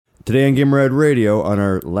Today on Gamerhead Radio, on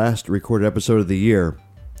our last recorded episode of the year,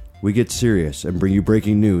 we get serious and bring you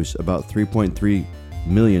breaking news about 3.3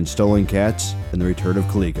 million stolen cats and the return of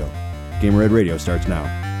Coleco. Gamerhead Radio starts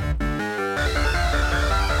now.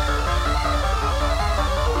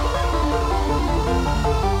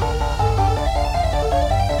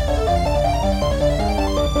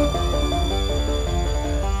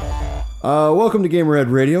 Welcome to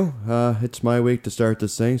Gamerhead Radio. It's my week to start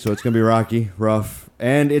this thing, so it's going to be rocky, rough,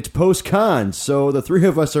 and it's post-con, so the three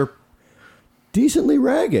of us are decently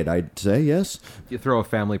ragged, I'd say, yes. You throw a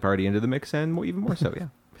family party into the mix, and even more so, yeah.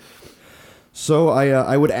 So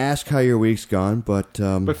I would ask how your week's gone, but...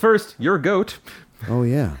 But first, you're a goat. Oh,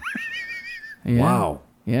 yeah. Yeah. Wow.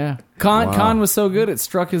 Yeah. Wow. Con was so good, it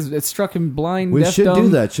struck him blind, We deaf, should dumb. do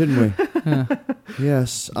that, shouldn't we?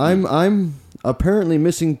 Yes. I'm apparently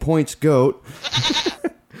missing points goat.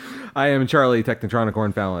 I am Charlie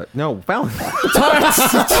Technotronicorn Fallon. No, Fallon.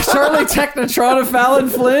 Charlie Technotrona Fallon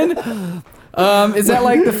Flynn? Is that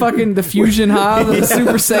like the fusion Hob of the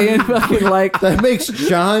Super Saiyan fucking like... That makes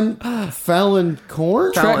John Fallon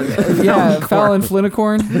Corn? Fallon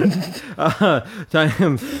Flinicorn. I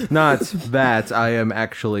am not that. I am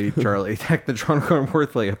actually Charlie Technotronicorn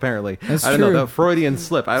Worthley, apparently. That's I don't true. know, the Freudian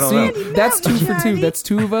slip. I don't See, know. that's 2 for 2. That's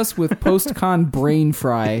 2 of us with post-con brain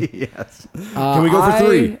fry. Yes. Can we go for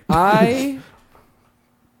 3? I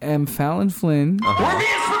am Fallon Flynn. We're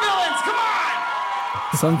being for villains, come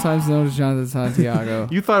on! Sometimes known as Jonathan Santiago.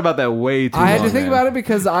 You thought about that way too long. I had to think about it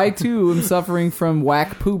because I too am suffering from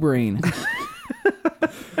whack poo brain.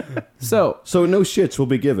 So no shits will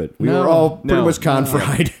be given. We No. were all pretty No. much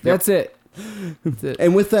con-fried. that's it. That's it.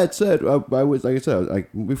 And with that said, I was like I said,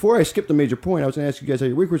 before I skipped the major point, I was going to ask you guys how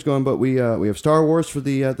your week was going. But we have Star Wars for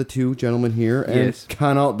the 2 gentlemen here, and Yes.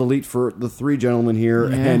 Con Alt Delete for the 3 gentlemen here,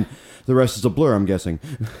 Yeah. and the rest is a blur. I'm guessing.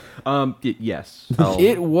 Yes.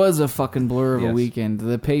 It was a fucking blur of a Yes. weekend.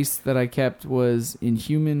 The pace that I kept was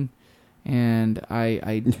inhuman, and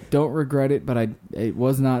I don't regret it, but it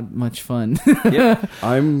was not much fun. Yep.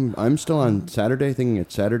 I'm still on Saturday, thinking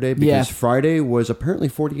it's Saturday because Yeah. Friday was apparently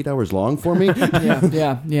 48 hours long for me.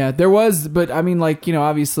 Yeah. There was, but I mean, like, you know,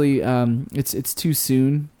 obviously, it's too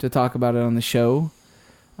soon to talk about it on the show.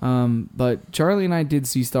 But Charlie and I did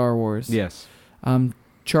see Star Wars. Yes.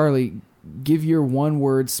 Charlie, give your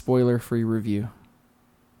one-word spoiler-free review.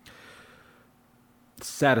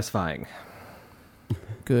 Satisfying.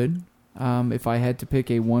 Good. If I had to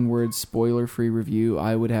pick a one-word spoiler-free review,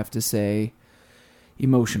 I would have to say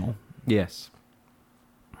emotional. Yes.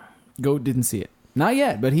 Goat didn't see it. Not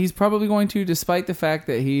yet, but he's probably going to, despite the fact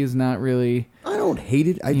that he is not really... I don't hate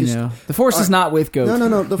it. You know, the Force is not with Goat.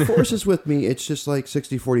 No. The Force is with me. It's just like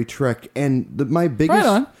 60-40 Trek. And my biggest... Right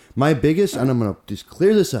on. My biggest, and I'm going to just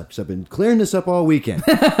clear this up because I've been clearing this up all weekend.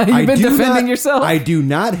 You've been defending yourself. I do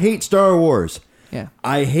not hate Star Wars. Yeah.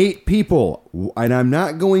 I hate people. And I'm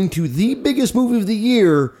not going to the biggest movie of the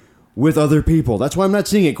year with other people. That's why I'm not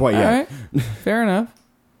seeing it quite All yet. right. Fair enough.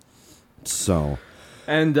 So...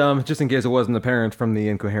 And just in case it wasn't apparent from the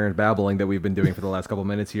incoherent babbling that we've been doing for the last couple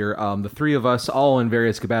minutes here, the 3 of us, all in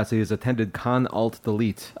various capacities, attended Con Alt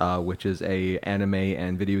Delete, which is a anime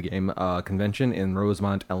and video game convention in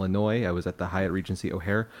Rosemont, Illinois. I was at the Hyatt Regency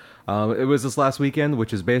O'Hare. It was this last weekend,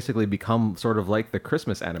 which has basically become sort of like the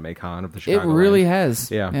Christmas anime con of the Chicago. It really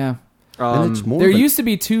has. Yeah. Yeah. and it's more There of a- used to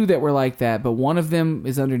be 2 that were like that, but one of them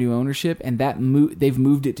is under new ownership, and they've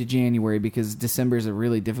moved it to January because December is a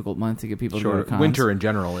really difficult month to get people to go to cons. Winter in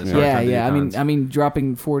general is hard time to do cons. I mean,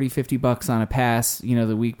 dropping $40-$50 on a pass, you know,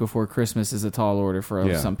 the week before Christmas is a tall order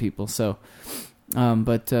for some people. So,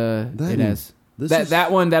 it has.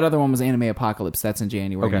 That other one was Anime Apocalypse. That's in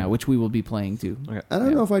January now, which we will be playing too. Okay. I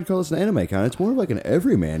don't know if I'd call this an anime con. It's more like an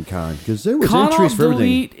everyman con because there was Con entries Alt for everything.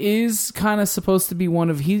 Delete is kind of supposed to be one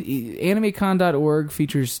of AnimeCon.org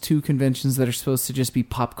features 2 conventions that are supposed to just be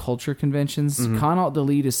pop culture conventions. Mm-hmm. Con Alt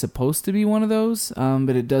Delete is supposed to be one of those,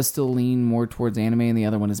 but it does still lean more towards anime, and the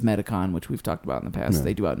other one is Metacon, which we've talked about in the past. Yeah.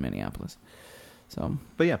 They do out in Minneapolis. So,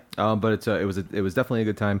 but yeah, it was definitely a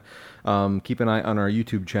good time. Keep an eye on our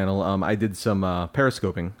YouTube channel. I did some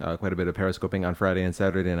periscoping, quite a bit of periscoping on Friday and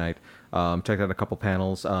Saturday night. Checked out a couple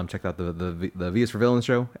panels. Checked out the V is for Villains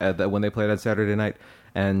show when they played on Saturday night,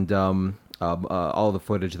 and all the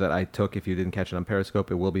footage that I took. If you didn't catch it on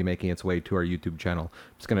Periscope, it will be making its way to our YouTube channel.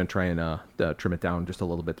 I'm just gonna try and trim it down just a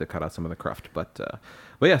little bit to cut out some of the cruft, but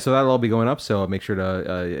yeah, so that'll all be going up. So make sure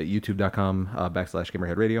to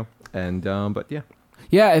youtube.com/GamerheadRadio. And but yeah.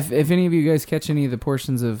 Yeah, if any of you guys catch any of the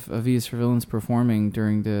portions of V is for Villains performing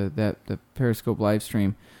during the Periscope live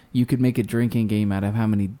stream, you could make a drinking game out of how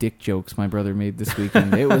many dick jokes my brother made this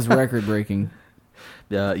weekend. It was record breaking.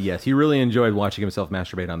 Yes, he really enjoyed watching himself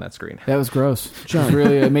masturbate on that screen. That was gross. John,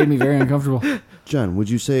 it made me very uncomfortable. John, would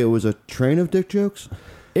you say it was a train of dick jokes?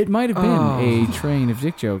 It might have been a train of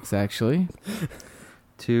dick jokes, actually.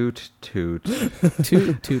 Toot, toot.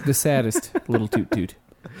 Toot, toot, the saddest little toot, toot.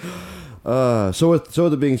 So with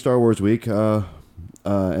it being Star Wars week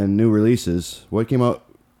and new releases, what came out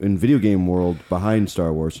in video game world behind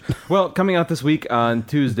Star Wars? Well, coming out this week on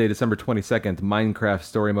Tuesday, December 22nd, Minecraft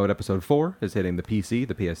Story Mode Episode 4 is hitting the PC,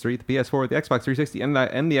 the PS3, the PS4, the Xbox 360, and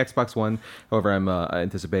the Xbox One. However, I'm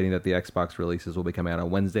anticipating that the Xbox releases will be coming out on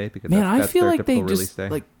Wednesday because that's I feel their like they release just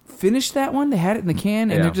day. Finished that one. They had it in the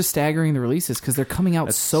can, and they're just staggering the releases because they're coming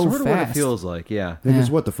out so sort fast. Of what it feels like, yeah.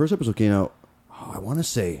 Because what the first episode came out, I want to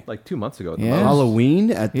say 2 months ago. Yeah.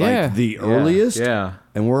 Halloween at the earliest. Yeah,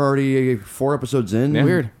 and we're already 4 episodes in. Yeah.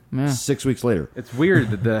 Weird. Yeah. 6 weeks later. It's weird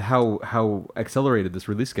how accelerated this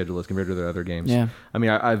release schedule is compared to the other games. Yeah. I mean,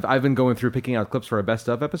 I've been going through picking out clips for our best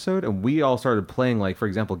of episode, and we all started playing, for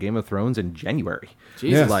example, Game of Thrones in January.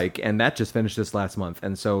 Jesus. And that just finished this last month,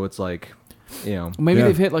 and so it's maybe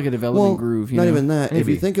they've hit a development groove. Not even that. Maybe. If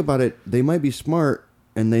you think about it, they might be smart,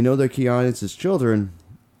 and they know their key audience is children,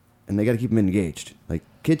 and they got to keep them engaged.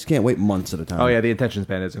 Kids can't wait months at a time. Oh yeah, the attention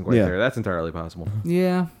span isn't quite there. That's entirely possible.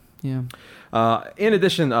 Yeah. In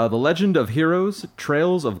addition, The Legend of Heroes: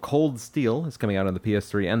 Trails of Cold Steel is coming out on the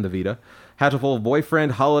PS3 and the Vita. Hatoful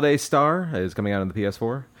Boyfriend Holiday Star is coming out on the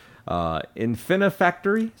PS4.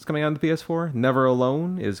 Infinifactory is coming out on the PS4. Never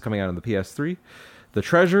Alone is coming out on the PS3. The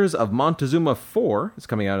Treasures of Montezuma 4 is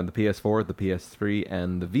coming out on the PS4, the PS3,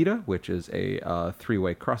 and the Vita, which is a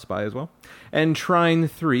 3-way cross-buy as well. And Trine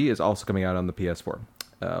 3 is also coming out on the PS4.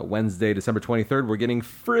 Wednesday, December 23rd, we're getting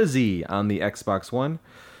Frizzy on the Xbox One.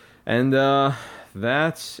 And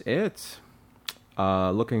that's it.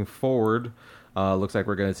 Looking forward, looks like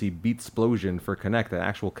we're going to see Beatsplosion for Kinect, an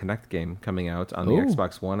actual Kinect game coming out on the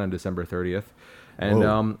Xbox One on December 30th.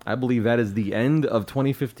 And I believe that is the end of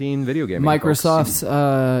 2015 video gaming. Microsoft's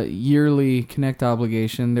yearly Kinect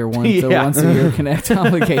obligation, their once a year Kinect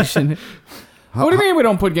obligation. What do you mean we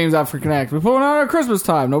don't put games out for Kinect? We put one out at Christmas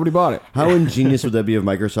time. Nobody bought it. How ingenious would that be of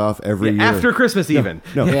Microsoft every year? After Christmas even.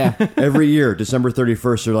 No. Every year, December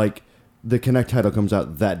 31st, they're like, the Kinect title comes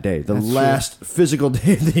out that day. The last physical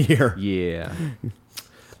day of the year. Yeah.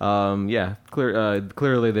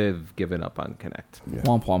 Clearly they've given up on Kinect. Yeah.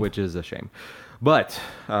 Womp womp. Which is a shame. But,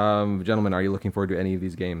 gentlemen, are you looking forward to any of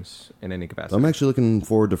these games in any capacity? I'm actually looking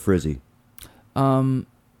forward to Frizzy.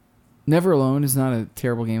 Never Alone is not a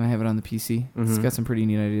terrible game. I have it on the PC. Mm-hmm. It's got some pretty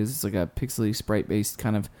neat ideas. It's like a pixely sprite-based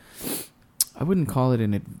kind of... I wouldn't call it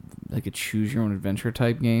a choose-your-own-adventure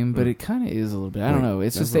type game, but it kind of is a little bit. I don't know.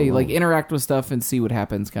 It's just interact with stuff and see what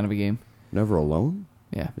happens kind of a game. Never Alone?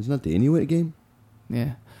 Yeah. Isn't that the Inuit game?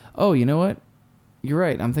 Yeah. Oh, you know what? You're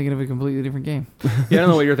right. I'm thinking of a completely different game. I don't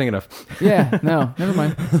know what you're thinking of. Yeah, no, never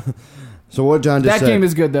mind. So what John just said... That game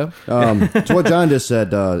is good, though. So what John just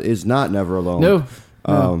said is not Never Alone. No.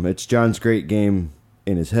 It's John's great game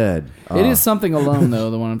in his head. It is something alone,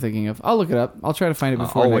 though, the one I'm thinking of. I'll look it up. I'll try to find it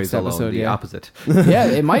before next alone, episode. The opposite. Yeah,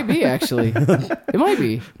 it might be, actually. It might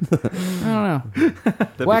be. I don't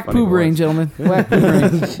know. Whack poo brain, gentlemen. Whack poo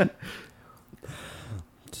brain.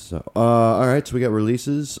 So, all right, so we got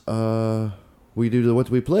releases. We do the what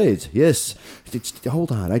we played. Yes.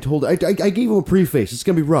 Hold on. I gave him a preface. It's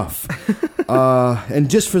gonna be rough. And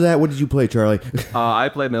just for that, what did you play, Charlie? I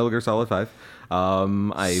played Metal Gear Solid 5.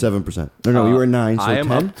 7%. No, you were 9. So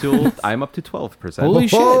I'm up to 12%. Holy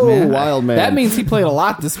shit, man! Wild man. That means he played a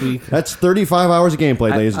lot this week. That's 35 hours of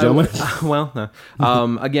gameplay, ladies and gentlemen.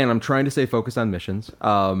 No. Again, I'm trying to stay focused on missions.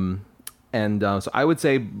 So I would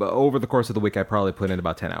say over the course of the week, I probably put in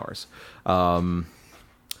about 10 hours.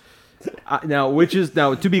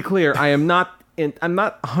 Now, to be clear, I'm not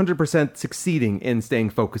 100% succeeding in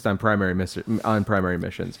staying focused on primary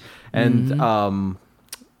missions, and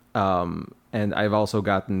and I've also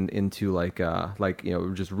gotten into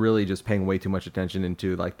just really just paying way too much attention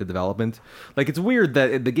into the development. It's weird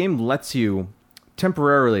that the game lets you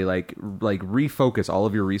temporarily refocus all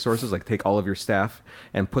of your resources, take all of your staff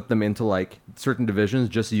and put them into certain divisions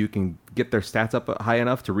just so you can get their stats up high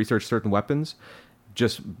enough to research certain weapons.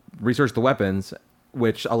 Just research the weapons,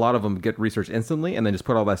 which a lot of them get researched instantly, and then just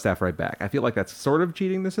put all that staff right back. I feel like that's sort of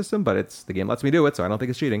cheating the system, but the game lets me do it, so I don't think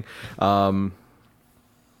it's cheating.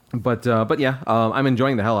 But yeah, I'm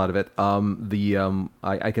enjoying the hell out of it.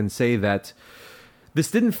 I can say that this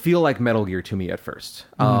didn't feel like Metal Gear to me at first,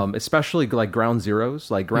 especially Ground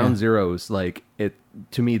Zeroes. Ground Zeroes, it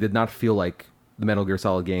to me did not feel like the Metal Gear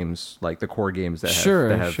Solid games, the core games that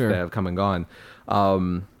have come and gone.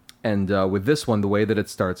 with this one, the way that it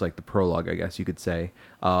starts, like the prologue, I guess you could say,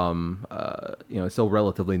 it's still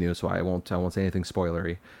relatively new, so I won't say anything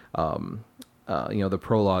spoilery. The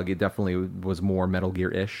prologue, it definitely was more Metal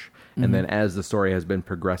Gear-ish, and then as the story has been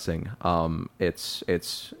progressing, it's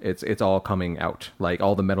all coming out. Like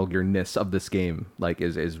all the Metal Gear-ness of this game, like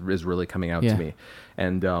is really coming out to me.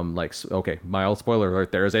 And okay, mild spoiler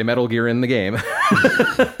alert: there is a Metal Gear in the game.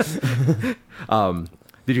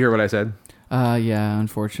 Did you hear what I said? Yeah,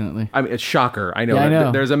 unfortunately. I mean, it's shocker. I know. Yeah, I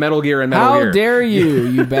know. There's a Metal Gear in Metal Gear. How dare you,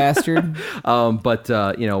 you bastard! But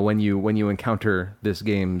when you encounter this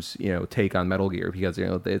game's take on Metal Gear, because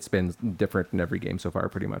it's been different in every game so far,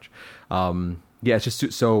 pretty much. It's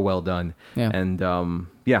just so well done. Yeah. And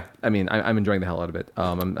I mean, I'm enjoying the hell out of it.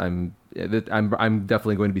 I'm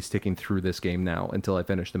definitely going to be sticking through this game now until I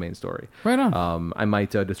finish the main story. Right on. I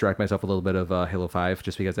might distract myself a little bit of Halo 5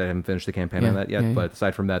 just because I haven't finished the campaign on that yet. Yeah. But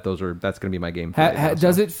aside from that, that's going to be my game.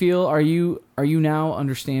 Does it feel? Are you now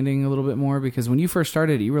understanding a little bit more? Because when you first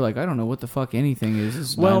started, you were like, I don't know what the fuck anything is.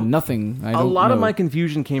 It's nothing. A lot of my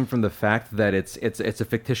confusion came from the fact that it's a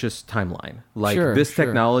fictitious timeline. Like this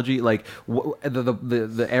technology, like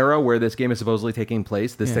the era where this game is supposedly taking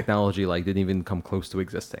place, this technology didn't even come close to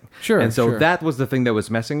existing. Sure. And so that was the thing that was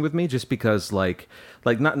messing with me, just because not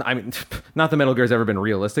that Metal Gear's ever been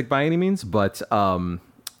realistic by any means, but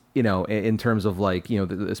in terms of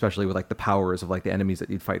especially with the powers of the enemies that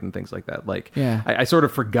you'd fight and things like that. I sort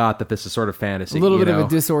of forgot that this is sort of fantasy. A little bit of a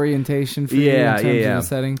disorientation for you in terms of the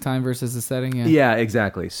setting, time versus the setting. Yeah,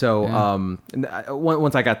 exactly. So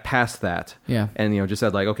once I got past that, and just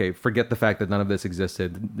said okay, forget the fact that none of this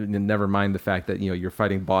existed. Never mind the fact that you're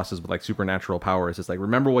fighting bosses with supernatural powers. It's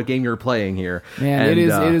remember what game you're playing here. Man, it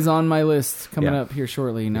is on my list coming up here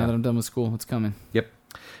shortly. Now that I'm done with school, it's coming. Yep.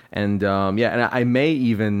 And and I may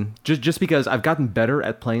even just because I've gotten better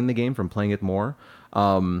at playing the game from playing it more,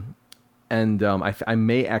 I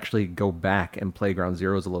may actually go back and play Ground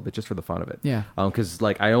Zeroes a little bit just for the fun of it. Yeah. Because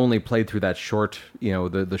I only played through that short,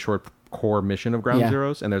 the short core mission of Ground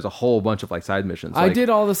Zeroes, and there's a whole bunch of side missions. I did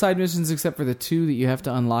all the side missions except for the 2 that you have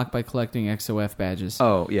to unlock by collecting XOF badges.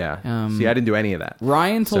 Oh yeah. See, I didn't do any of that.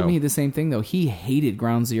 Ryan told me the same thing though. He hated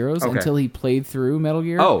Ground Zeroes until he played through Metal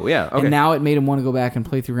Gear. Oh yeah. Okay. And now it made him want to go back and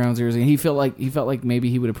play through Ground Zeroes, and he felt like maybe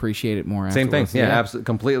he would appreciate it more. Same thing. Yeah, absolutely,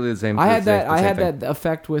 completely the same. I had that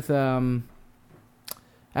effect with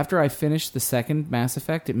after I finished the second Mass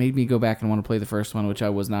Effect, it made me go back and want to play the first one, which I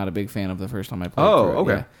was not a big fan of the first time I played. Oh,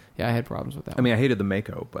 okay. Yeah, I had problems with that. I mean, I hated the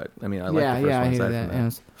Mako, but I liked the first one. I hated aside that.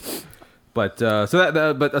 From that.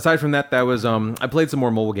 But but aside from that, that was I played some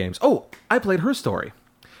more mobile games. Oh, I played Her Story.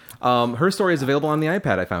 Her Story is available on the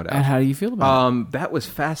iPad. I found out. And how do you feel about it? That was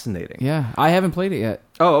fascinating. Yeah, I haven't played it yet.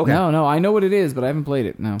 Oh, okay. No, I know what it is, but I haven't played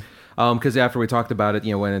it. No. Because after we talked about it,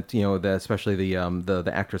 when it, especially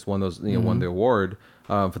the actress won those, won the award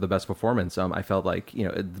for the best performance. I felt like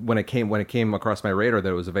when it came across my radar that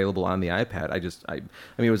it was available on the iPad, I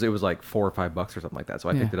mean it was like $4 or $5 or something like that. So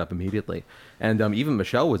I picked it up immediately, and even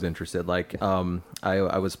Michelle was interested.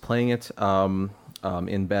 I was playing it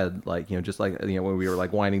in bed, when we were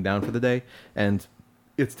winding down for the day, and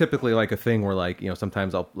it's typically a thing where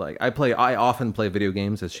sometimes I often play video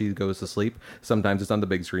games as she goes to sleep. Sometimes it's on the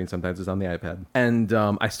big screen, sometimes it's on the iPad. And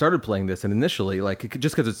I started playing this, and initially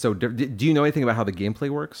just because it's so different. Do you know anything about how the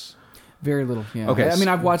gameplay works? Very little. Yeah. Okay. I mean,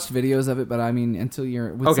 I've watched videos of it, but I mean, until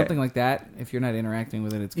you're with something like that, if you're not interacting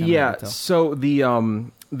with it, it's kind of hard to tell. So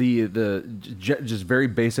the just very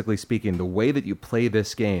basically speaking, the way that you play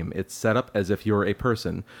this game, it's set up as if you're a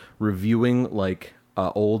person reviewing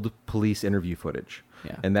old police interview footage.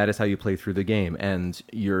 Yeah. And that is how you play through the game. And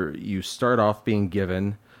you start off being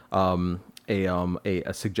given a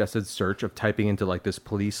suggested search of typing into this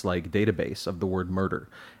police database of the word murder,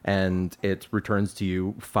 and it returns to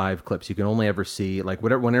you 5 clips. You can only ever see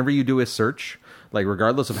whenever you do a search,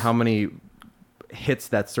 regardless of how many hits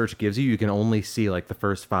that search gives you, you can only see the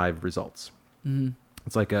first 5 results. Mm-hmm.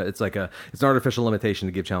 It's an artificial limitation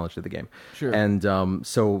to give challenge to the game. Sure. And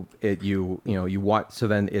so you watch. So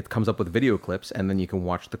then it comes up with video clips, and then you can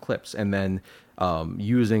watch the clips, and then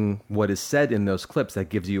using what is said in those clips, that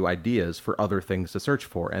gives you ideas for other things to search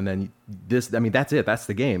for. And then that's it. That's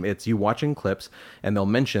the game. It's you watching clips, and they'll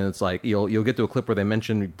mention. It's you'll get to a clip where they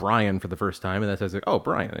mention Brian for the first time, and that says oh,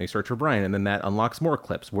 Brian. And you search for Brian, and then that unlocks more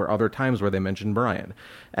clips where other times where they mention Brian,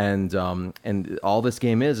 and all this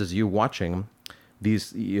game is you watching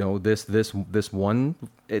these, this one,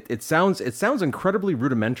 it sounds incredibly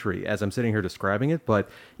rudimentary as I'm sitting here describing it, but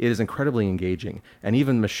it is incredibly engaging. And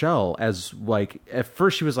even Michelle, as like at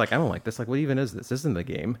first she was like, I don't like this. Like, what even is this? This isn't the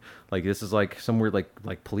game. Like, this is like some weird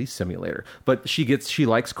like police simulator. But she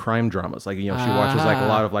likes crime dramas. Like, she watches like a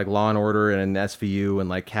lot of like Law and Order and SVU and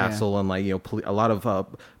like Castle and like a lot of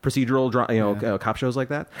procedural cop shows like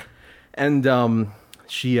that. And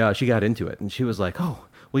she got into it, and she was like, oh,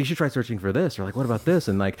 well, you should try searching for this, or like, what about this?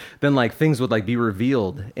 And like, then like things would like be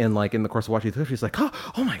revealed in the course of watching the clip. She's like,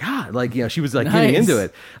 oh my God. Like, she was like getting into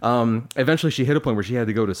it. Eventually she hit a point where she had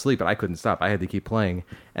to go to sleep, but I couldn't stop. I had to keep playing.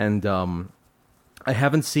 And, I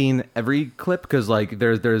haven't seen every clip because like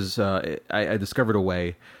I discovered a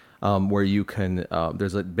way, where you can,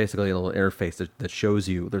 there's basically a little interface that shows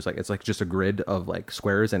you, it's like just a grid of like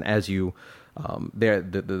squares. And as you,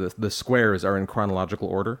 the squares are in chronological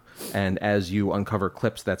order, and as you uncover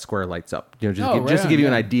clips, that square lights up. Just to give you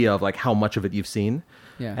an idea of like how much of it you've seen.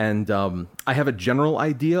 Yeah. And I have a general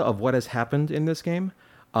idea of what has happened in this game.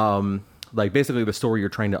 Like basically the story you're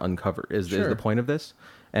trying to uncover is the point of this.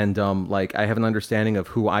 And like I have an understanding of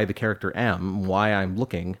who I, the character, am, why I'm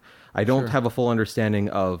looking. I don't have a full understanding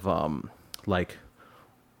of like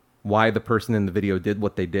why the person in the video did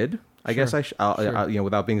what they did. I guess I'll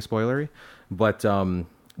without being spoilery, but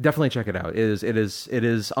definitely check it out. It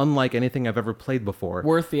is unlike anything I've ever played before.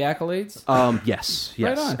 Worth the accolades? Yes.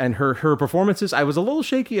 Right on. And her performances, I was a little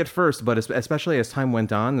shaky at first, but especially as time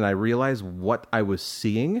went on and I realized what I was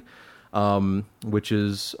seeing, which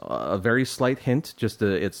is a very slight hint. Just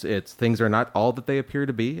it's things are not all that they appear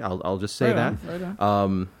to be. I'll just say that. Right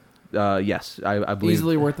on. Yes, I believe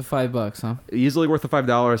easily worth the $5, huh? Easily worth the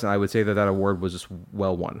 $5, and I would say that award was just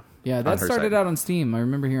well won. Yeah, that started out on Steam. I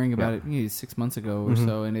remember hearing about it 6 months ago or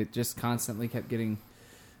so, and it just constantly kept getting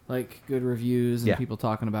like good reviews and people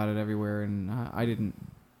talking about it everywhere. And I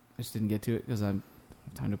just didn't get to it because I don't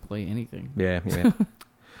have time to play anything. Yeah.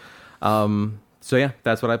 So yeah,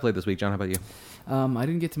 that's what I played this week. John, how about you? I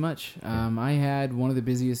didn't get to much. I had one of the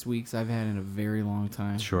busiest weeks I've had in a very long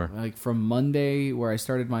time. Sure. Like from Monday, where I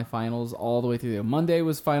started my finals, all the way through. Monday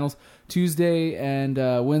was finals. Tuesday and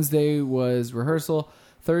Wednesday was rehearsal.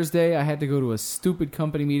 Thursday, I had to go to a stupid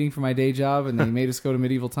company meeting for my day job, and they made us go to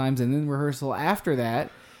Medieval Times, and then rehearsal after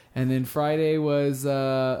that. And then Friday was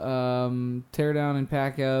tear down and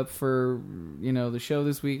pack up for the show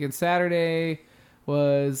this week. And Saturday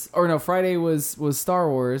Friday was Star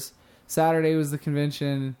Wars. Saturday was the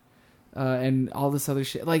convention, and all this other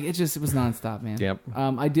shit. Like, it was nonstop, man. Yep.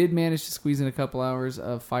 I did manage to squeeze in a couple hours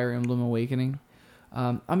of Fire Emblem Awakening.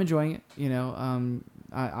 I'm enjoying it.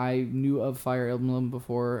 I knew of Fire Emblem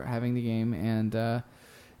before having the game, and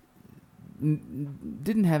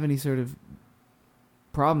didn't have any sort of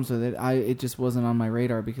problems with it. It just wasn't on my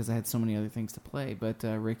radar because I had so many other things to play. But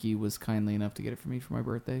Ricky was kindly enough to get it for me for my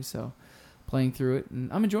birthday, so playing through it,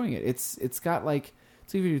 and I'm enjoying it. It's got like.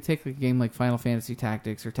 So if you take like a game like Final Fantasy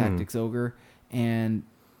Tactics or Tactics Ogre and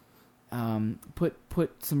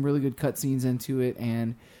put some really good cutscenes into it,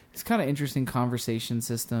 and it's kind of interesting conversation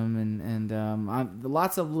system, and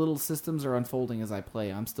lots of little systems are unfolding as I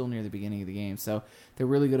play. I'm still near the beginning of the game, so they're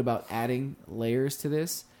really good about adding layers to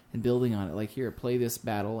this and building on it. Like, here, play this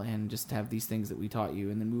battle and just have these things that we taught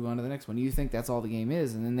you, and then move on to the next one. You think that's all the game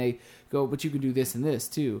is, and then they go, but you can do this and this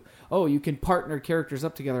too. Oh, you can partner characters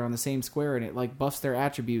up together on the same square, and it like buffs their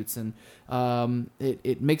attributes, and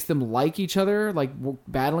it makes them like each other. Like,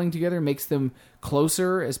 battling together makes them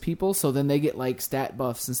closer as people, so then they get like stat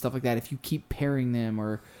buffs and stuff like that if you keep pairing them,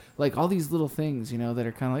 or like all these little things, that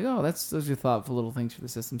are kind of like, oh, those are thoughtful little things for the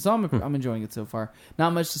system. So I'm enjoying it so far.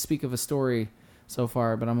 Not much to speak of a story so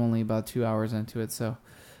far, but I'm only about 2 hours into it. So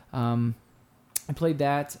I played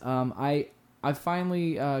that. I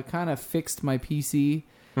finally kind of fixed my PC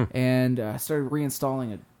and started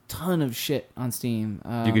reinstalling a ton of shit on Steam.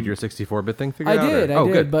 You get your 64-bit thing figured out? I did.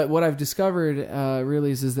 Good. But what I've discovered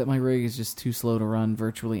really is that my rig is just too slow to run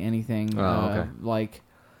virtually anything. Okay. Like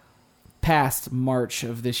past March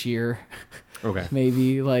of this year. Okay.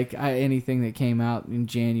 Maybe like anything that came out in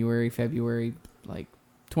January, February, like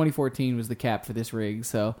 2014 was the cap for this rig,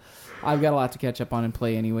 so I've got a lot to catch up on and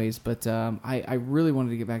play anyways, but I really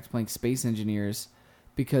wanted to get back to playing Space Engineers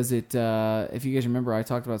because if you guys remember, I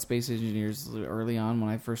talked about Space Engineers early on when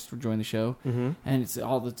I first joined the show, and it's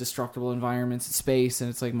all the destructible environments in space, and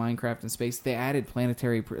it's like Minecraft in space. They added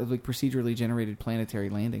procedurally generated planetary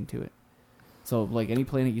landing to it. So like any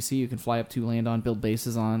planet you see, you can fly up to, land on, build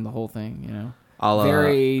bases on, the whole thing,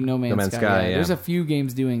 Very No Man's Sky. Yeah. There's a few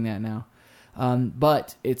games doing that now.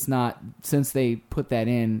 But it's not, since they put that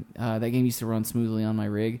in, that game used to run smoothly on my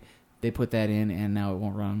rig. They put that in, and now it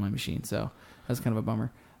won't run on my machine. So That's kind of a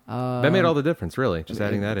bummer. That made all the difference, really. Just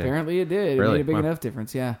adding that in. Apparently, it did. Really? It made a big enough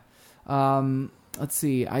difference. Yeah. Let's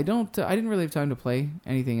see. I didn't really have time to play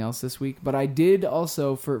anything else this week, but I did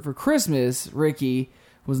also for Christmas. Ricky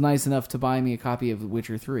was nice enough to buy me a copy of The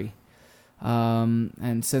Witcher 3.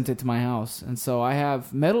 And sent it to my house, and so I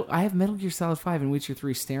have Metal Gear Solid 5 and Witcher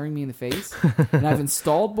 3 staring me in the face, and I've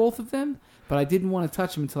installed both of them, but I didn't want to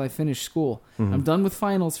touch them until I finished school. Mm-hmm. I'm done with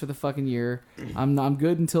finals for the fucking year. I'm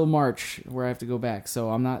good until March, where I have to go back. So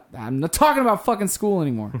I'm not talking about fucking school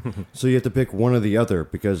anymore. So you have to pick one or the other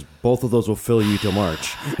because both of those will fill you till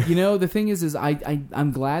March. You know, the thing is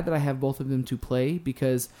I'm glad that I have both of them to play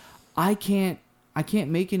because I can't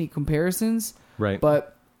make any comparisons. Right,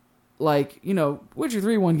 but. Like, you know, Witcher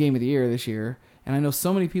 3 won Game of the Year this year, and I know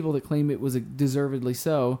so many people that claim it was deservedly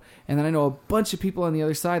so, and then I know a bunch of people on the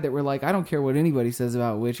other side that were like, I don't care what anybody says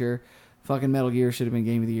about Witcher, fucking Metal Gear should have been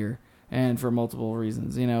Game of the Year, and for multiple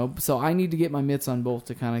reasons, you know? So I need to get my mitts on both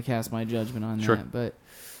to kind of cast my judgment on that, but...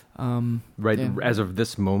 right, yeah. As of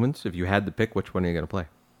this moment, if you had to pick, which one are you going to play?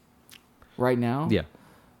 Right now? Yeah.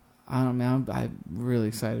 I don't know. I'm really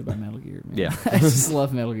excited about Metal Gear, man. Yeah. I just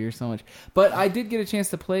love Metal Gear so much. But I did get a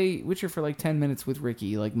chance to play Witcher for like 10 minutes with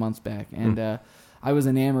Ricky, like months back, and I was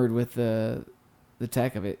enamored with the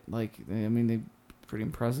tech of it. Like, I mean, they pretty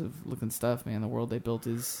impressive looking stuff, man. The world they built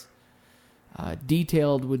is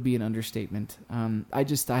detailed would be an understatement. I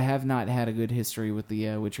have not had a good history with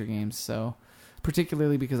the Witcher games, so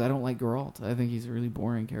particularly because I don't like Geralt. I think he's a really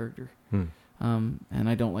boring character. And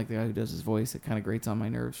I don't like the guy who does his voice. It kind of grates on my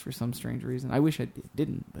nerves for some strange reason. I wish I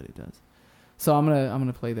didn't, but it does. So I'm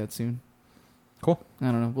gonna play that soon. Cool.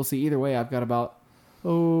 I don't know. We'll see. Either way, I've got about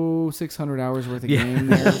 600 hours worth of game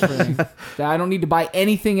there. I don't need to buy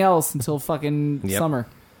anything else until fucking summer.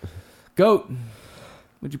 Goat,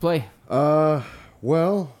 what'd you play?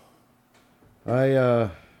 Well, I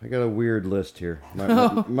got a weird list here.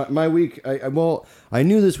 My week. I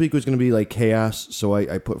knew this week was going to be like chaos, so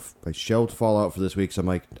I shelved Fallout for this week. So I'm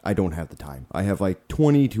like, I don't have the time. I have like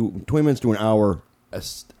 20 minutes to an hour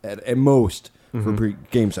at most for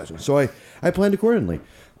pre-game sessions. So I planned accordingly.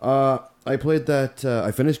 I played that.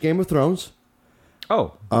 I finished Game of Thrones.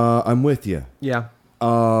 Oh, I'm with you. Yeah.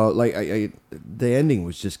 Like the ending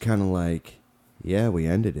was just kind of like, yeah, we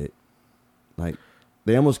ended it. Like.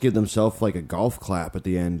 They almost give themselves like a golf clap at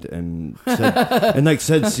the end and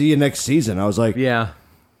said, see you next season. I was like, yeah.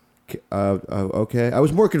 Okay. I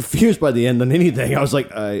was more confused by the end than anything. I was like,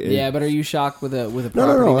 yeah, but are you shocked with a property?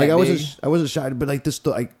 No. Like big? I wasn't shocked, but like this,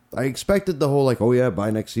 I expected the whole like, oh yeah, buy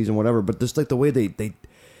next season, whatever. But this like the way they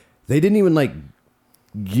didn't even like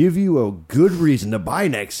give you a good reason to buy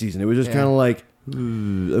next season. It was just kind of like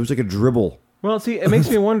it was like a dribble. Well, see, it makes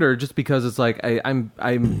me wonder just because it's like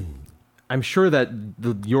I'm sure that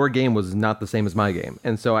your game was not the same as my game,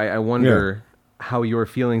 and so I wonder how your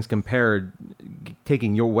feelings compared,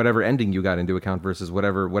 taking your whatever ending you got into account versus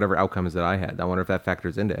whatever outcomes that I had. I wonder if that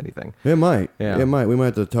factors into anything. It might. Yeah. It might. We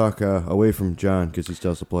might have to talk away from John because he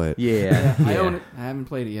still has to play it. Yeah. I own it. I haven't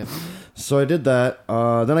played it yet. So I did that.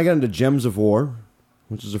 Then I got into Gems of War,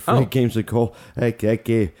 which is a free games that call. I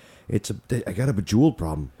got a Bejeweled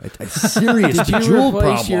problem. A serious Did Bejeweled you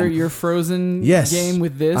replace problem. your Frozen game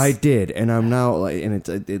with this? I did, and I'm now like, and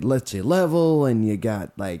it lets you level, and you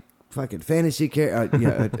got like fucking fantasy care.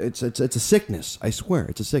 It's a sickness. I swear,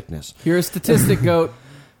 it's a sickness. You're a statistic goat.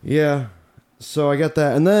 Yeah. So I got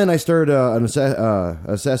that, and then I started an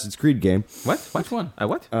Assassin's Creed game. What? Which one?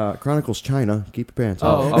 What? Chronicles China. Keep your pants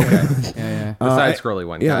on. Oh, okay. yeah. The side-scrolly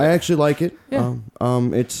one. Yeah, I actually like it. Yeah.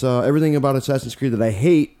 It's everything about Assassin's Creed that I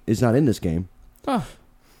hate is not in this game. Oh.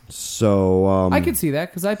 So I could see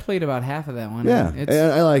that because I played about half of that one. Yeah,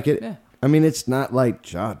 I like it. Yeah. I mean, it's not like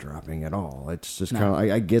jaw-dropping at all. It's just kind of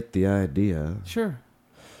I get the idea. Sure.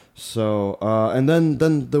 So and then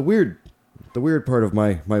the weird part of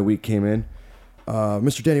my week came in.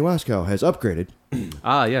 Mr. Danny Waskow has upgraded.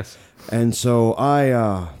 Yes. And so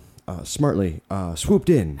I smartly swooped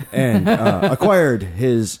in and acquired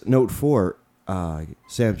his Note 4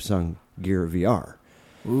 Samsung Gear VR.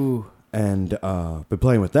 Ooh. And been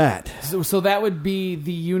playing with that. So that would be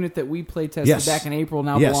the unit that we play tested back in April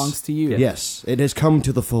now belongs to you. Yes. It has come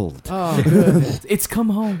to the fold. Oh, good. It's come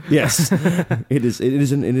home. Yes. It is in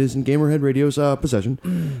Gamerhead Radio's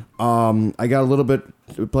possession. I got a little bit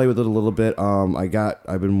to play with it a little bit.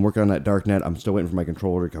 I've been working on that Darknet. I'm still waiting for my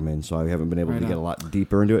controller to come in, so I haven't been able to get a lot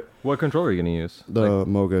deeper into it. What controller are you going to use? The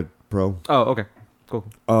Moga Pro. Oh, okay. Cool.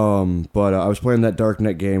 But I was playing that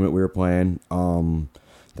Darknet game that we were playing.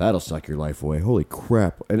 That'll suck your life away. Holy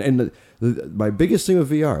crap. And my biggest thing with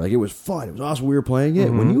VR, like, it was fun. It was awesome. We were playing it.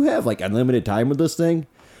 Mm-hmm. When you have, like, unlimited time with this thing,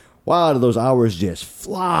 wow, how do those hours just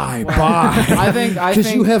fly by? I think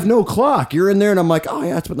because you have no clock. You're in there, and I'm like, oh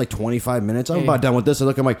yeah, it's been like 25 minutes. I'm about done with this. I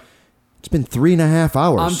look, I'm like, it's been 3.5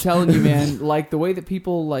 hours. I'm telling you, man. Like the way that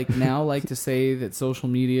people like now like to say that social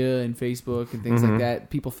media and Facebook and things like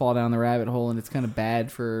that, people fall down the rabbit hole, and it's kind of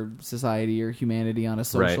bad for society or humanity on a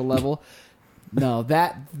social level. No,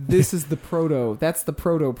 this is the proto. That's the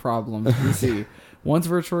proto problem. You see. Once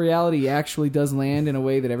virtual reality actually does land in a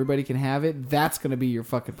way that everybody can have it, that's going to be your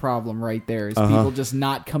fucking problem right there. Is people just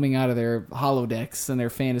not coming out of their holodecks and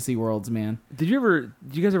their fantasy worlds, man. Did you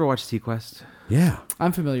guys ever watch SeaQuest? Yeah,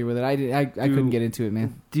 I'm familiar with it. I couldn't get into it,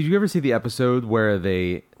 man. Did you ever see the episode where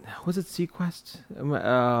was it SeaQuest?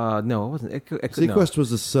 No, it wasn't. SeaQuest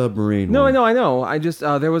was a submarine. No, one. I know. I just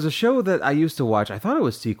there was a show that I used to watch. I thought it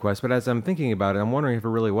was SeaQuest, but as I'm thinking about it, I'm wondering if it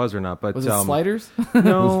really was or not. But was it Sliders?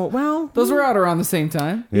 No, well, those were out around the same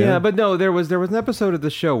time. Yeah, but no, there was an episode of the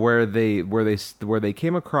show where they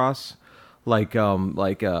came across there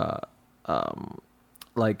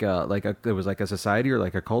was like a society or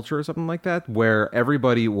like a culture or something like that where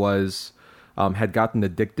everybody was. Had gotten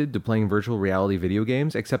addicted to playing virtual reality video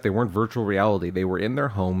games, except they weren't virtual reality. They were in their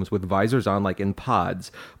homes with visors on, like in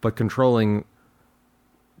pods, but controlling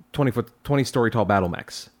 20-story tall battle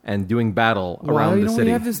mechs and doing battle around the city. Why don't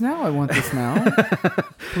we have this now? I want this now.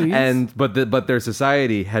 Please. But their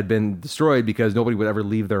society had been destroyed because nobody would ever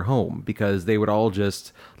leave their home, because they would all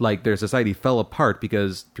just, like, their society fell apart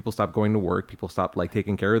because people stopped going to work, people stopped, like,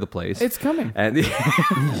 taking care of the place. It's coming. And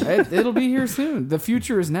it'll be here soon. The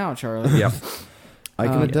future is now, Charlie. Yep. I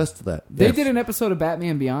can attest to that. They did an episode of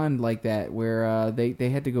Batman Beyond like that where they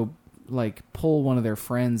had to go, like, pull one of their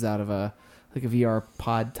friends out of a VR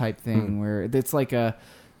pod type thing where it's like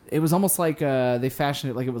it was almost like they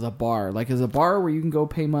fashioned it like it was a bar. Like it's a bar where you can go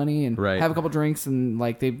pay money and have a couple drinks and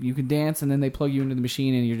like you can dance, and then they plug you into the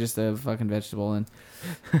machine and you're just a fucking vegetable, and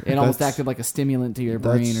it almost acted like a stimulant to your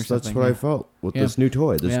brain or something. That's what I felt with this new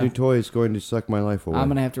toy. This new toy is going to suck my life away. I'm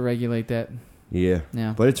going to have to regulate that. Yeah.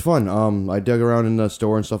 But it's fun. I dug around in the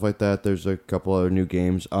store and stuff like that. There's a couple other new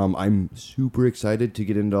games. I'm super excited to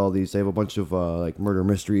get into all these. They have a bunch of like murder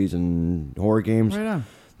mysteries and horror games. Right on.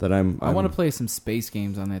 That I want to play some space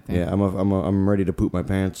games on that thing. Yeah, I'm ready to poop my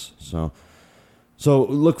pants. So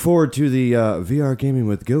look forward to the VR Gaming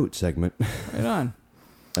with Goat segment. Right on.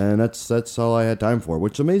 And that's all I had time for,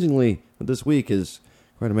 which amazingly this week is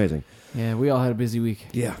quite amazing. Yeah, we all had a busy week.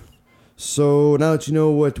 Yeah. So now that you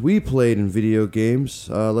know what we played in video games,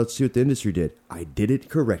 let's see what the industry did. I did it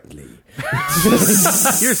correctly.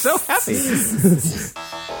 You're so happy.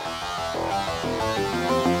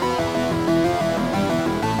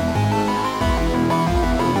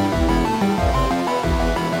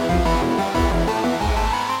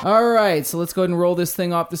 All right, so let's go ahead and roll this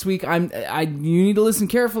thing off this week. You need to listen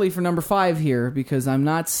carefully for number 5 here, because I'm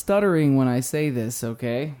not stuttering when I say this,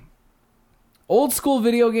 okay? Old school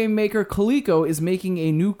video game maker Coleco is making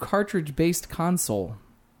a new cartridge-based console.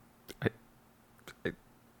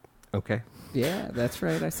 Okay. Yeah, that's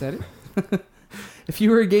right. I said it. If you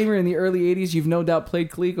were a gamer in the early 80s, you've no doubt played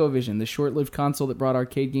ColecoVision, the short-lived console that brought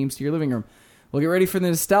arcade games to your living room. Well, get ready for the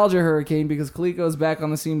nostalgia hurricane, because Coleco is back on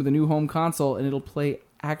the scene with a new home console, and it'll play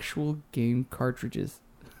actual game cartridges.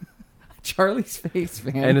 Charlie's face,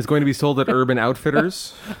 man. And it's going to be sold at Urban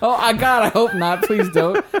Outfitters. Oh, God, I hope not. Please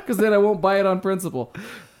don't, because then I won't buy it on principle.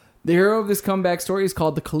 The hero of this comeback story is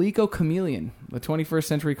called the Coleco Chameleon. The 21st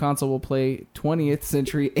century console will play 20th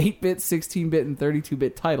century 8-bit, 16-bit, and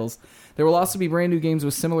 32-bit titles. There will also be brand new games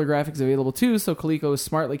with similar graphics available too, so Coleco is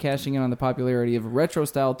smartly cashing in on the popularity of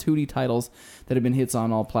retro-style 2D titles that have been hits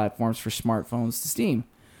on all platforms for smartphones to Steam.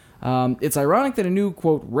 It's ironic that a new,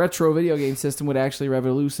 quote, retro video game system would actually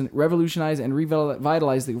revolutionize and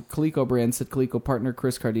revitalize the Coleco brand, said Coleco partner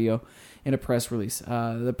Chris Cardillo in a press release.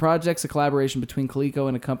 The project's a collaboration between Coleco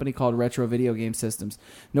and a company called Retro Video Game Systems.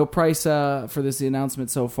 No price for this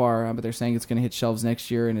announcement so far, but they're saying it's going to hit shelves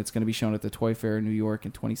next year, and it's going to be shown at the Toy Fair in New York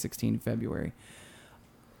in 2016 in February.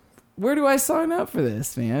 Where do I sign up for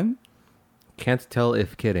this, man? Can't tell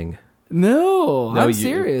if kidding. No, I'm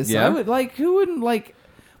serious. Yeah? Who wouldn't like...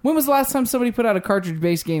 When was the last time somebody put out a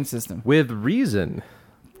cartridge-based game system? With reason.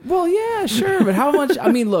 Well, yeah, sure, but how much?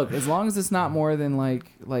 I mean, look, as long as it's not more than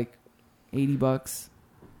like $80,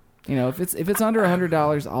 you know, if it's under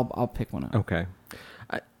 $100, I'll pick one up. Okay.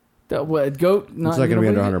 Goat? It's not going to be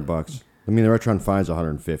under $100. I mean, the Retron 5 is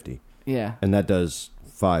 $150. Yeah, and that does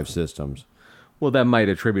 5 systems. Well, that might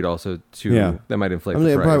attribute also to that might inflate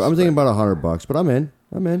the price. I'm thinking about $100, but I'm in.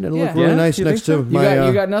 I'm in. It'll look really nice next to my...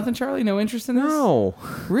 You got nothing, Charlie? No interest in this? No.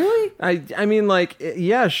 Really? I mean, like,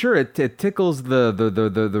 yeah, sure, it tickles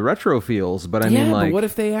the retro feels, but I mean, like... but what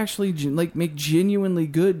if they actually, like, make genuinely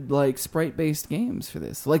good, like, sprite-based games for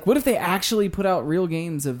this? Like, what if they actually put out real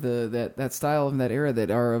games of that style of that era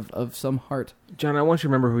that are of some heart? John, I want you to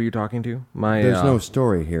remember who you're talking to. There's no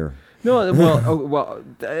story here. No, well,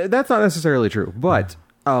 that's not necessarily true, but...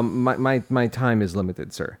 my time is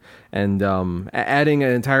limited, sir, and adding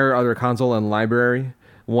an entire other console and library,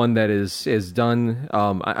 one that is done.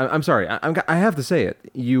 I'm sorry, I have to say it.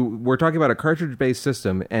 We're talking about a cartridge-based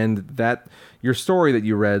system, and that your story that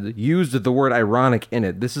you read used the word ironic in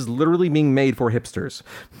it. This is literally being made for hipsters.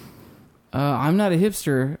 I'm not a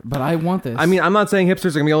hipster, but I want this. I mean, I'm not saying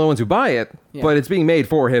hipsters are gonna be the only ones who buy it, but it's being made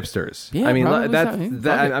for hipsters. Yeah, I mean,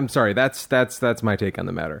 I'm sorry. That's my take on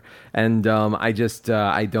the matter, and I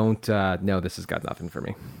don't. No, this has got nothing for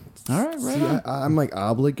me. All right, right. See, I'm like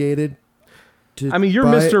obligated to. I mean, you're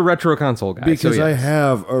Mr. Retro Console guy because so I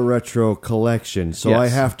have a retro collection, so I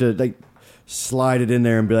have to like slide it in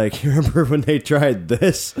there and be like, "You remember when they tried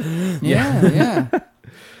this?" Yeah.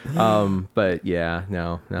 But yeah,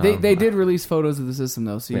 no. They did release photos of the system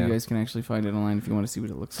though, so you guys can actually find it online if you want to see what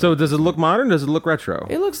it looks like. So does it look modern? Does it look retro?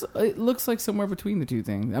 It looks like somewhere between the two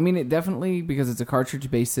things. I mean, it definitely, because it's a cartridge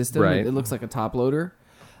based system, right. It looks like a top loader.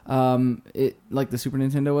 It like the Super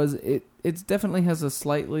Nintendo was. It definitely has a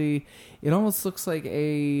slightly. It almost looks like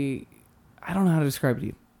I don't know how to describe it to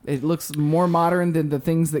you. It looks more modern than the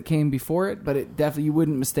things that came before it, but it definitely, you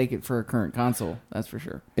wouldn't mistake it for a current console. That's for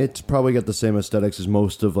sure. It's probably got the same aesthetics as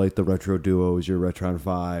most of like the retro duos, your Retron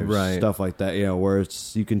 5s, right. Stuff like that. You know, where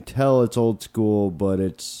you can tell it's old school, but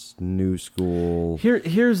it's new school.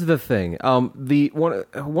 Here's the thing.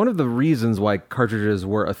 One of the reasons why cartridges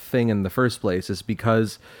were a thing in the first place is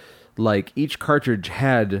because, like, each cartridge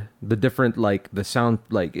had the different, like, the sound,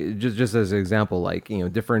 like, just as an example, like, you know,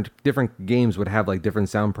 different games would have like different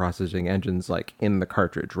sound processing engines like in the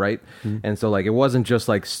cartridge, right? Mm-hmm. And so like it wasn't just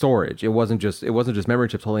like storage, it wasn't just memory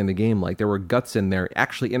chips holding the game. Like there were guts in there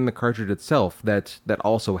actually in the cartridge itself that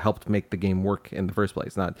also helped make the game work in the first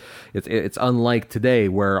place. It's unlike today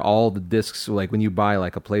where all the discs, like when you buy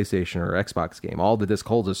like a PlayStation or Xbox game, all the disc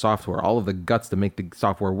holds is software. All of the guts to make the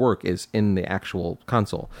software work is in the actual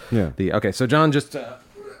console. Yeah. Okay, so John just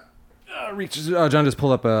John just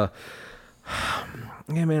pulled up a.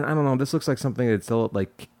 Yeah, man, I don't know. This looks like something that's still at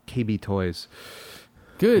like KB Toys.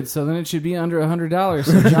 Good. So then it should be under $100,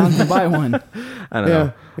 so John can buy one. I don't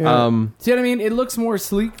know. Yeah. See what I mean? It looks more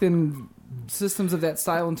sleek than systems of that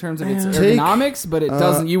style in terms of its ergonomics, but it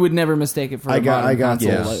doesn't. You would never mistake it for a modern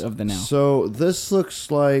console of the now. So this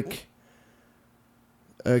looks like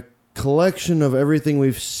a collection of everything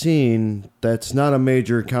we've seen that's not a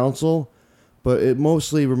major console, but it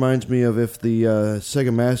mostly reminds me of if the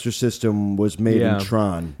Sega Master System was made in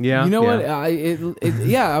Tron. Yeah, you know what?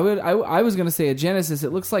 I was going to say a Genesis.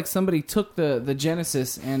 It looks like somebody took the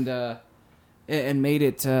Genesis and made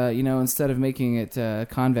it, instead of making it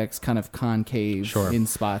convex, kind of concave in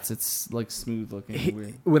spots. It's like smooth looking.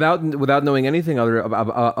 Weird. Without knowing anything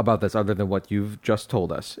about this other than what you've just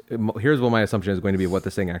told us, here's what my assumption is going to be what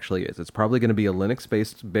this thing actually is. It's probably going to be a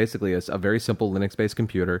Linux-based, basically a very simple Linux-based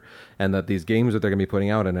computer, and that these games that they're going to be putting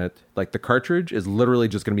out in it, like the cartridge is literally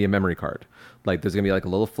just going to be a memory card. Like there's going to be like a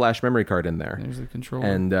little flash memory card in there. There's a controller.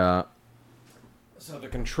 And so the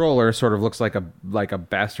controller sort of looks like a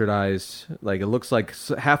bastardized, like it looks like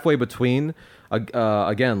halfway between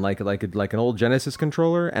again like an old Genesis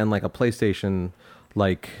controller and like a PlayStation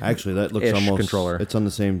actually that looks almost controller. It's on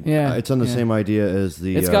the same same idea as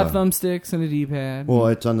the. It's got thumbsticks and a D-pad. Well,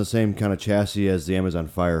 it's on the same kind of chassis as the Amazon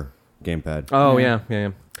Fire gamepad. Oh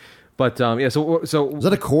yeah. But So is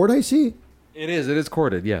that a cord I see? It is. It is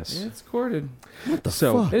corded. Yes. Yeah, it's corded. What the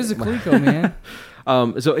fuck? It is a Coleco, man.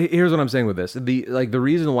 So here's what I'm saying with this: the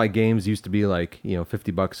reason why games used to be like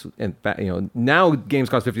 $50, and now games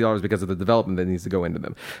cost $50 because of the development that needs to go into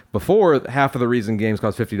them. Before, half of the reason games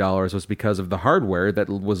cost $50 was because of the hardware that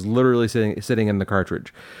was literally sitting in the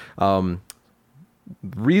cartridge.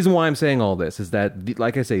 The reason why I'm saying all this is that,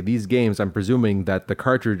 like I say, these games, I'm presuming that the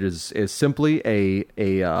cartridge is simply an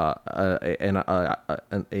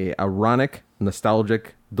ironic,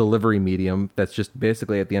 nostalgic delivery medium that's just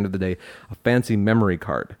basically, at the end of the day, a fancy memory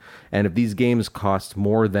card. And if these games cost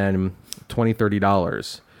more than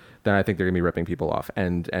 $20-$30, then I think they're gonna be ripping people off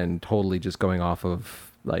and totally just going off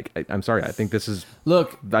of, like, I'm sorry, I think this is for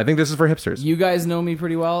hipsters. You guys know me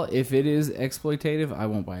pretty well. If it is exploitative, I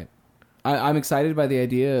won't buy it. I'm excited by the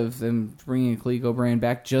idea of them bringing a Coleco brand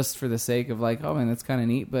back just for the sake of like, oh man, that's kind of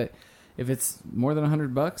neat. But if it's more than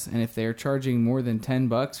 $100 and if they're charging more than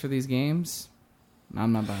 $10 for these games,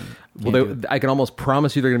 I'm not buying it. Well, I can almost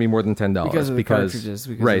promise you they're going to be more than $10 because of the cartridges.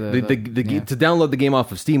 Right, to download the game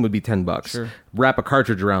off of Steam would be $10. Sure. Wrap a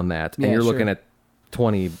cartridge around that, and you're looking at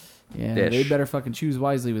 20. Yeah, they better fucking choose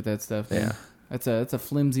wisely with that stuff. Man. Yeah, that's a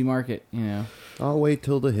flimsy market. I'll wait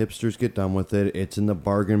till the hipsters get done with it. It's in the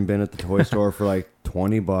bargain bin at the toy store for like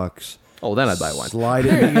 $20. Oh, then I'd buy one. Slide it.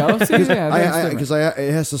 There you go. See, Because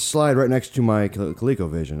it has to slide right next to my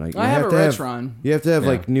ColecoVision. Like, I have a Retron. You have to have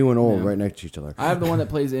like new and old right next to each other. I have the one that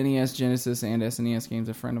plays NES, Genesis, and SNES games.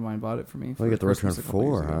 A friend of mine bought it for me. Oh, you got the Retron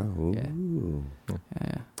 4, huh? Ooh.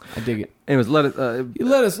 Yeah. I dig it. Anyways, let us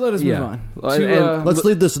move on. Let's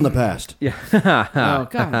leave this in the past. Yeah. Oh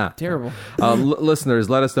God, terrible. Listeners,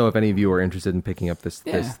 let us know if any of you are interested in picking up this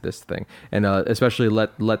thing, and especially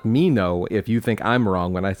let me know if you think I'm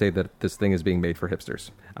wrong when I say that this thing is being made for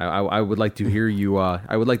hipsters. I would like to hear you.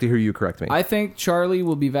 I would like to hear you correct me. I think Charlie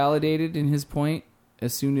will be validated in his point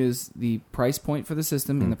as soon as the price point for the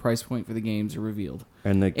system and the price point for the games are revealed.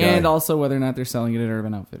 And also whether or not they're selling it at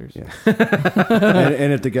Urban Outfitters. Yeah.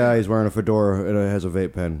 and if the guy is wearing a fedora, it has a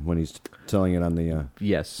vape pen when he's selling it on the...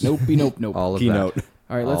 Yes. Nope. All of keynote. that.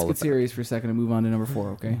 All right, let's get serious for a second and move on to number 4,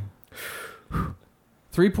 okay?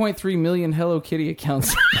 3.3 million Hello Kitty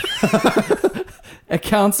accounts.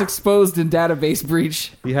 Accounts exposed in database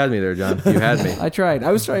breach. You had me there, John. You had me. I tried.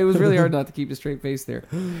 I was trying. It was really hard not to keep a straight face there.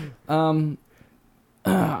 I'm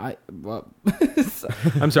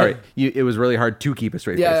sorry. It was really hard to keep a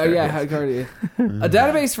straight face there. Yeah. A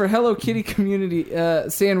database for Hello Kitty community,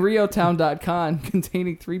 SanrioTown.com,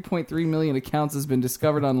 containing 3.3 million accounts has been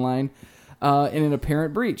discovered online in an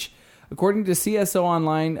apparent breach. According to CSO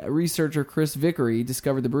Online, researcher Chris Vickery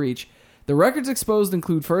discovered the breach. The records exposed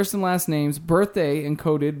include first and last names, birthday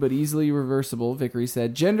encoded but easily reversible, Vickery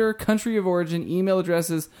said, gender, country of origin, email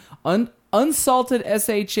addresses, unsalted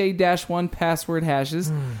SHA-1 password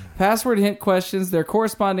hashes, password hint questions, their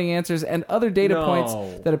corresponding answers, and other data points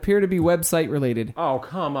that appear to be website related. Oh,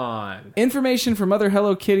 come on. Information from other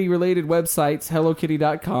Hello Kitty related websites,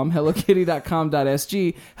 HelloKitty.com,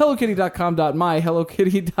 HelloKitty.com.sg, HelloKitty.com.my,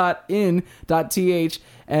 HelloKitty.in.th,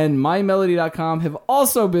 and MyMelody.com have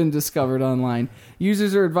also been discovered online.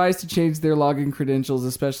 Users are advised to change their login credentials,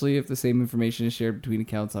 especially if the same information is shared between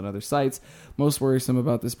accounts on other sites. Most worrisome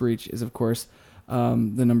about this breach is, of course, the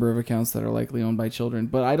number of accounts that are likely owned by children.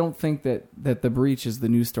 But I don't think that the breach is the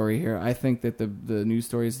news story here. I think that the news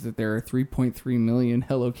story is that there are 3.3 million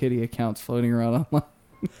Hello Kitty accounts floating around online.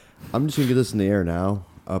 I'm just going to get this in the air now.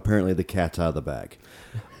 Apparently the cat's out of the bag.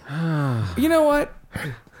 You know what?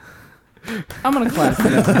 I'm going to clap for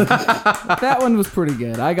that. That one was pretty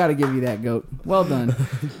good. I got to give you that, goat. Well done.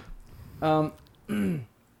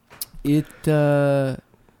 It was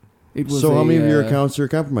so how many of your accounts are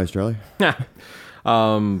compromised, Charlie?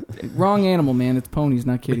 Wrong animal, man. It's ponies,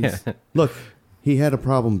 not kitties. Yeah. Look, he had a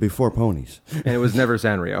problem before ponies. And it was never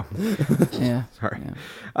Sanrio. Yeah. Sorry. Yeah.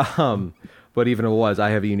 But even if it was, I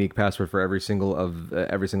have a unique password for every single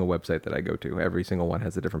website that I go to. Every single one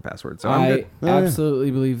has a different password. So I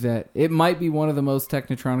absolutely believe that. It might be one of the most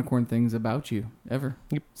Technotronicorn things about you ever.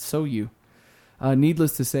 Yep. So you.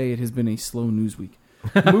 Needless to say, it has been a slow news week.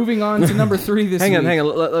 Moving on to number 3 this week. Hang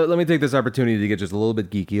on. Let me take this opportunity to get just a little bit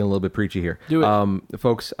geeky and a little bit preachy here. Do it.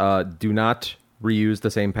 Folks, do not reuse the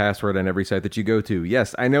same password on every site that you go to.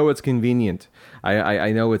 Yes, I know it's convenient.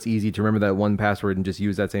 I know it's easy to remember that one password and just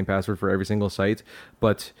use that same password for every single site,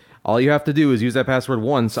 but all you have to do is use that password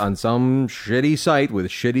once on some shitty site with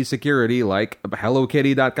shitty security, like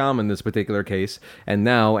HelloKitty.com in this particular case, and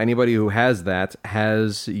now anybody who has that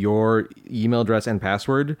has your email address and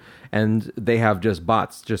password, and they have just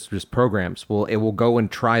bots, just programs. Well, it will go and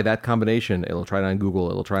try that combination. It'll try it on Google.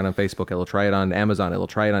 It'll try it on Facebook. It'll try it on Amazon. It'll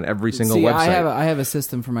try it on every single website. I have a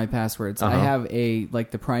system for my passwords. I have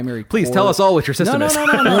the primary. Please core. tell us all what your system is.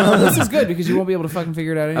 No. This is good because you won't be able to fucking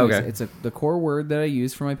figure it out anyways. Okay. It's the core word that I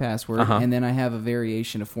use for my password, and then I have a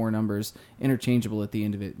variation of 4 numbers interchangeable at the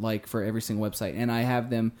end of it, like for every single website. And I have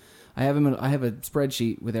them. I have a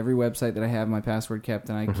spreadsheet with every website that I have my password kept,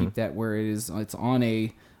 and I keep that where it is. It's on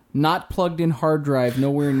a not plugged in hard drive,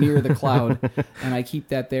 nowhere near the cloud, and I keep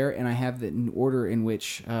that there. And I have the order in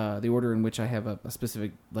which I have a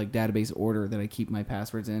specific database order that I keep my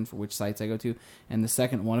passwords in for which sites I go to. And the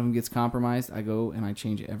second one of them gets compromised, I go and I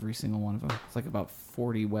change every single one of them. It's like about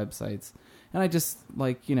 40 websites, and I just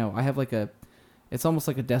I have it's almost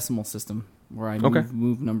like a decimal system where I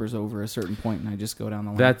move numbers over a certain point, and I just go down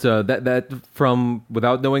the line. That from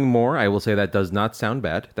without knowing more, I will say that does not sound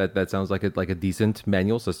bad. That sounds like a decent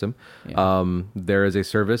manual system. Yeah. There is a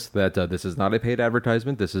service that this is not a paid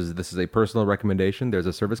advertisement. This is a personal recommendation. There's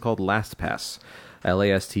a service called LastPass.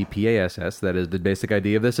 LASTPASS. That is the basic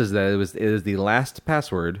idea of this, is that it is the last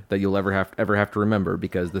password that you'll ever have to remember,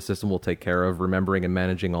 because the system will take care of remembering and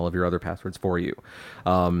managing all of your other passwords for you.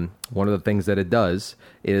 One of the things that it does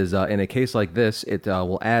is, in a case like this, it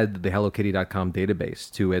will add the HelloKitty.com database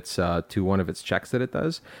to its to one of its checks that it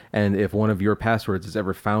does. And if one of your passwords is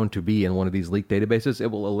ever found to be in one of these leaked databases, it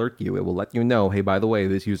will alert you. It will let you know, hey, by the way,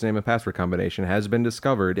 this username and password combination has been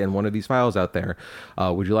discovered in one of these files out there.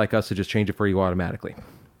 Would you like us to just change it for you automatically?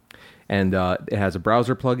 And it has a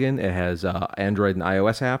browser plugin. It has Android and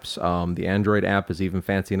iOS apps. The Android app is even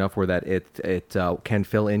fancy enough where that it can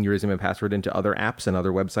fill in your username and password into other apps and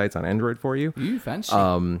other websites on Android for you. You fancy.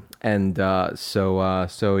 So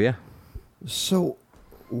yeah. So,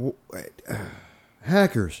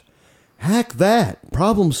 hackers, hack that.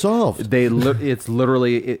 Problem solved. It's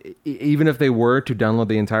literally, even if they were to download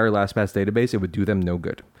the entire LastPass database, it would do them no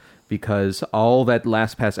good. Because all that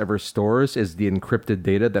LastPass ever stores is the encrypted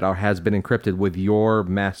data that has been encrypted with your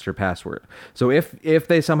master password. So if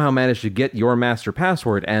they somehow manage to get your master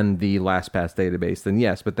password and the LastPass database, then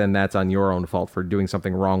yes, but then that's on your own fault for doing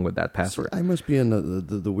something wrong with that password. So I must be in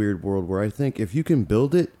the weird world where I think if you can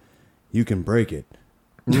build it, you can break it.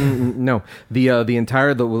 No, the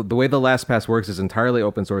way the LastPass works is entirely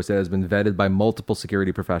open source. It has been vetted by multiple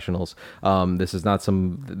security professionals. This is not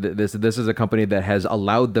this is a company that has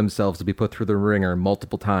allowed themselves to be put through the ringer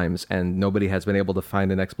multiple times, and nobody has been able to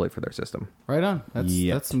find an exploit for their system. Right on.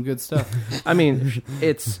 That's some good stuff. I mean,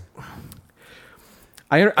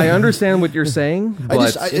 I understand what you're saying,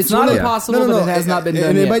 but it's not impossible, but it has not been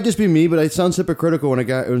done and yet. It might just be me, but it sounds hypocritical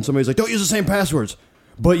when somebody's like, don't use the same passwords,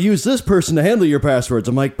 but use this person to handle your passwords.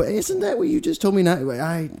 I'm like, but isn't that what you just told me?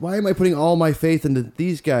 Why am I putting all my faith into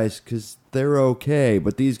these guys? Because they're okay,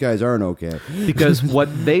 but these guys aren't okay. Because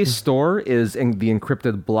what they store is in the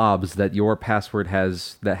encrypted blobs that your password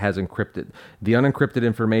has encrypted. The unencrypted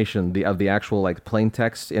information, of the actual like plain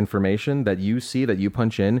text information that you see, that you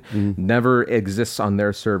punch in, never exists on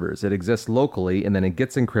their servers. It exists locally, and then it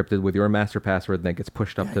gets encrypted with your master password, and then it gets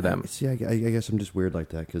pushed up to them. I guess I'm just weird like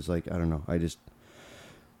that, because like, I don't know,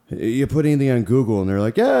 you put anything on Google and they're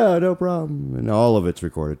like, yeah, no problem. And all of it's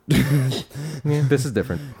recorded. Yeah, this is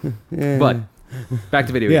different. Yeah. But back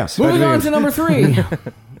to video games. Moving on to number 3.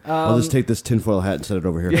 I'll just take this tinfoil hat and set it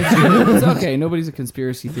over here. It's okay. Nobody's a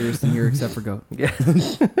conspiracy theorist in here except for Goat. Yeah.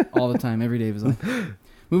 All the time, every day of his life.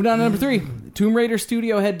 Moving on to number 3. Tomb Raider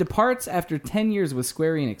studio head departs after 10 years with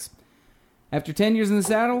Square Enix. After 10 years in the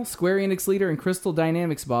saddle, Square Enix leader and Crystal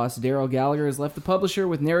Dynamics boss Daryl Gallagher has left the publisher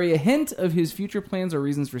with nary a hint of his future plans or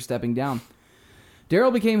reasons for stepping down.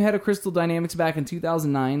 Daryl became head of Crystal Dynamics back in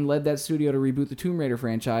 2009, led that studio to reboot the Tomb Raider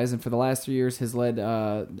franchise, and for the last 3 years has led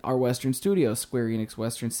our Western studio. Square Enix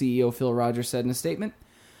Western CEO Phil Rogers said in a statement,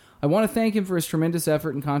 I want to thank him for his tremendous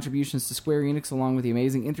effort and contributions to Square Enix along with the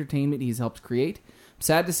amazing entertainment he's helped create.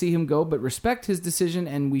 Sad to see him go, but respect his decision,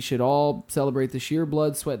 and we should all celebrate the sheer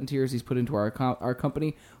blood, sweat, and tears he's put into our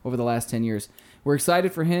company over the last 10 years. We're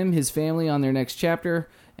excited for him, his family on their next chapter,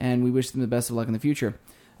 and we wish them the best of luck in the future.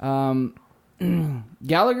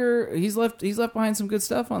 Gallagher, he's left behind some good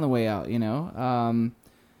stuff on the way out, you know.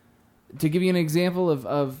 To give you an example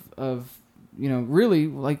of you know, really,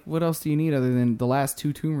 like, what else do you need other than the last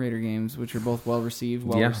 2 Tomb Raider games, which are both well-received,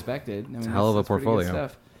 well-respected. I mean, it's a hell of a portfolio.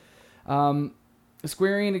 Stuff.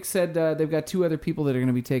 Square Enix said they've got 2 other people that are going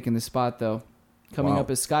to be taking the spot, though. Coming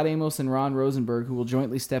up is Scott Amos and Ron Rosenberg, who will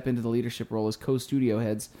jointly step into the leadership role as co-studio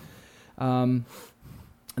heads.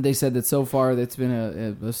 They said that so far that's been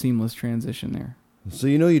a seamless transition there. So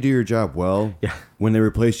you know you do your job well when they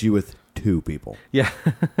replace you with 2 people. Yeah.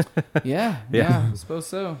 yeah, I suppose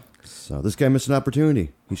so. So this guy missed an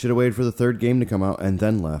opportunity. He should have waited for the 3rd game to come out and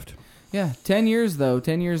then left. Yeah, 10 years though.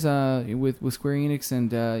 10 years with Square Enix,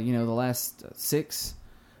 and you know, the last 6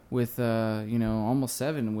 with you know, almost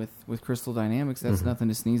 7 with Crystal Dynamics. That's nothing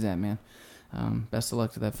to sneeze at, man. Best of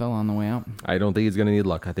luck to that fella on the way out. I don't think he's going to need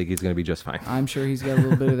luck. I think he's going to be just fine. I'm sure he's got a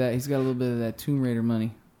little bit of that. He's got a little bit of that Tomb Raider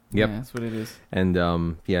money. Yep, yeah, that's what it is. And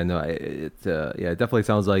it definitely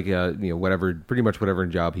sounds like you know, pretty much whatever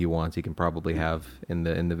job he wants, he can probably have in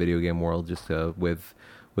the video game world, just with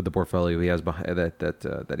the portfolio he has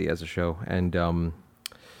that he has to show. And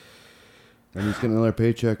he's getting another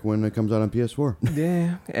paycheck when it comes out on PS4.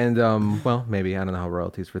 Yeah, and well, maybe, I don't know how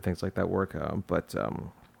royalties for things like that work, but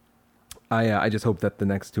I just hope that the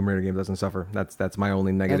next Tomb Raider game doesn't suffer. That's my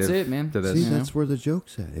only negative. That's it, man. To this. See, that's where the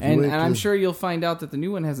joke's at. And I'm sure you'll find out that the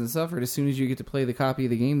new one hasn't suffered as soon as you get to play the copy of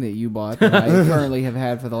the game that you bought that I currently have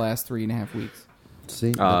had for the last 3.5 weeks.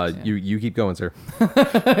 See, you keep going, sir.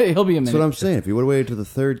 He'll be a minute. That's what I'm saying. If he would have waited to the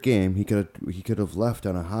third game, he could have left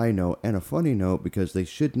on a high note and a funny note, because they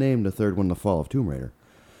should name the third one The Fall of Tomb Raider.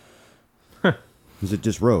 Because it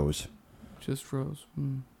just rose. Just rose.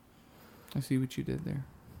 I see what you did there.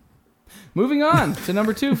 Moving on to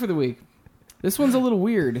number 2 for the week. This one's a little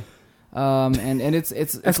weird, and it's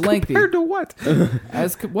lengthy. Compared to what?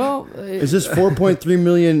 Is this 4.3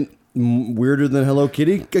 million weirder than Hello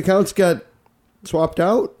Kitty accounts got swapped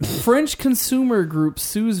out? French consumer group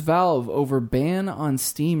sues Valve over ban on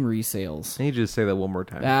Steam resales. Can you just say that one more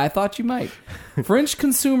time? I thought you might. French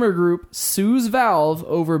consumer group sues Valve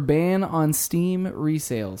over ban on Steam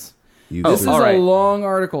resales. This is a long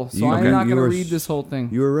article, so I'm not going to read this whole thing.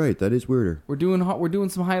 You were right. That is weirder. We're doing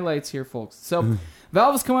some highlights here, folks. So,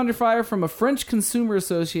 Valve has come under fire from a French consumer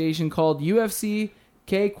association called UFC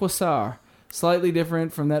Quai-Quasar. Slightly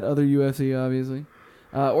different from that other UFC, obviously.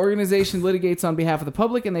 Organization litigates on behalf of the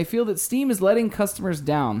public, and they feel that Steam is letting customers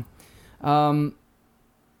down.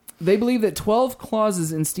 They believe that 12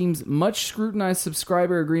 clauses in Steam's much scrutinized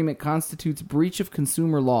subscriber agreement constitutes breach of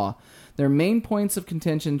consumer law. Their main points of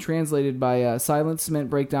contention, translated by Silent Cement,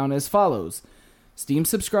 break down as follows. Steam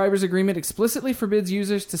subscribers agreement explicitly forbids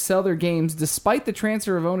users to sell their games despite the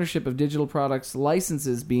transfer of ownership of digital products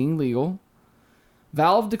licenses being legal.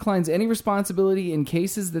 Valve declines any responsibility in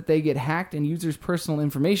cases that they get hacked and users' personal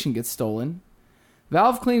information gets stolen.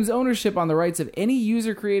 Valve claims ownership on the rights of any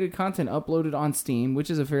user-created content uploaded on Steam, which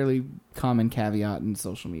is a fairly common caveat in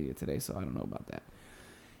social media today, so I don't know about that.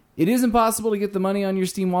 It is impossible to get the money on your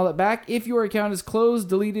Steam wallet back if your account is closed,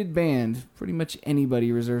 deleted, banned. Pretty much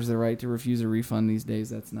anybody reserves the right to refuse a refund these days.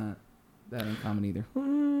 That's not that uncommon either.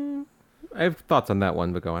 I have thoughts on that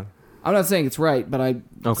one, but go on. I'm not saying it's right, but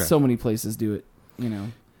so many places do it. You know,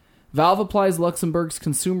 Valve applies Luxembourg's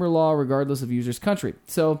consumer law regardless of user's country.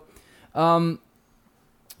 So,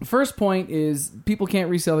 first point is people can't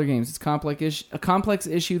resell their games. It's a complex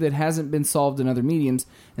issue that hasn't been solved in other mediums.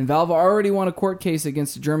 And Valve already won a court case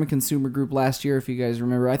against a German consumer group last year, if you guys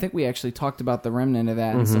remember. I think we actually talked about the remnant of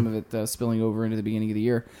that and some of it spilling over into the beginning of the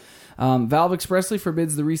year. Valve expressly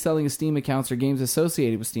forbids the reselling of Steam accounts or games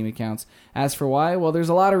associated with Steam accounts. As for why? Well, there's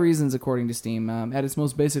a lot of reasons, according to Steam. At its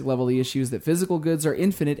most basic level, the issue is that physical goods are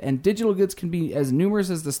infinite and digital goods can be as numerous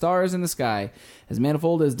as the stars in the sky, as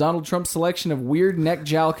manifold as Donald Trump's selection of weird neck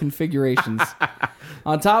jowl configurations.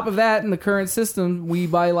 On top of that, in the current system, we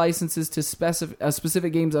buy licenses to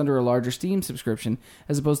specific games under a larger Steam subscription,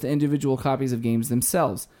 as opposed to individual copies of games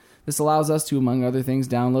themselves. This allows us to, among other things,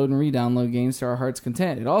 download and re-download games to our heart's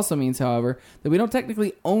content. It also means, however, that we don't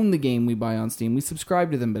technically own the game we buy on Steam. We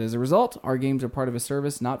subscribe to them, but as a result, our games are part of a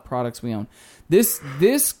service, not products we own. This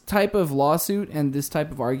type of lawsuit and this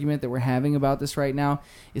type of argument that we're having about this right now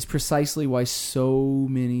is precisely why so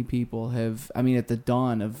many people have, at the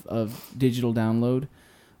dawn of digital download,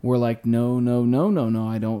 were like, no,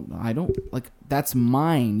 I don't, like, that's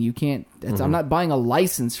mine. You can't, I'm not buying a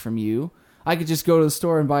license from you. I could just go to the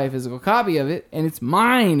store and buy a physical copy of it, and it's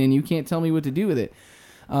mine, and you can't tell me what to do with it.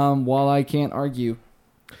 While I can't argue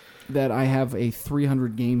that I have a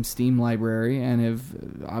 300-game Steam library and have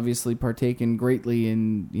obviously partaken greatly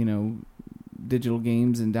in, digital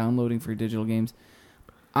games and downloading for digital games,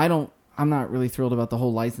 I'm not really thrilled about the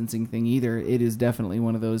whole licensing thing either. It is definitely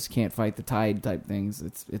one of those can't fight the tide type things.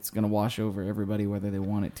 It's going to wash over everybody whether they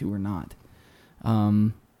want it to or not.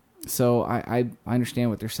 So I understand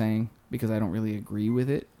what they're saying, because I don't really agree with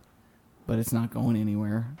it, but it's not going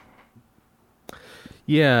anywhere.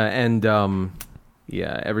 Yeah, and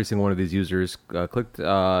every single one of these users clicked,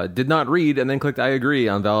 did not read, and then clicked "I agree"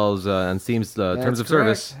 on Valve's and Steam's terms of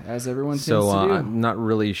service. As everyone tends to do. I'm not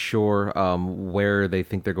really sure where they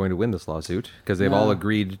think they're going to win this lawsuit, because they've all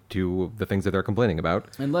agreed to the things that they're complaining about.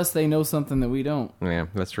 Unless they know something that we don't. Yeah,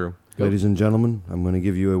 that's true. Ladies and gentlemen, I'm going to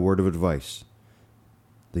give you a word of advice.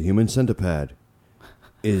 The human centipede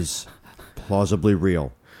is plausibly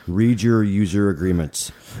real. Read your user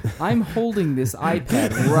agreements. I'm holding this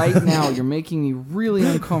iPad right now. You're making me really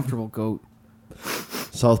uncomfortable, Goat.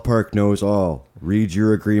 South Park knows all. Read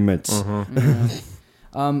your agreements.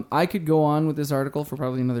 I could go on with this article for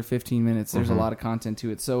probably another 15 minutes. There's a lot of content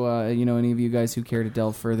to it. So, any of you guys who care to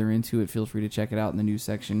delve further into it, feel free to check it out in the news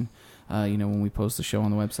section, when we post the show on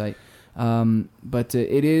the website. But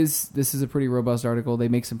this is a pretty robust article. They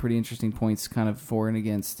make some pretty interesting points kind of for and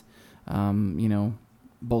against,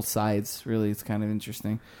 both sides. Really, it's kind of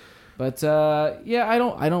interesting. But,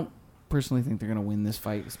 I personally think they're going to win this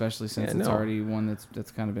fight, especially since it's already one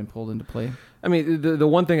that's kind of been pulled into play. I mean, the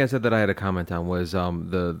one thing I said that I had a comment on was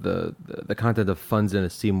the content of funds in a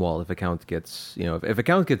Steam wallet. If account gets if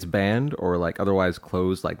account gets banned or like otherwise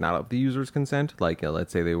closed, like not of the user's consent, like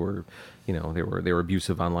let's say they were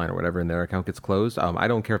abusive online or whatever, and their account gets closed. I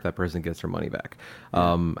don't care if that person gets their money back.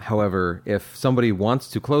 However, if somebody wants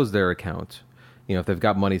to close their account, if they've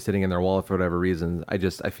got money sitting in their wallet for whatever reason, I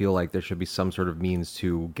feel like there should be some sort of means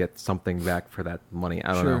to get something back for that money.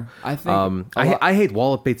 I don't know. I think I hate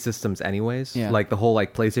wallet-based systems anyways. Yeah. Like the whole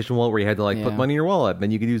like PlayStation wallet where you had to put money in your wallet,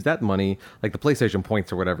 then you could use that money, like the PlayStation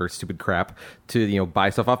points or whatever stupid crap, to buy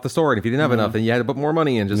stuff off the store. And if you didn't have enough, then you had to put more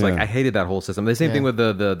money in. Just like I hated that whole system. The same thing with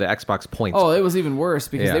the Xbox points. Oh, it was even worse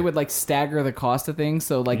because they would like stagger the cost of things.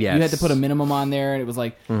 So like you had to put a minimum on there, and it was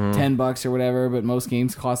like $10 or whatever. But most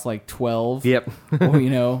games cost like $12. Yep. Or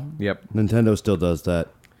Yep. Nintendo still does that.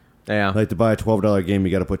 Yeah. Like to buy a $12 game,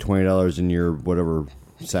 you got to put $20 in your whatever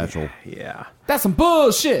satchel. Yeah. That's some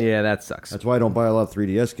bullshit. Yeah, that sucks. That's why I don't buy a lot of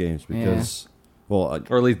 3DS games because, or at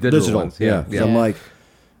least digital ones. Yeah. I'm like,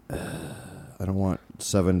 I don't want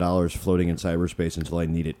 $7 floating in cyberspace until I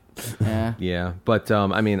need it. Yeah. Yeah. But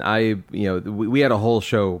I mean, we had a whole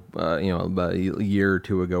show, about a year or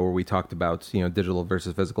two ago where we talked about digital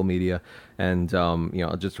versus physical media, and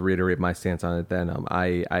just to reiterate my stance on it. Then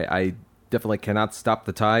I definitely cannot stop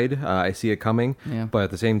the tide. I see it coming. Yeah. But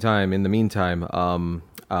at the same time, in the meantime,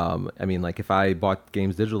 I mean, like if I bought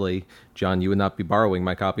games digitally, John, you would not be borrowing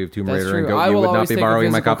my copy of Tomb That's Raider, true. and you would not be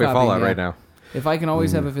borrowing my copy of Fallout right now. If I can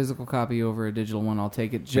always have a physical copy over a digital one, I'll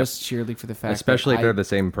take it just sheerly for the fact especially that if they're the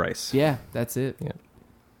same price. Yeah, that's it. Yeah.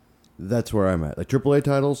 That's where I'm at. Like AAA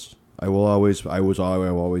titles, I will always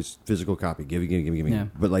physical copy. Give me. Yeah.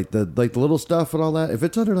 But like the little stuff and all that, if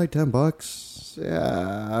it's under like $10,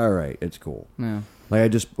 yeah, all right, it's cool. Yeah. Like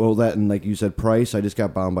that, and like you said, price. I just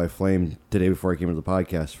got bound by Flame today before I came to the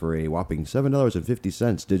podcast for a whopping $7.50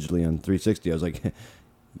 digitally on 360. I was like,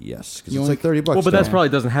 yes, because it's like $30. Well, but that probably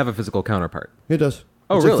doesn't have a physical counterpart. It does.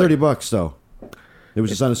 Oh, it's really? like $30 though. It was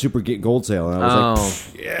just on a super gold sale, and I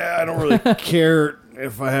was like, yeah, I don't really care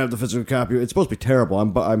if I have the physical copy. It's supposed to be terrible.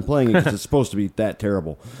 I'm playing it because it's supposed to be that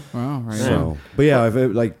terrible. Oh, right. So, but yeah, if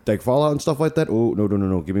it, like Fallout and stuff like that. Oh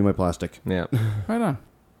no, give me my plastic. Yeah. Right on.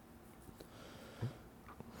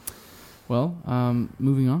 Well,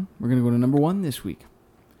 moving on. We're going to go to number 1 this week.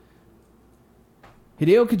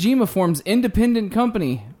 Hideo Kojima forms independent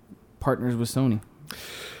company, partners with Sony.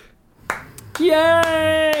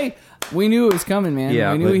 Yay! We knew it was coming, man.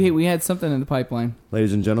 Yeah, we knew we had something in the pipeline.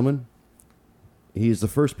 Ladies and gentlemen, he's the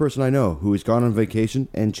first person I know who has gone on vacation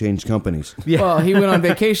and changed companies. Yeah. Well, he went on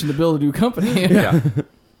vacation to build a new company. Yeah.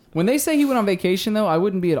 When they say he went on vacation, though, I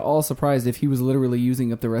wouldn't be at all surprised if he was literally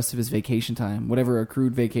using up the rest of his vacation time, whatever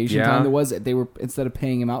accrued vacation time there was. They were, instead of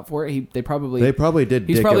paying him out for it, they probably did.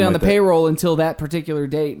 He's probably on the payroll until that particular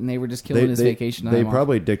date, and they were just killing his vacation time. They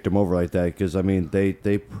probably dicked him over like that because I mean they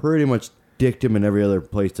pretty much dicked him in every other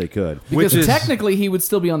place they could. Because technically he would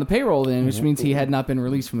still be on the payroll then, which means he had not been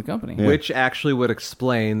released from the company. Yeah. Which actually would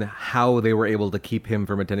explain how they were able to keep him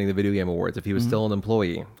from attending the Video Game Awards if he was still an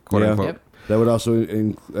employee, quote unquote. Yep. That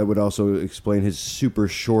would also explain his super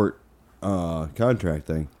short contract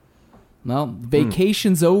thing. Well,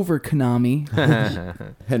 vacation's over, Konami.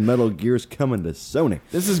 And Metal Gear's coming to Sony.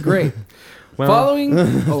 This is great. Following...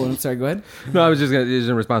 Oh, I'm sorry, go ahead. No, I was just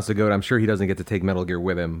in response to Goat. I'm sure he doesn't get to take Metal Gear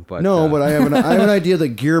with him. But but I have an idea that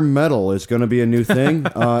Gear Metal is going to be a new thing.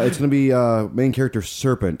 It's going to be main character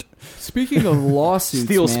Serpent. Speaking of lawsuits,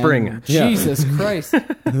 Steel Spring. Jesus Christ.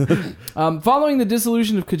 Following the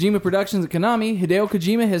dissolution of Kojima Productions at Konami, Hideo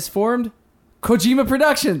Kojima has formed Kojima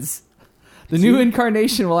Productions. The new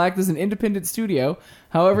incarnation will act as an independent studio.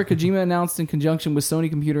 However, Kojima announced in conjunction with Sony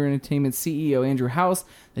Computer Entertainment CEO Andrew House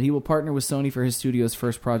that he will partner with Sony for his studio's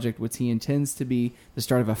first project, which he intends to be the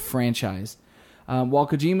start of a franchise. While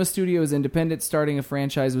Kojima Studio is independent, starting a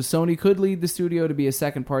franchise with Sony could lead the studio to be a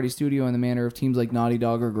second-party studio in the manner of teams like Naughty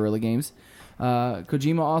Dog or Guerrilla Games.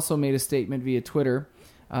 Kojima also made a statement via Twitter,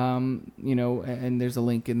 and there's a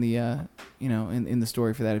link in the, in the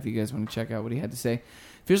story for that if you guys want to check out what he had to say.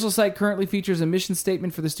 Official site currently features a mission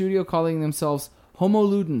statement for the studio calling themselves Homo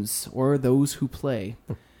Ludens, or those who play.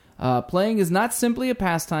 Playing is not simply a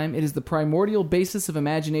pastime, it is the primordial basis of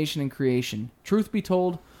imagination and creation. Truth be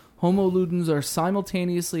told, Homo Ludens are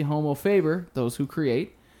simultaneously Homo Faber, those who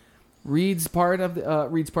create, reads part of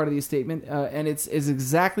the statement, and it's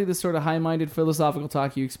exactly the sort of high-minded philosophical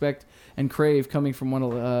talk you expect and crave coming from one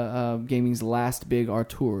of gaming's last big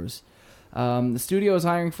auteurs. The studio is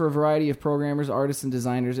hiring for a variety of programmers, artists, and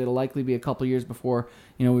designers. It'll likely be a couple years before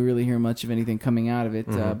we really hear much of anything coming out of it.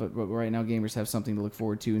 But right now, gamers have something to look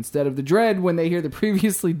forward to instead of the dread when they hear the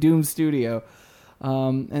previously doomed studio.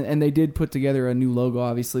 And they did put together a new logo.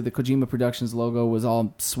 Obviously, the Kojima Productions logo was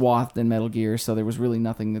all swathed in Metal Gear, so there was really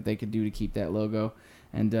nothing that they could do to keep that logo.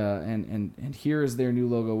 And here is their new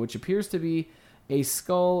logo, which appears to be a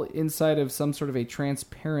skull inside of some sort of a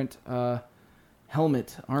transparent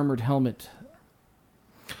helmet, armored helmet.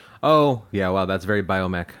 Oh, yeah, wow, that's very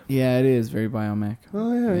Biomech. Yeah, it is very Biomech.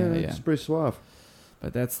 Oh, yeah. It's pretty suave.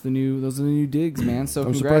 But those are the new digs, man. So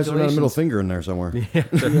I'm surprised there's not a middle finger in there somewhere. Yeah. to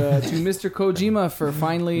Mr. Kojima for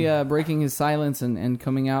finally breaking his silence and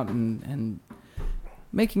coming out and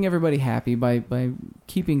making everybody happy by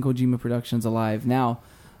keeping Kojima Productions alive. Now,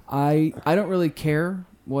 I don't really care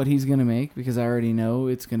what he's going to make because I already know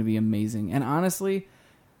it's going to be amazing. And honestly,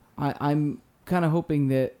 I'm kind of hoping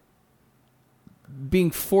that being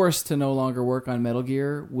forced to no longer work on Metal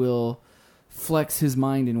Gear will flex his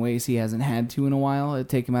mind in ways he hasn't had to in a while. It'll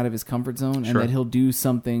take him out of his comfort zone, and that he'll do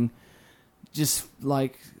something just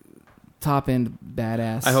like top end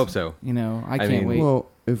badass. I hope so. I can't wait. Well,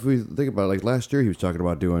 if we think about it, like last year, he was talking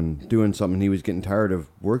about doing something. He was getting tired of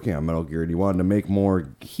working on Metal Gear, and he wanted to make more.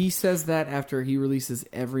 He says that after he releases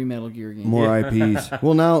every Metal Gear game. More IPs.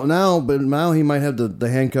 Well, now he might have the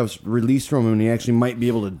handcuffs released from him, and he actually might be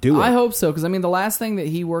able to do it. I hope so, because the last thing that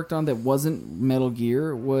he worked on that wasn't Metal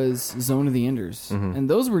Gear was Zone of the Enders, and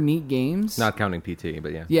those were neat games. Not counting PT,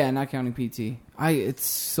 but yeah. Yeah, not counting PT. It's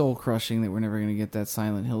soul crushing that we're never going to get that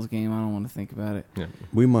Silent Hills game. I don't want to think about it. Yeah.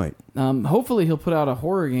 We might. Hopefully he'll put out a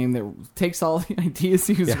horror game that takes all the ideas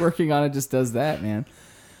he was working on and just does that, man.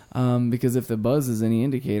 Because if the buzz is any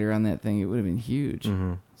indicator on that thing, it would have been huge.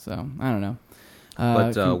 So, I don't know.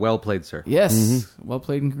 But well played, sir. Yes. Well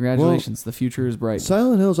played and congratulations. The future is bright.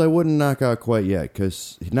 Silent Hills I wouldn't knock out quite yet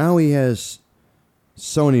because now he has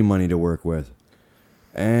Sony money to work with.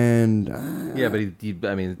 And... yeah,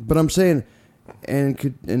 but But I'm saying... And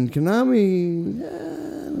Konami, I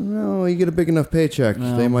don't know, you get a big enough paycheck,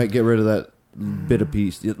 they might get rid of that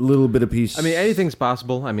little bit of piece. I mean, anything's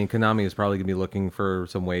possible. I mean, Konami is probably going to be looking for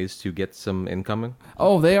some ways to get some income.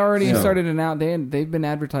 Oh, they already started they've been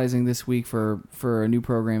advertising this week for a new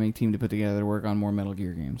programming team to put together to work on more Metal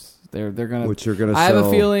Gear games. They're gonna. Which are gonna. I have a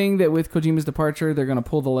feeling that with Kojima's departure, they're gonna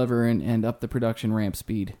pull the lever and up the production ramp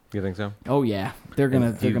speed. You think so? Oh yeah, they're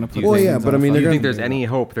gonna put. Well, yeah, but I mean, do you think there's any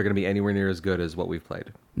hope they're gonna be anywhere near as good as what we've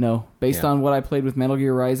played? No, based on what I played with Metal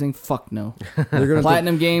Gear Rising, fuck no.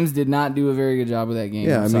 Platinum Games did not do a very good job with that game.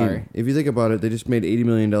 Yeah, I'm sorry. If you think about it, they just made $80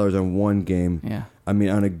 million on one game. Yeah. I mean,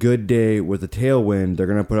 on a good day with a tailwind, they're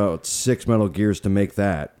gonna put out 6 Metal Gears to make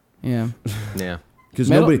that. Yeah. Yeah. Because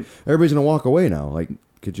everybody's gonna walk away now. Like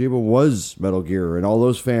Kojima was Metal Gear, and all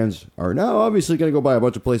those fans are now obviously going to go buy a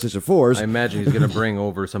bunch of PlayStation 4s. I imagine he's going to bring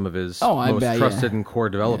over some of his most trusted and core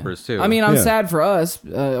developers, too. I mean, I'm sad for us,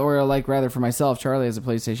 or rather for myself. Charlie has a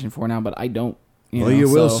PlayStation 4 now, but I don't. You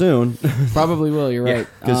will soon. Probably will, you're right.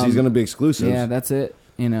 Because he's going to be exclusive. Yeah, that's it.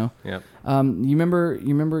 Yeah. You remember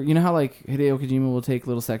how like Hideo Kojima will take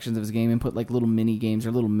little sections of his game and put like little mini games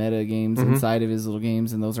or little meta games inside of his little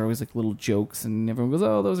games, and those are always like little jokes, and everyone goes,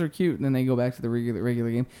 "Oh, those are cute," and then they go back to the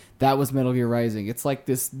regular game. That was Metal Gear Rising. It's like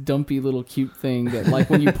this dumpy little cute thing that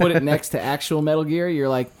like when you put it next to actual Metal Gear, you're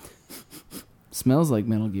like, smells like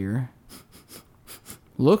Metal Gear.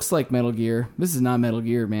 Looks like Metal Gear. This is not Metal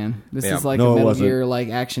Gear, man. This is like a Metal Gear like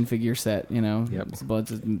action figure set. It's a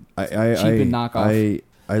bunch of cheap and knockoff.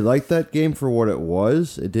 I liked that game for what it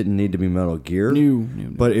was. It didn't need to be Metal Gear. No.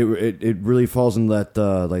 But it really falls in that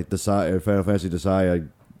like the side Final Fantasy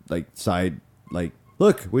side like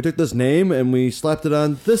look, we took this name and we slapped it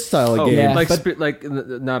on this style of game. Yeah.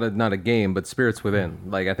 Not a game, but Spirits Within.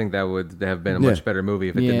 Like I think that would have been a much better movie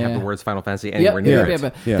if it didn't have the words Final Fantasy anywhere near it.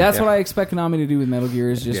 But that's what I expect Konami to do with Metal Gear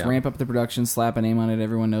is just ramp up the production, slap a name on it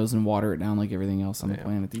everyone knows, and water it down like everything else on the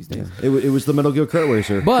planet these days. It was the Metal Gear Kart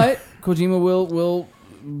Racer. But Kojima will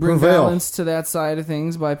bring balance to that side of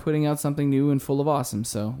things by putting out something new and full of awesome.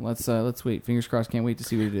 So let's wait. Fingers crossed. Can't wait to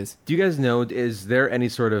see what it is. Do you guys know? Is there any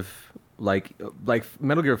sort of like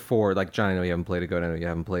Metal Gear 4? Like John, I know you haven't played it. I know you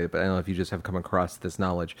haven't played it, but I don't know if you just have come across this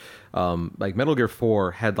knowledge. Like Metal Gear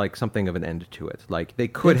 4 had like something of an end to it. Like they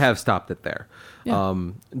could have stopped it there. Yeah.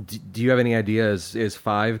 Do you have any idea? Is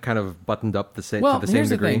 5 kind of buttoned up to the same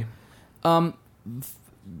degree? The thing.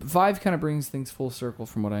 5 kind of brings things full circle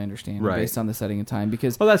from what I understand, based on the setting and time.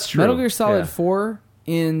 Because that's true. Metal Gear Solid 4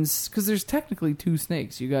 ends because there's technically 2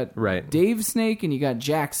 Snakes. You got Dave Snake and you got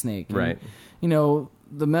Jack Snake. And,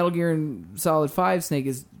 the Metal Gear and Solid 5 Snake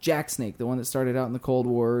is Jack Snake, the one that started out in the Cold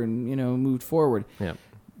War and moved forward. Yeah.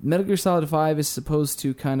 Metal Gear Solid 5 is supposed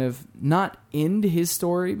to kind of not end his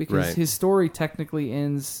story, because his story technically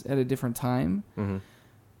ends at a different time. Mm-hmm.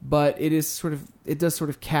 But it does sort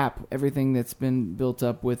of cap everything that's been built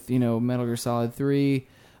up with, Metal Gear Solid 3,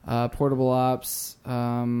 Portable Ops,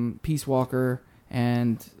 Peace Walker,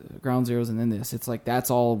 and Ground Zeroes, and then this. It's like that's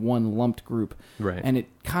all one lumped group. Right. And it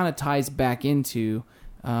kind of ties back into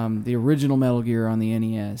the original Metal Gear on the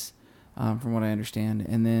NES, from what I understand.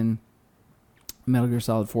 And then Metal Gear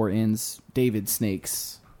Solid 4 ends David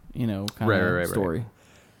Snake's, kind of story. Right.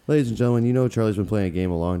 Ladies and gentlemen, Charlie's been playing a game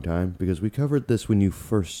a long time, because we covered this when you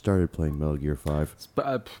first started playing Metal Gear 5.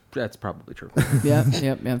 That's probably true. Yeah,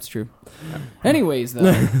 that's true. Anyways,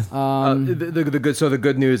 though, the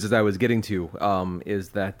good news, as I was getting to, is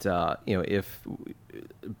that if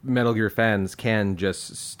Metal Gear fans can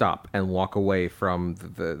just stop and walk away from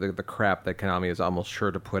the crap that Konami is almost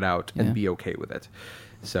sure to put out and be okay with it.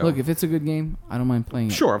 So look, if it's a good game, I don't mind playing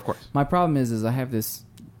it. Sure, of course. My problem is I have this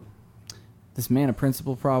man of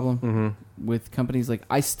principle problem with companies. Like,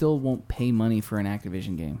 I still won't pay money for an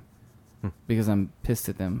Activision game because I'm pissed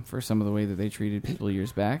at them for some of the way that they treated people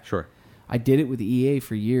years back. Sure. I did it with EA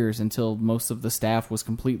for years until most of the staff was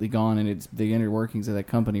completely gone, and the inner workings of that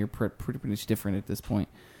company are pretty much different at this point.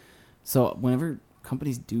 So whenever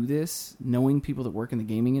companies do this, knowing people that work in the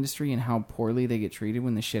gaming industry and how poorly they get treated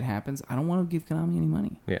when this shit happens, I don't want to give Konami any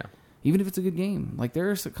money. Yeah. Even if it's a good game. Like,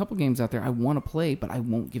 there's a couple games out there I want to play, but I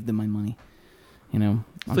won't give them my money. So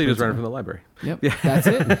you just run it from the library. Yep, yeah.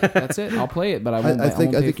 That's it. I'll play it, but I won't. I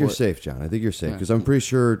think you're safe, John. I think you're safe, because I'm pretty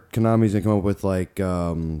sure Konami's gonna come up with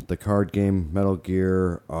the card game Metal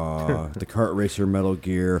Gear, the kart racer Metal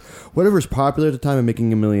Gear, whatever's popular at the time and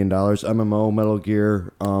making $1 million. MMO Metal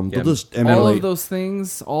Gear. They'll just emulate all of those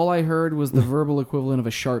things. All I heard was the verbal equivalent of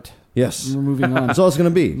a shart. Yes, we're moving on. That's all it's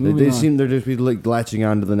going to be. They seem they're just be latching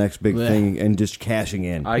on to the next big thing and just cashing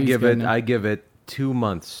in. I give it 2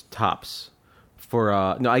 months tops.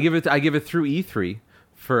 I give it through E3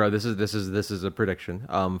 for this is a prediction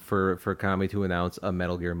for Konami to announce a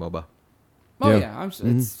Metal Gear MOBA. Oh yeah,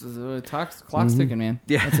 it's clock's ticking, man.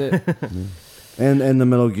 Yeah, that's it. and the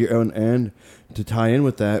Metal Gear and to tie in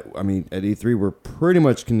with that, I mean, at E3 we're pretty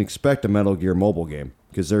much can expect a Metal Gear mobile game,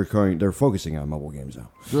 because they're focusing on mobile games now.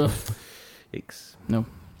 Yikes. No.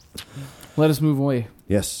 Let us move away.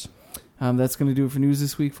 Yes. That's going to do it for news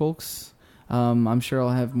this week, folks. I'm sure I'll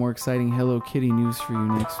have more exciting Hello Kitty news for you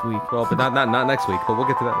next week. Well, but not next week, but we'll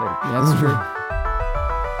get to that later. Yeah, that's true.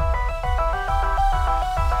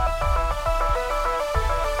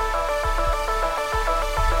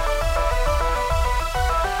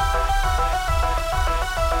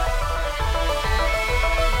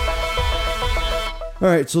 All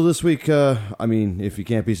right, so this week, if you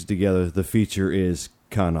can't piece it together, the feature is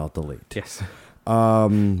Con Alt Delete. Yes.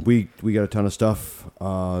 We got a ton of stuff.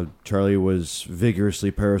 Charlie was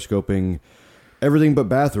vigorously periscoping everything but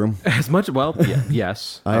bathroom. As much,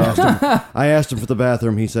 yes. I asked him for the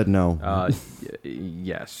bathroom. He said no.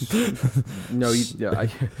 Yes. No,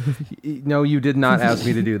 you did not ask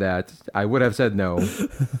me to do that. I would have said no,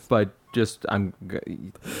 but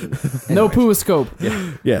no pooscope.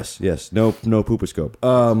 Yeah. Yes. No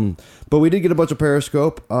pooposcope. But we did get a bunch of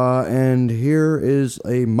periscope, and here is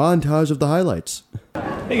a montage of the highlights.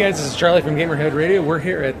 Hey guys, this is Charlie from Gamerhead Radio. We're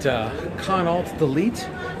here at Con Alt Delete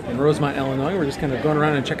in Rosemont, Illinois. We're just kind of going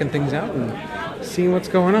around and checking things out and seeing what's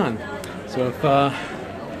going on. So if we're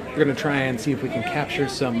going to try and see if we can capture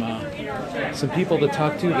some people to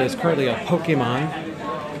talk to. There's currently a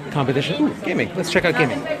Pokemon competition. Ooh, gaming. Let's check out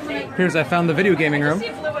gaming. I found the video gaming room.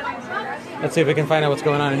 Let's see if we can find out what's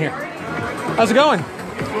going on in here. How's it going?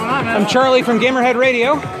 What's going on, man? I'm Charlie from Gamerhead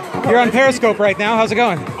Radio. You're on Periscope right now. How's it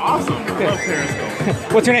going? Awesome. I love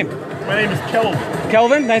Periscope. What's your name? My name is Kelvin.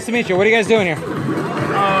 Kelvin? Nice to meet you. What are you guys doing here?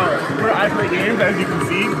 I play games, as you can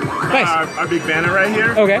see. Nice. Our big banner right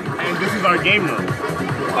here. Okay. And this is our game room.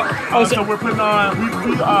 So we're putting on,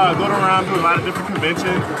 we go around to a lot of different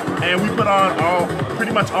conventions, and we put on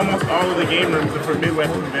pretty much almost all of the game rooms for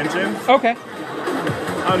Midwest conventions. Okay.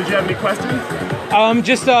 Did you have any questions?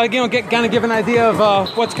 Just kind of give an idea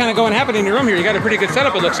of what's kind of going to happen in your room here. You got a pretty good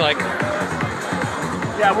setup, it looks like.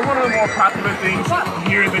 Yeah, we're one of the more popular things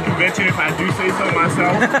here at the convention, if I do say so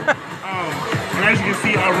myself. And as you can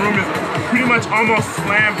see, our room is pretty much almost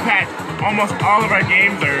slam-packed. Almost all of our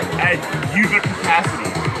games are at user capacity.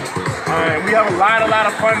 And we have a lot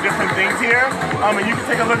of fun different things here. And you can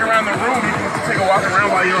take a look around the room. You can take a walk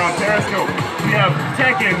around while you're on Periscope. We have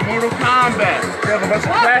Tekken, Mortal Kombat. We have a bunch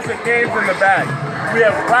of classic games in the back. We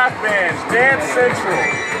have Rock Band, Dance Central.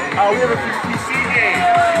 We have a few PC games.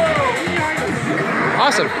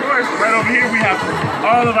 Awesome. And of course, right over here we have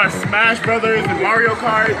all of our Smash Brothers and Mario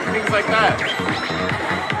Kart and things like that.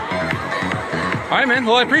 All right, man.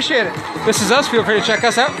 Well, I appreciate it. This is us. Feel free to check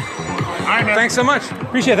us out. All right, man. Thanks so much.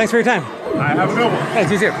 Appreciate it. Thanks for your time. All right, have a good one.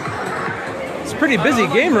 Thanks, you too. It's a pretty busy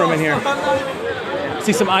game room in here.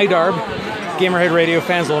 See some iDarb. Gamerhead Radio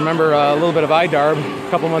fans will remember a little bit of iDarb a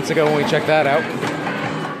couple months ago when we checked that out.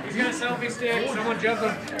 He's got a selfie stick. Someone jump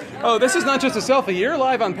him. Oh, this is not just a selfie. You're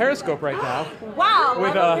live on Periscope right now. Wow,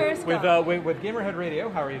 With Periscope. with Gamerhead Radio.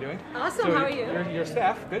 How are you doing? Awesome, So how are you? Your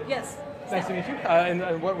staff, good? Yes. Nice to meet you.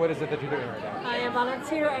 And what is it that you're doing right now? I am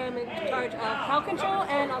volunteer. I am in charge of crowd control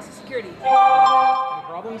and also security. Any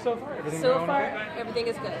problems so far? Everything So going far, okay? everything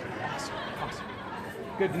is good. Awesome.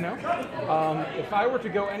 Good to know. If I were to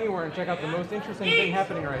go anywhere and check out the most interesting thing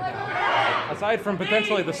happening right now, aside from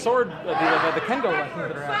potentially the sword, the kendo lessons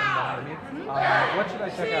that are happening behind me, what should I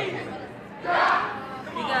check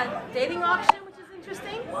out? We got dating auction, which is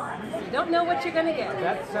interesting. You don't know what you're gonna get.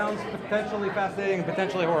 That sounds potentially fascinating and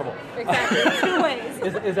potentially horrible. Exactly, two ways.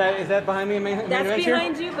 Is that behind me? Main That's event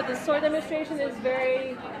behind here? you, but the sword demonstration is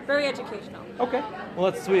very, very educational. Okay.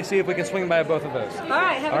 Well, let's see if we can swing by both of those. All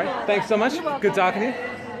right, have All a good right. one. Thanks so much. You're welcome. Good talking to you.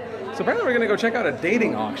 So apparently we're going to go check out a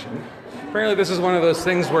dating auction. Apparently this is one of those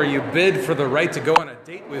things where you bid for the right to go on a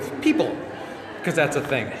date with people, because that's a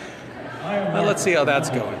thing. Well, let's see how that's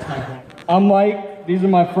going. I'm Mike. These are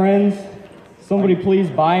my friends. Somebody please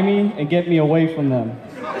buy me and get me away from them.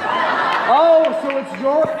 Oh, so it's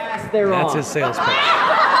your ass they're on. That's his sales pitch.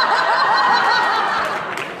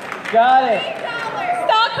 Got it.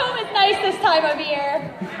 Stockholm is nice this time of year.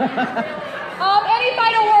 Any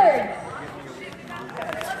final words?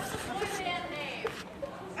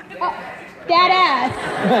 That ass.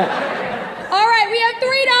 All right, we have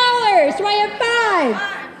 $3. Do I have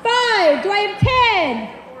 $5? Do I have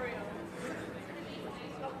 10?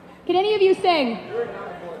 Can any of you sing?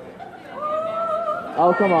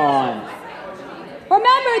 Oh, come on.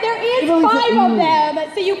 Remember, there is 5 of them,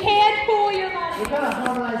 so you can pool your money.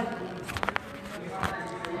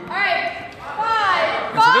 All right,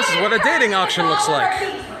 5. So this is what a dating auction looks like.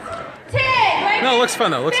 10. No, it looks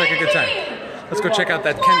fun though. It looks like a good time. Let's go check out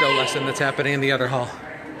that kendo lesson that's happening in the other hall.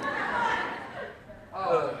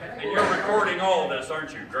 And you're recording all of this,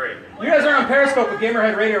 aren't you? Great. You guys are on Periscope with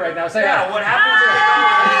Gamerhead Radio right now. Say hi. What happened to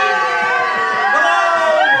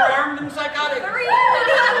Hello, armed and psychotic.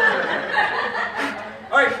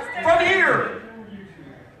 All right, from here,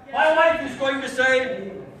 my wife is going to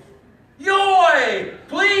say, Yoy!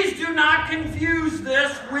 Please do not confuse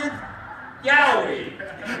this with Yowie.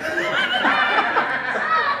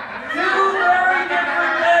 Two very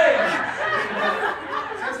different things.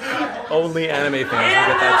 Only anime fans will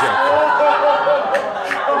get that joke.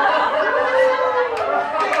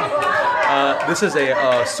 This is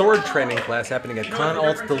a sword training class happening at Con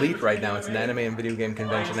Alt Delete right now. It's an anime and video game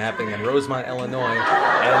convention happening in Rosemont, Illinois.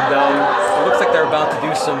 And it looks like they're about to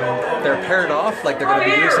do they're paired off, like they're going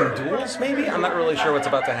to be doing some duels maybe? I'm not really sure what's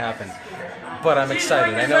about to happen. But I'm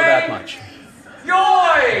excited, I know that much.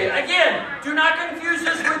 Yoy! Again, do not confuse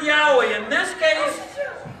this with Yowie. In this case,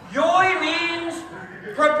 Yoy means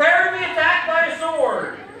prepare to be attacked by a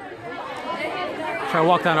sword. Try to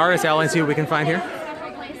walk down Artist Alley and see what we can find here.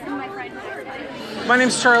 My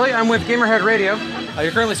name's Charlie. I'm with Gamerhead Radio.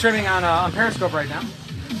 You're currently streaming on Periscope right now.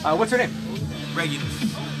 What's your name?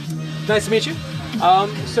 Regulus. Nice to meet you.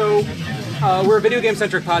 We're a video game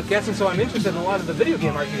centric podcast, and so I'm interested in a lot of the video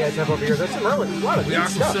game art you guys have over here. There's a lot of we neat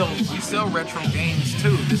also stuff. sell retro games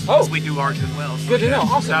too. This we do art as well. So good to know.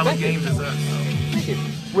 Awesome. Solid Thank Games you. is us. Thank you.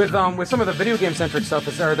 With some of the video game centric stuff,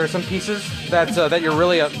 are there some pieces that you're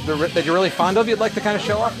really fond of? You'd like to kind of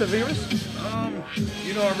show off to viewers?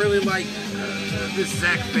 I really like this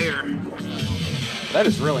Zack Fair. That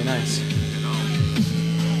is really nice.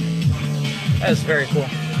 That is very cool.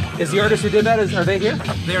 Is the artist who did that? Are they here?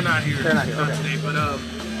 They're not here. They're not here. Okay. Today, but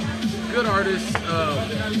good artist.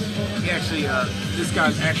 He actually, this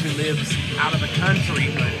guy actually lives out of the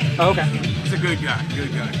country, but okay, he's a good guy.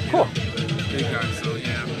 Good guy. Cool. Good guy. So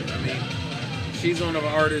yeah, I mean, she's one of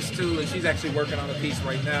our artists too, and she's actually working on a piece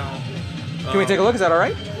right now. Can we take a look? Is that all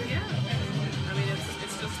right? Yeah. I mean,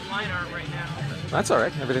 it's just line art right now. That's all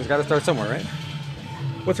right. Everything's got to start somewhere, right?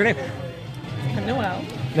 What's your name? I'm Noelle.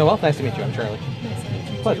 Noelle, nice to meet you. I'm Charlie. Nice to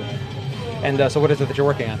meet you. Pleasure. And so what is it that you're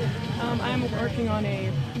working on? I'm working on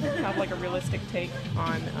a realistic take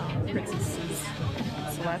on Princesses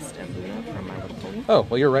Celeste and Luna from My Little Pony. Oh,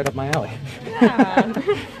 well, you're right up my alley. Yeah.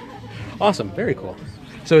 Awesome. Very cool.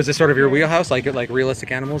 So is this sort of your wheelhouse, like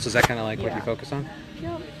realistic animals? Is that kind of like what you focus on?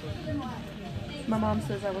 Yep. My mom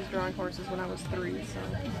says I was drawing horses when I was 3, so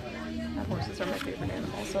horses are my favorite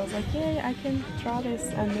animal. So I was like, yay, I can draw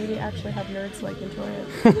this and maybe actually have nerds like enjoy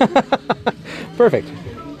it. Perfect.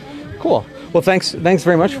 Cool. Well, thanks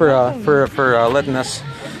very much for letting us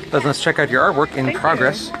check out your artwork in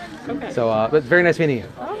progress. Okay. So, but very nice meeting you.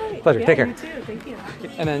 All right. Pleasure. Yeah, Take care. You too. Thank you.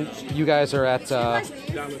 And then you guys are at Now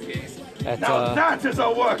that is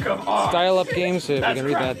a work of art. Dial Up Games. So if you can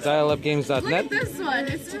read that, dialupgames.net. Look at this one.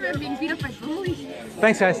 It's him being beat up by bullies.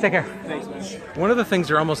 Thanks, guys. Take care. One of the things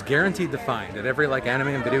you're almost guaranteed to find at every anime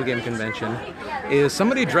and video game convention is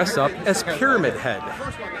somebody dressed up as Pyramid Head,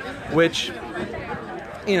 which,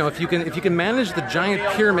 if you can manage the giant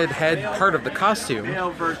pyramid head part of the costume,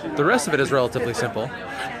 the rest of it is relatively simple.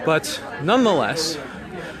 But nonetheless,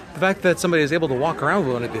 the fact that somebody is able to walk around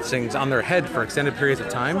with one of these things on their head for extended periods of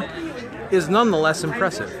time is nonetheless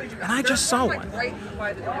impressive. And I just saw one.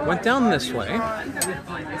 Went down this way. I'm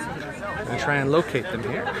going to try and locate them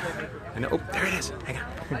here. And there it is. Hang on.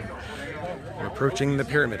 I'm approaching the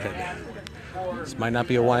pyramid head. This might not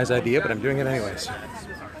be a wise idea, but I'm doing it anyways.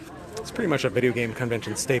 It's pretty much a video game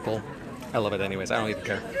convention staple. I love it anyways. I don't even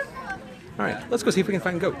care. All right, let's go see if we can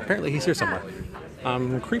find Goat. Apparently he's here somewhere.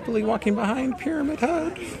 I'm creepily walking behind Pyramid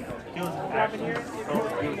Head.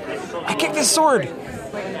 I kicked his sword!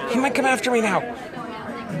 He might come after me now.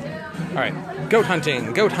 All right, goat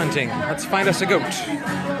hunting, goat hunting. Let's find us a goat.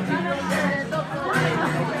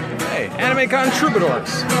 Hey, AnimeCon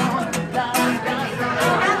Troubadours.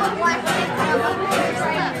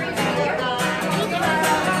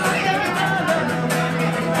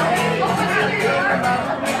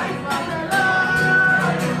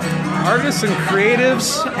 Artists and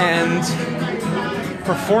creatives and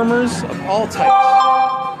performers of all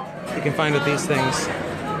types you can find at these things.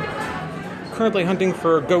 Currently hunting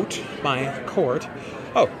for a goat by Court.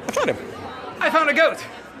 Oh, I found him. I found a goat.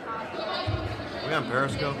 Are we on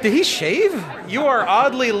Periscope? Did he shave? You are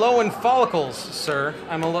oddly low in follicles, sir.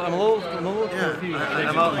 I'm a little confused.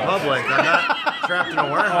 I'm out in public. I'm not trapped in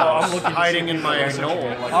a warehouse, hiding in my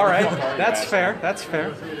knoll. All right, that's fair. That's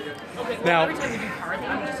fair. Now,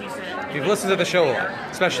 if you've listened to the show a lot,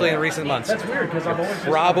 especially in recent months, you're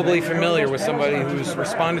probably familiar with somebody who's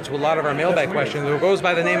responded to a lot of our mailbag questions who goes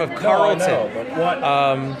by the name of Carlton.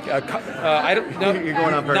 I don't know. You're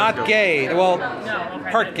going on Periscope. Not gay. Well,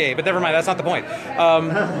 part gay, but never mind. That's not the point.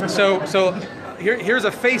 So here's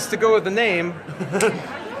a face to go with the name.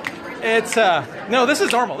 It's no. This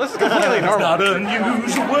is normal. This is completely normal. It's not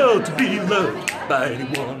unusual to be loved by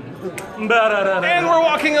anyone. And we're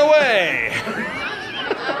walking away.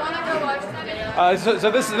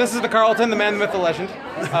 So this is the Carlton, the man, the myth, the legend.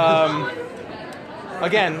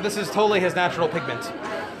 Again, this is totally his natural pigment.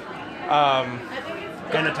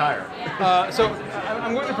 And attire. So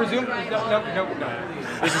I'm going to presume. No.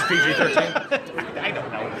 This is PG-13. I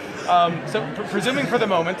don't know. So presuming for the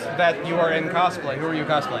moment that you are in cosplay, who are you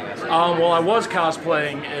cosplaying as? Well, I was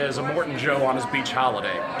cosplaying as a Morton Joe on his beach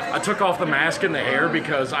holiday. I took off the mask and the hair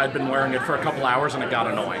because I'd been wearing it for a couple hours and it got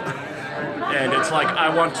annoying. And it's like I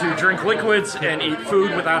want to drink liquids and eat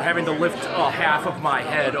food without having to lift half of my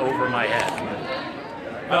head over my head.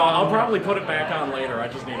 I'll probably put it back on later. I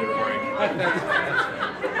just needed a break.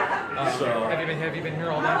 So have you been here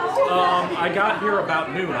all night? I got here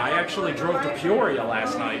about noon. I actually drove to Peoria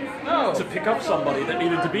last night to pick up somebody that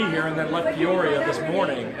needed to be here, and then left Peoria this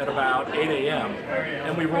morning at about 8 a.m.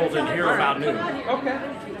 And we rolled in here about noon. Okay.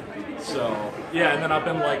 So, yeah, and then I've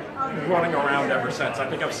been, running around ever since. I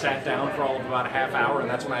think I've sat down for all of about a half hour, and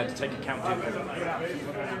that's when I had to take a count too.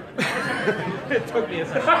 It took me a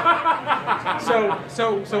second.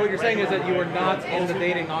 So what you're saying is that you were not in the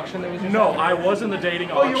dating auction that was No, I was in the dating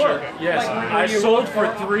auction. You were? Yes, I sold for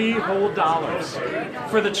 $3 whole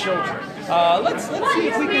for the children. Let's see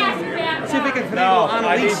if we can finagle Annalise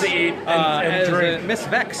I need to eat and drink. Miss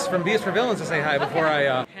Vex from Vs for Villains to say hi before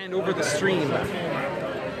I hand over the stream.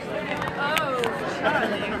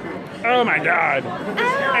 Oh my God!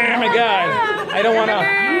 Oh my God! I don't want to.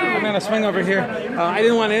 I'm gonna swing over here. I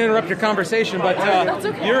didn't want to interrupt your conversation, but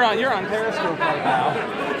okay. you're on Periscope right now.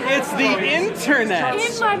 It's the internet.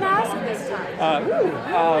 In my mask this time.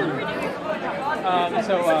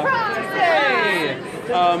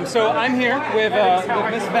 So I'm here with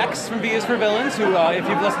Miss Vex from V is for Villains, who, if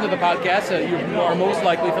you've listened to the podcast, you are most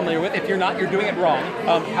likely familiar with. If you're not, you're doing it wrong.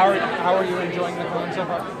 How are you enjoying the con so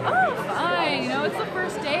far? Oh, fine. It's the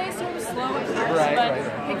first day, sort of slow at first, but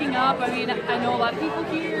picking up. I know a lot of people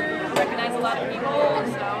here, recognize a lot of people,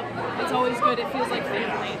 so it's it's always good. It feels like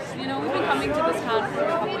family. You know, we've been coming to this con for a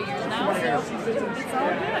couple of years now, so it's all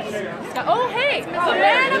good. Oh, hey, the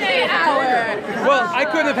man of the hour. Well, I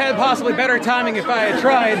couldn't have had possibly better timing if I had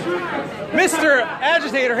tried. Mr.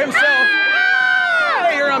 Agitator himself.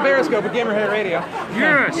 You're on Periscope at Gamerhead Radio.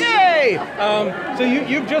 Yes. Yay! So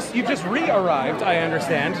you've just re-arrived, I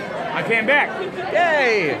understand. I came back.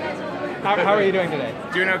 Yay! How are you doing today?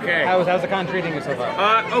 Doing okay. How's the con treating you so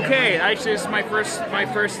far? Okay. Actually, this is my first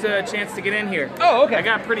chance to get in here. Oh, okay. I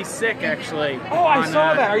got pretty sick, actually. Oh, I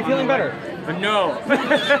saw that. Are you feeling better? No.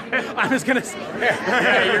 I was gonna.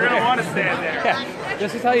 Yeah, you're gonna want to stand there. Yeah.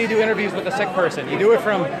 This is how you do interviews with a sick person. You do it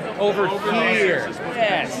from over here.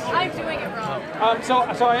 Yes. I'm doing it wrong.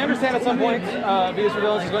 So I understand at some point, Views for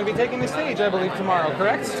Villains is going to be taking the stage, I believe, tomorrow.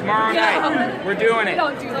 Correct? Tomorrow night. We're doing it.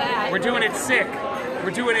 Don't do that. We're doing it sick. We're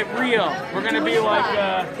doing it real. We're gonna be like,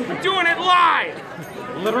 we're doing it live.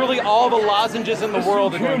 Literally all the lozenges in the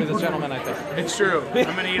world are going to this gentleman, I think. It's true.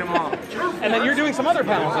 I'm gonna eat them all. And then you're doing some other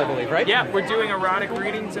panels, I believe, right? Yeah, we're doing erotic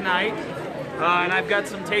reading tonight. And I've got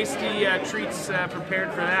some tasty treats prepared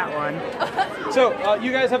for that one. So,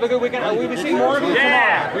 you guys have a good weekend. We will be seeing more of you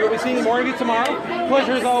tomorrow. We will be seeing more of you tomorrow.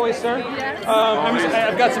 Pleasure as always, sir.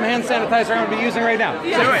 I've got some hand sanitizer I'm going to be using right now. Do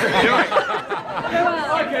it.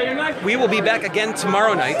 We will be back again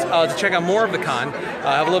tomorrow night to check out more of the con.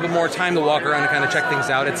 Have a little bit more time to walk around and kind of check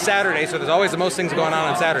things out. It's Saturday, so there's always the most things going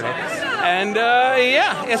on Saturday. And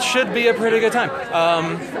yeah, it should be a pretty good time.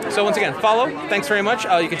 So once again, follow. Thanks very much.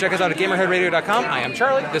 You can check us out at GamerheadRadio.com. I am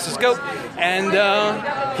Charlie. This is Goat. And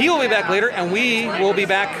he will be back later, and we will be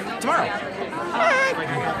back tomorrow.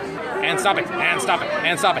 And stop it. And stop it.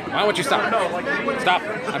 And stop it. Why won't you stop? Stop.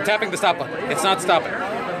 I'm tapping the stop button. It's not stopping.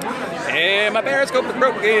 And my Periscope is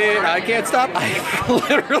broken. I can't stop. I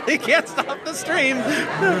literally can't stop the stream.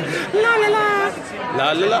 La la la.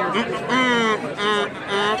 La la la.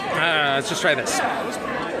 Let's just try this.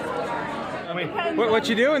 What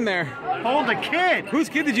you doing there? Hold a kid. Whose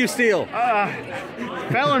kid did you steal?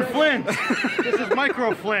 Fallon Flynn. This is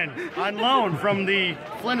Micro Flynn on loan from the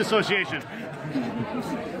Flynn Association.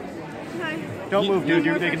 Don't move, dude.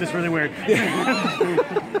 You're making this really weird.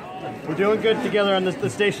 We're doing good together on the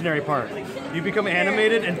stationary part. You become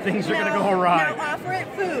animated and things are going to go awry. Now offer it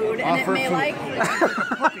food and Offer it may food.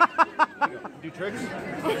 like... Do tricks?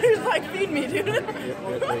 He's like, feed me, dude.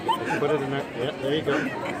 Put it in there. Yeah, there you go.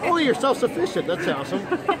 Oh, you're self-sufficient. That's awesome.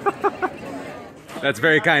 That's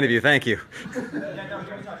very kind of you. Thank you.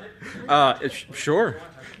 Sure.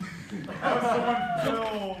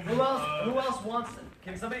 Who else wants it?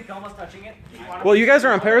 Can somebody film us touching it? Well, you guys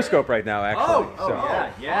are on Periscope right now, actually.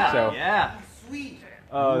 Yeah. Sweet.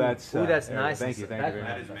 Oh, that's nice. Thank you very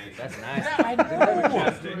much. That's nice.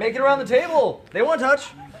 Make it around the table. They want to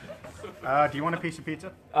touch. Do you want a piece of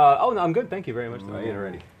pizza? Oh, no, I'm good. Thank you very much. I ate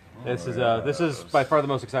already. This is by far the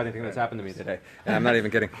most exciting thing that's happened to me today, and I'm not even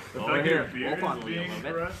kidding.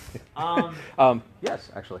 Yes,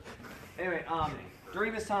 actually. Anyway,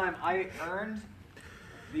 during this time, I earned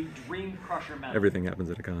the Dream Crusher medal. Everything happens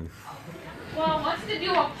at a con. Well, what's the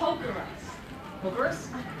deal with poker us? Poker us?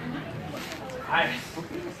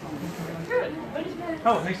 Good.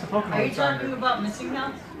 Oh, it makes the Pokemon. Are you talking about missing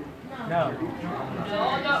now? No.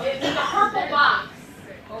 No, it's in the purple box.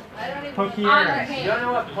 I don't even Pokier. You don't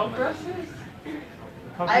know what poker us is?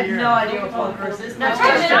 I have no idea what poker is. That's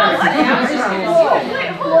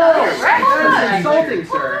insulting,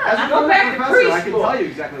 sir. As a Go back to professor, I can tell you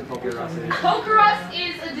exactly what Pokerus is. Pokerus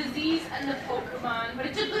is a disease in the Pokemon, but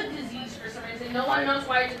it's a good disease for some reason. No one knows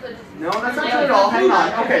why it's a good disease. No, that's not true at all. Hang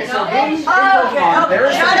on. Okay, so in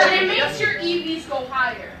It makes your EVs go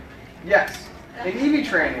higher. Yes. In EV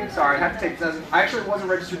training, sorry, I have to take this as I actually was a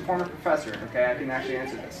registered former professor, okay? I can actually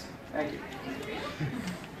answer this. Thank you.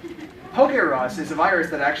 Pokerus is a virus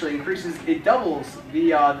that actually increases, it doubles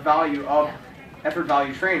the value of effort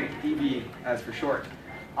value training, EV as for short.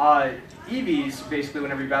 EVs, basically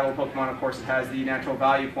whenever you battle a Pokemon, of course it has the natural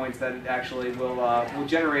value points that it actually will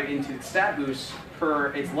generate into the stat boosts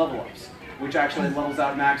per its level ups, which actually levels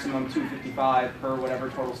out maximum 255 per whatever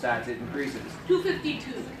total stats it increases.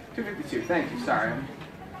 252. 252, thank you, sorry, I'm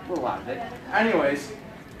a little out of it. Anyways,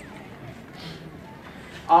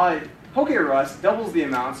 Pokerus doubles the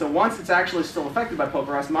amount, so once it's actually still affected by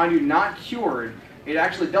Pokerus, mind you, not cured, it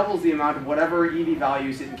actually doubles the amount of whatever EV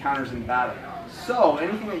values it encounters in battle. So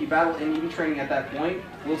anything that you battle in EV training at that point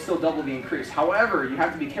will still double the increase. However, you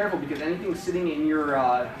have to be careful because anything sitting in your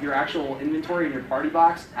actual inventory in your party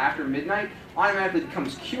box after midnight automatically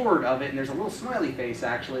becomes cured of it, and there's a little smiley face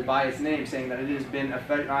actually by its name saying that it has been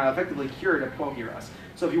effectively cured of Pokerus.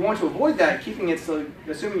 So if you want to avoid that, keeping it so,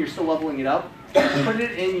 assuming you're still leveling it up, put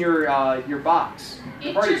it in your box.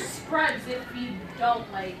 It just spreads if you don't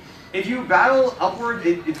like. If you battle upward,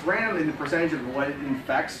 it's random in the percentage of what it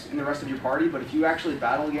infects in the rest of your party, but if you actually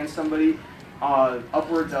battle against somebody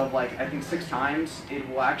upwards of like, I think 6 times, it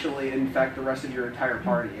will actually infect the rest of your entire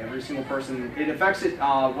party. Every single person, it affects it,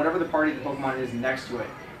 whatever the party the Pokemon is next to it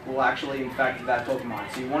will actually infect that Pokemon.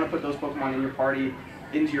 So you want to put those Pokemon in your party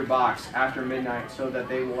into your box after midnight so that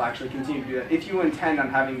they will actually continue to do that if you intend on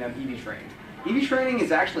having them EV trained. EV training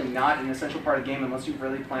is actually not an essential part of the game unless you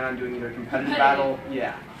really plan on doing either competitive battle,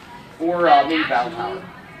 or maybe battle power.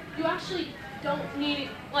 You actually don't need it,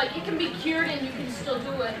 like it can be cured and you can still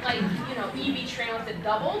do it, like, you know, EV train with it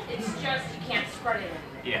doubled. It's just you can't spread it.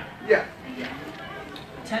 Yeah.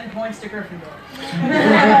 10 points to Gryffindor.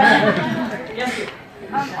 Yes, sir.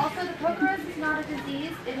 Also, the Pokerus is not a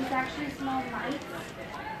disease. It is actually small mites,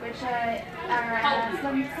 which are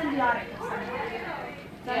some symbiotic or something.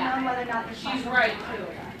 So I don't know whether or not She's right, too.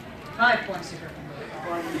 5 points to Gryffindor.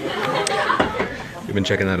 We've been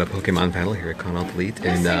checking out a Pokemon panel here at Connaught Elite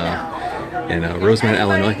in Rosemont,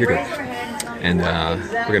 Illinois. Here, and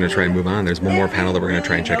we're going to try and move on. There's one more panel that we're going to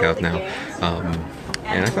try and check out now.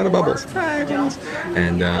 And I found a Bubbles. Hi, Bubbles.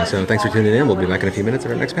 And so thanks for tuning in. We'll be back in a few minutes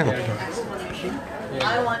at our next panel.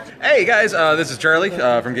 Hey guys, this is Charlie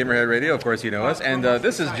from Gamerhead Radio. Of course, you know us. And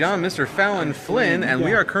this is John, Mr. Fallon Flynn, and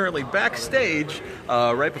we are currently backstage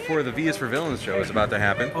right before the V is for Villains show is about to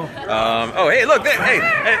happen. Hey, look, hey,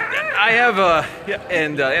 I have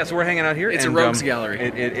so we're hanging out here. It's a rogues gallery.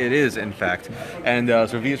 It is, in fact. And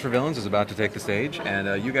so V is for Villains is about to take the stage,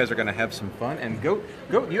 and you guys are going to have some fun. And Goat,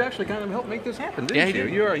 you actually kind of helped make this happen, didn't you?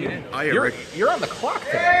 You did. You're on the clock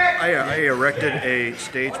today. I erected a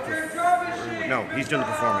stage. No, he's doing the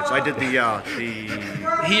performance. I did the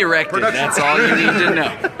He erected. Production. That's all you need to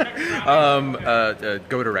know.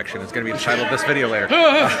 Goat erection is going to be the title of this video later.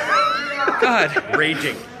 God,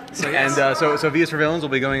 raging. So V is for Villains will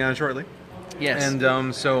be going on shortly. Yes. And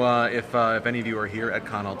if any of you are here at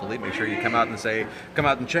Connaught Elite, make sure you come out and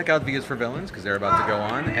check out V is for Villains because they're about to go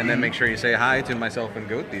on, and then make sure you say hi to myself and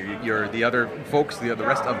Goat, the other folks, the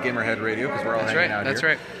rest of Gamerhead Radio, because we're all hanging out here. That's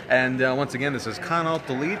right. And once again, this is Connaught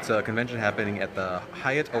Elite, a convention happening at the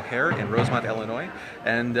Hyatt O'Hare in Rosemont, Illinois.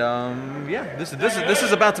 And this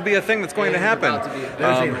is about to be a thing that's going to happen.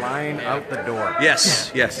 There's a line out the door.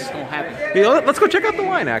 Yes. It's gonna happen. Let's go check out the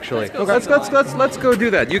line. Actually, let's go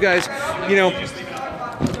do that. You guys,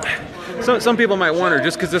 So some people might wonder,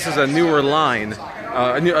 just because this is a newer line,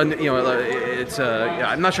 I'm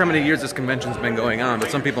not sure how many years this convention's been going on,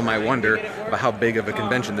 but some people might wonder about how big of a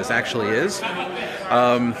convention this actually is.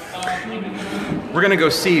 We're gonna go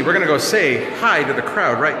say hi to the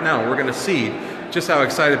crowd right now. We're gonna see just how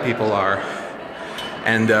excited people are,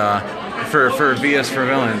 and for V is for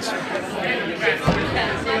Villains.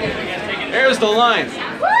 There's the line.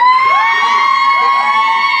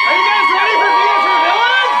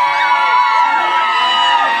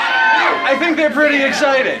 I think they're pretty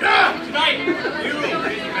excited. I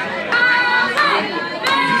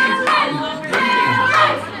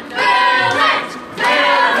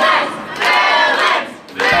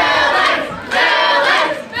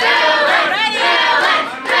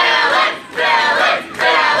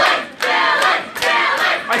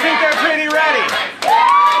think they're pretty ready.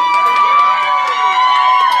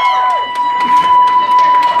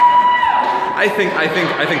 I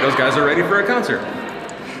think those guys are ready for a concert.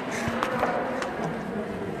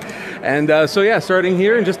 And starting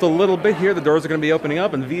here in just a little bit here, the doors are going to be opening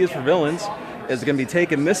up, and V is for Villains is going to be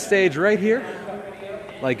taking this stage right here,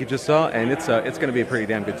 like you just saw, and it's going to be a pretty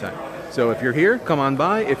damn good time. So if you're here, come on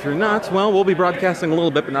by. If you're not, well, we'll be broadcasting a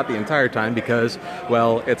little bit, but not the entire time because,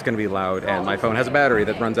 well, it's going to be loud, and my phone has a battery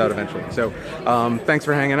that runs out eventually. So thanks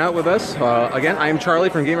for hanging out with us. Again, I am Charlie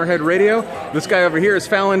from Gamerhead Radio. This guy over here is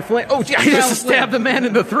Fallon Flynn. Oh, gee, I just stabbed the man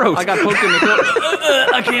in the throat. I got poked in the throat.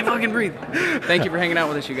 I can't fucking breathe. Thank you for hanging out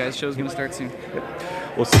with us, you guys. Show's going to start soon.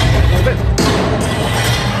 We'll see you in a little bit.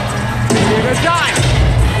 You're going to die!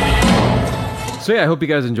 So yeah, I hope you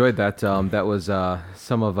guys enjoyed that. That was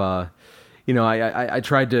some of... I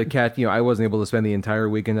tried to catch, I wasn't able to spend the entire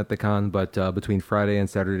weekend at the con, but between Friday and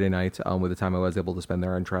Saturday night, with the time I was able to spend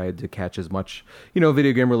there, and tried to catch as much,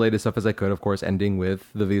 video game related stuff as I could, of course, ending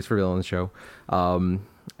with the V is for Villains show. We're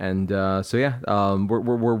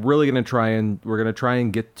really going to try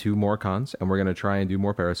and get to more cons, and we're going to try and do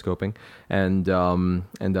more periscoping. So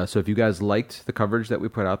if you guys liked the coverage that we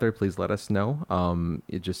put out there, please let us know.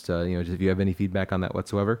 If you have any feedback on that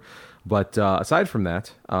whatsoever. But aside from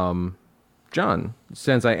that, John,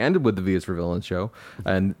 since I ended with the V is for Villains show,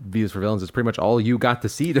 and V is for Villains is pretty much all you got to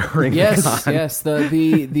see during the con. Yes.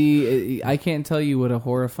 The I can't tell you what a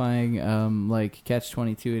horrifying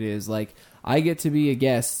catch-22 it is. Like, I get to be a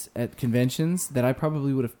guest at conventions that I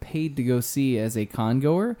probably would have paid to go see as a con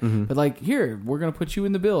goer. Mm-hmm. But like, here, we're gonna put you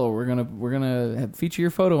in the bill. We're gonna feature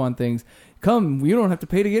your photo on things. Come, you don't have to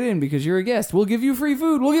pay to get in because you're a guest. We'll give you free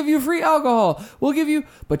food. We'll give you free alcohol. We'll give you,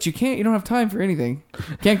 but you don't have time for anything.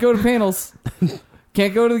 Can't go to panels.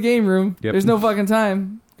 Can't go to the game room. Yep. There's no fucking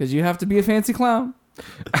time because you have to be a fancy clown.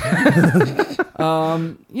 So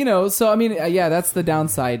I mean, that's the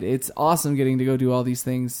downside. It's awesome getting to go do all these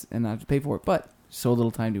things and not have to pay for it, but so little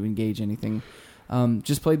time to engage anything.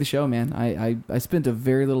 Just played the show, man. I spent a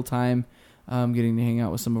very little time getting to hang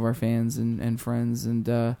out with some of our fans and friends, and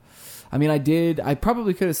I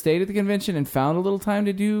probably could have stayed at the convention and found a little time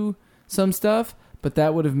to do some stuff, but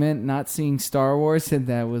that would have meant not seeing Star Wars, and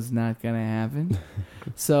that was not going to happen.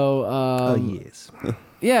 So, yes.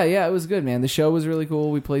 Yeah, it was good, man. The show was really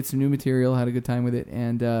cool. We played some new material, had a good time with it,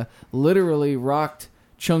 and literally rocked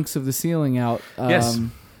chunks of the ceiling out. Yes.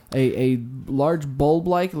 A large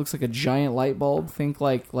bulb-like, it looks like a giant light bulb. Think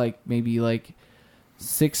like maybe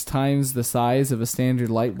 6 times the size of a standard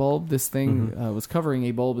light bulb. This thing was covering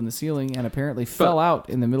a bulb in the ceiling and apparently fell out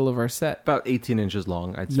in the middle of our set. About 18 inches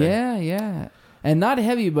long, I'd say. Yeah. And not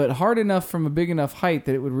heavy, but hard enough from a big enough height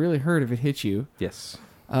that it would really hurt if it hit you. Yes.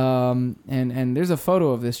 And there's a photo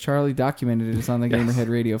of this. Charlie documented it. It's on the Gamerhead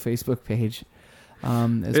Radio Facebook page.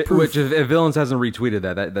 Which, if Villains hasn't retweeted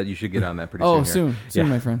that you should get on that pretty soon. Soon,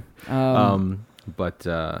 my friend.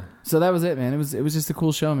 So that was it, man. It was just a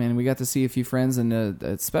cool show, man. We got to see a few friends, and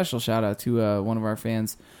a special shout out to one of our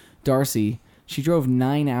fans, Darcy. She drove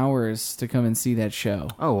 9 hours to come and see that show.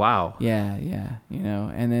 Oh wow! Yeah.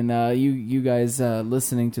 And then you guys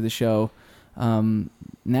listening to the show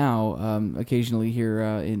now occasionally hear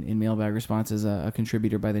in mailbag responses a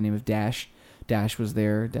contributor by the name of Dash. Dash was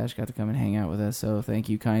there. Dash got to come and hang out with us. So thank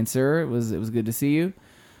you, kind sir. It was good to see you.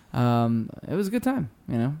 It was a good time.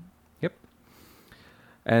 Yep.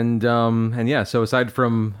 And yeah. So aside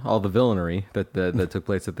from all the villainy that took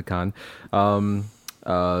place at the con,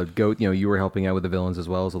 Goat, you were helping out with the villains as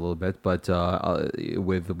well as a little bit, but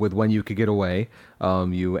with When You Could Get Away,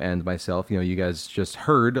 you and myself, you guys just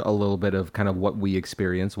heard a little bit of kind of what we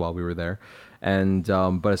experienced while we were there. And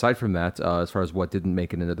but aside from that, as far as what didn't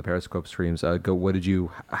make it into the Periscope streams, Goat,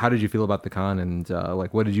 how did you feel about the con, and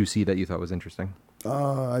what did you see that you thought was interesting?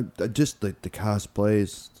 Just the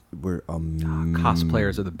cosplays were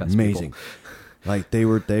cosplayers are the best. Amazing. People. Like they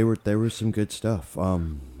were some good stuff.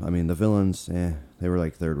 The villains, they were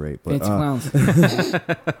like third rate, but clowns.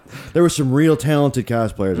 there were some real talented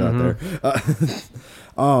cosplayers out there.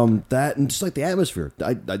 That and just like the atmosphere.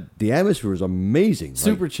 The atmosphere was amazing.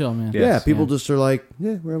 Super chill, man. Yeah, people just are like,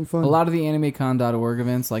 we're having fun. A lot of the AnimeCon.org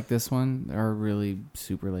events like this one are really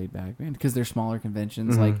super laid back, man, because they're smaller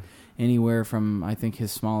conventions. Like anywhere from, I think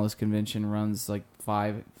his smallest convention runs like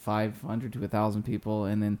 500 to 1,000 people,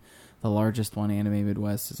 and then the largest one, Anime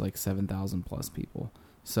Midwest, is like 7,000 plus people.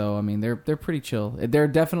 So they're pretty chill. They're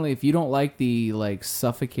definitely, if you don't like the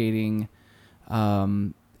suffocating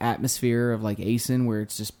atmosphere of like ASIN, where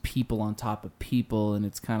it's just people on top of people, and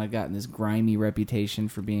it's kind of gotten this grimy reputation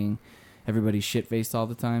for being everybody's shit-faced all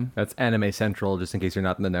the time. That's Anime Central, just in case you're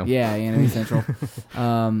not in the know. Yeah, Anime Central.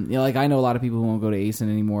 I know a lot of people who won't go to ASIN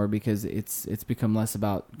anymore because it's become less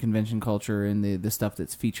about convention culture and the stuff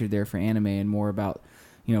that's featured there for anime, and more about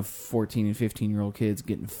 14 and 15-year-old kids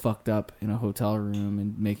getting fucked up in a hotel room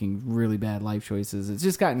and making really bad life choices. It's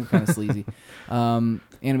just gotten kind of sleazy.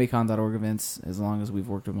 AnimeCon.org events, as long as we've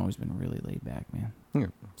worked with them, always been really laid back, man. Yeah.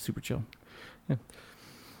 Super chill. Yeah.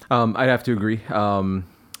 I'd have to agree. A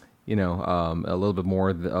little bit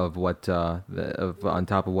more of what on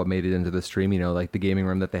top of what made it into the stream. Like the gaming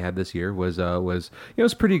room that they had this year was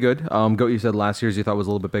it's pretty good. Goat, you said last year's you thought was a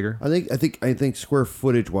little bit bigger. I think square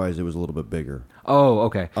footage wise it was a little bit bigger. Oh,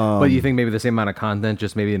 okay. But you think maybe the same amount of content,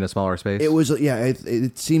 just maybe in a smaller space? It was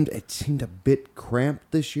It seemed a bit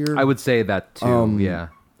cramped this year. I would say that too. Yeah.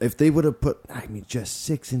 If they would have put just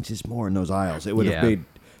 6 inches more in those aisles, it would have made.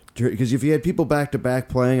 Because if you had people back to back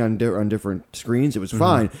playing on different screens, it was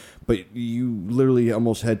fine. But you literally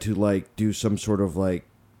almost had to do some sort of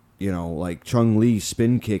Chung-Li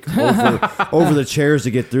spin kick over the chairs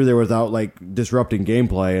to get through there without disrupting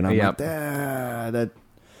gameplay. And I'm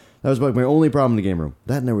that was my only problem in the game room.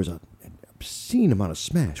 That, and there was an obscene amount of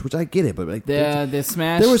Smash, which I get it, but the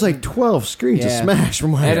Smash, there was 12 screens of Smash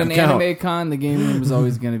from what I can count. At an AnimeCon, the game room was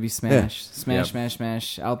always going to be Smash,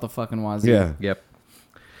 Smash, out the fucking wazoo. Yeah. Yep.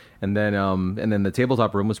 And then the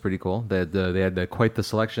tabletop room was pretty cool. They had quite the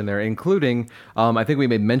selection there, including I think we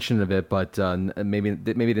made mention of it, but maybe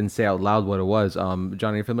didn't say out loud what it was. John,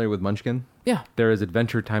 are you familiar with Munchkin? Yeah. There is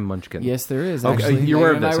Adventure Time Munchkin. Yes, there is. Okay. Actually, You're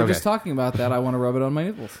aware of this. I were just talking about that. I want to rub it on my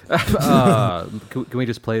nipples. Can we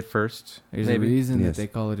just play it first? There's a reason that they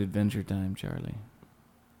call it Adventure Time, Charlie.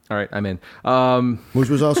 All right, I'm in. Which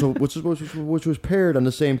was paired on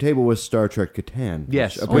the same table with Star Trek Catan.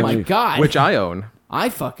 Yes. Oh my God. Which I own. I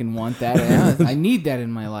fucking want that. I need that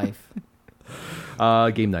in my life.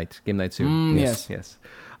 Game night soon. Yes.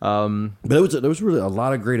 But there was really a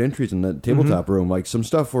lot of great entries in the tabletop room. Like some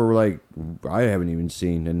stuff where like I haven't even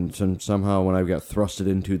seen, and somehow when I got thrusted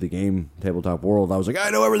into the game tabletop world, I was like, I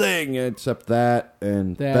know everything except that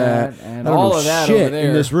and that and I don't all know of that shit over there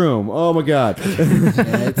in this room. Oh my God,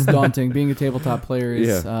 yeah, it's daunting. Being a tabletop player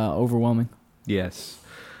is overwhelming. Yes.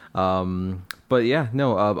 But yeah,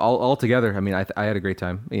 no, all together, I mean, I had a great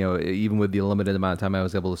time, even with the limited amount of time I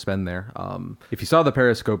was able to spend there. If you saw the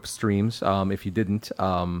Periscope streams, if you didn't,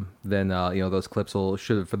 then, those clips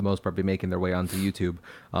should, for the most part, be making their way onto YouTube.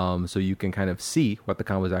 So you can kind of see what the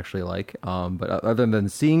con was actually like. But other than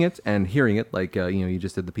seeing it and hearing it, like, you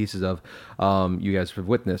just did the pieces of, you guys have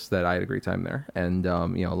witnessed that I had a great time there. And, a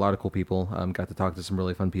lot of cool people, got to talk to some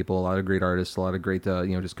really fun people, a lot of great artists, a lot of great,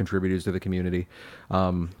 just contributors to the community.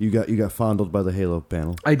 You got fondled by the Halo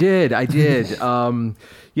panel. I did. To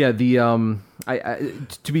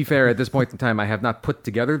be fair, at this point in time, I have not put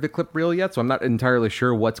together the clip reel yet, so I'm not entirely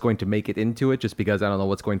sure what's going to make it into it, just because I don't know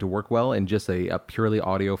what's going to work well in just a purely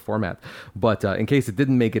audio format. But in case it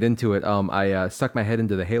didn't make it into it, I stuck my head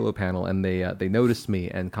into the Halo panel, and they noticed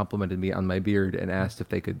me and complimented me on my beard and asked if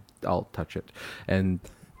they could all touch it. And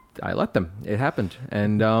I let them. It happened,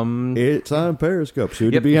 and it's on Periscope,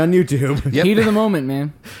 soon to be on YouTube. Heat of the moment,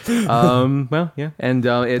 man. Well, yeah, and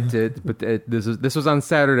this was on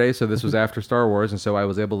Saturday, so this was after Star Wars, and so I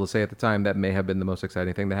was able to say at the time that may have been the most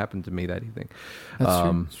exciting thing that happened to me that evening. That's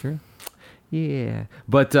true. That's true. Yeah,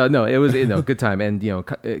 but no, it was good time, and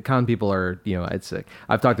con people are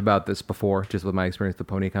I've talked about this before, just with my experience with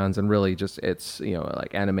pony cons, and really just it's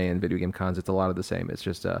like anime and video game cons, it's a lot of the same. It's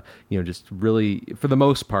just just really for the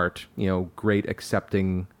most part great,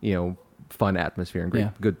 accepting fun atmosphere and great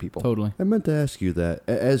good people. Totally. I meant to ask you that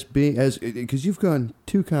because you've gone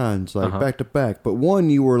 2 cons like back to back, but one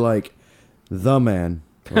you were like the man,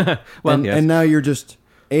 and now you're just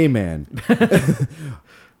a man.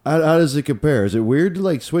 How does it compare? Is it weird to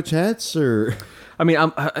like switch hats, or? I mean,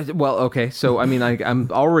 okay. So I mean,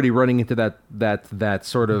 I'm already running into that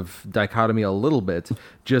sort of dichotomy a little bit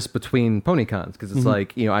just between pony cons, because it's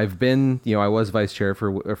like I've been I was vice chair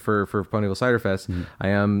for Ponyville Cider Fest. I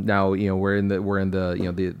am now we're in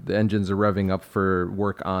the engines are revving up for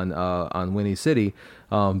work on Winnie City.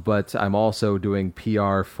 But I'm also doing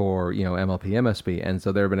PR for MLP MSP, and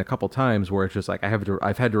so there have been a couple times where it's just like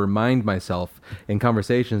I've had to remind myself in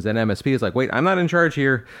conversations, and MSP is like, wait, I'm not in charge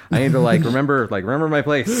here. I need to remember my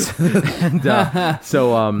place. And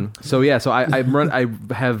so I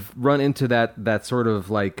have run into that sort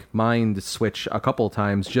of like mind switch a couple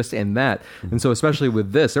times just in that, and so especially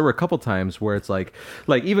with this, there were a couple times where it's like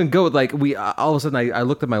even go we all of a sudden I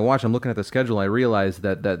looked at my watch, I'm looking at the schedule, I realized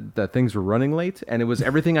that things were running late, and it was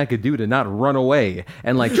everything I could do to not run away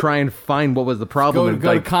and try and find what was the problem.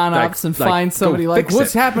 Go to con ops and find somebody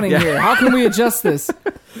what's happening here? How can we adjust this?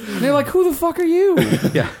 And they're like, who the fuck are you?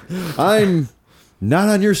 Yeah, I'm not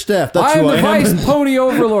on your staff. That's I'm who the I am. vice pony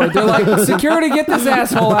overlord. They're like, security, get this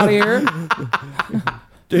asshole out of here.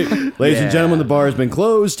 Ladies and gentlemen, the bar has been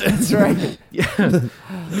closed. That's right.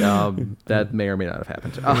 That may or may not have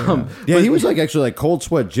happened. He was actually cold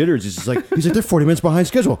sweat jitters. He's like they're 40 minutes behind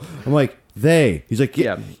schedule. I'm like, he's like,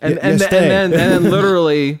 and then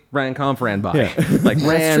literally Conf ran by,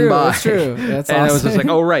 ran by. That's true. That's and awesome. I was just like,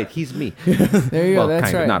 oh right, he's me. There you go.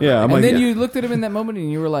 That's right. Not and then you looked at him in that moment and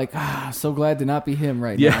you were like, so glad to not be him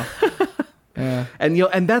right now. Yeah.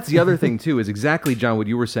 And that's the other thing too, is exactly, John, what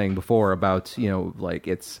you were saying before about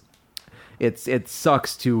it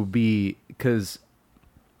sucks to be, because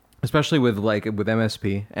especially with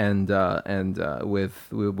MSP and with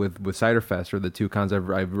Ciderfest, or the 2 cons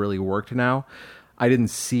I've really worked now, I didn't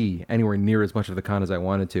see anywhere near as much of the con as I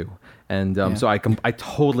wanted to, and so I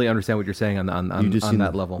totally understand what you're saying on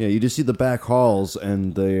that level. Yeah, you just see the back halls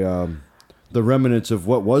and the remnants of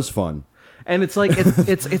what was fun. And it's like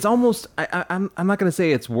it's almost I'm not going to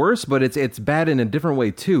say it's worse, but it's bad in a different way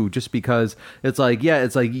too, just because it's like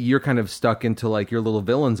you're kind of stuck into your little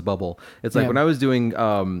villains bubble. It's like when I was doing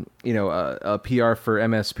a PR for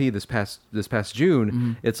MSP this past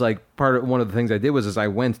June, it's like one of the things I did was I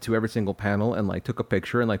went to every single panel and like took a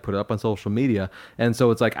picture and like put it up on social media. And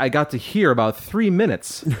so it's like I got to hear about 3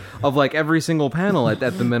 minutes of like every single panel at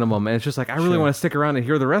the minimum. And it's just like I really want to stick around and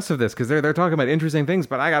hear the rest of this because they're talking about interesting things,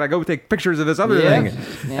 but I gotta go take pictures of this other thing.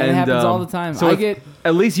 Yeah, it happens all the time. So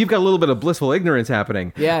at least you've got a little bit of blissful ignorance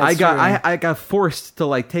happening. Yeah, I got forced to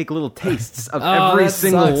like take little tastes of every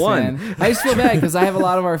single one. Man. I just feel bad because I have a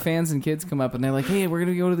lot of our fans and kids come up and they're like, "Hey, we're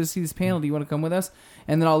gonna go to see this panel. Do you want to come with us?"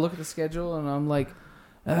 And then I'll look at the schedule and I'm like,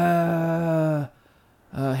 hentai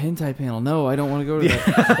panel. No, I don't want to go to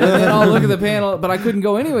that. And then I'll look at the panel, but I couldn't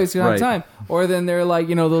go anyways because I don't have time. Or then they're like,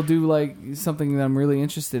 they'll do like something that I'm really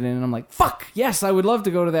interested in, and I'm like, fuck, yes, I would love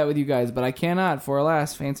to go to that with you guys, but I cannot for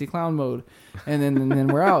alas, fancy clown mode. And then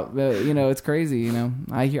we're out. But, it's crazy.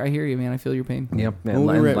 I hear you, man. I feel your pain. Yep. Well,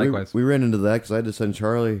 likewise. We ran into that because I had to send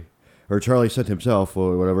Charlie. Or Charlie sent himself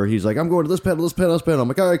or whatever. He's like, I'm going to this panel, this panel, this panel. I'm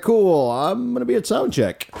like, all right, cool. I'm going to be at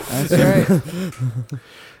Soundcheck. That's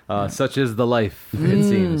right. Such is the life, it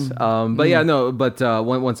seems. But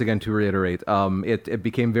once again, to reiterate, it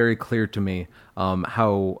became very clear to me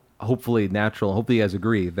how hopefully you guys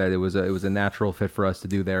agree that it was a natural fit for us to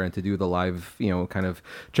do there and to do the live, kind of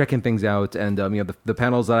checking things out. And the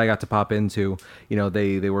panels that I got to pop into,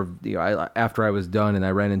 they were after I was done and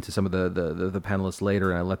I ran into some of the panelists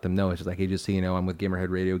later and I let them know. It's just like, hey, just so you know, I'm with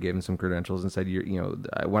Gamerhead Radio, gave them some credentials and said,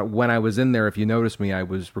 when I was in there, if you noticed me, I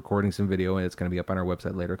was recording some video and it's going to be up on our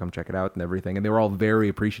website later. Come check it out and everything. And they were all very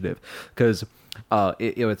appreciative because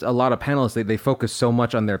it's a lot of panelists. They focus so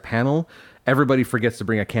much on their panel. Everybody forgets to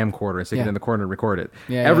bring a camcorder and stick it in the corner and record it.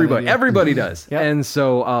 Yeah, everybody does. Yep. And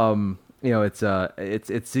so,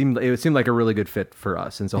 it seemed like a really good fit for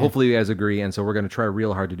us. And so hopefully you guys agree. And so we're going to try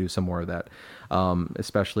real hard to do some more of that.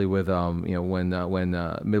 Especially with when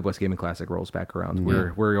Midwest Gaming Classic rolls back around,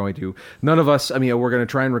 we're going to none of us. We're going to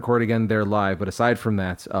try and record again there live, but aside from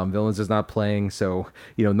that, Villains is not playing, so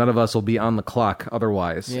none of us will be on the clock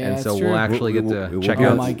otherwise, and so we'll actually get to check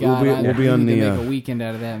out. Oh my god, we'll be on the make a weekend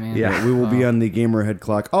out of that, man. Yeah, we will be on the Gamerhead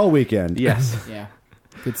clock all weekend. Yes, yeah.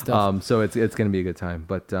 Good stuff. So it's going to be a good time,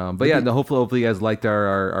 but hopefully you guys liked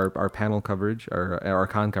our panel coverage, our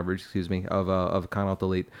con coverage, excuse me, of Con Alt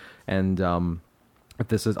Elite. And if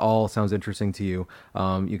this all sounds interesting to you,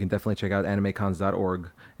 you can definitely check out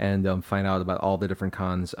animecons.org and find out about all the different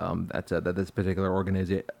cons that this particular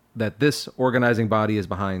organizing body is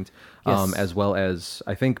behind, as well as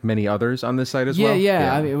I think many others on this site as well.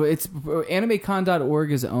 Yeah. It's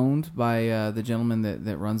animecon.org is owned by the gentleman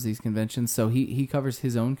that runs these conventions, so he covers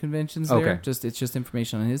his own conventions there. Okay. It's just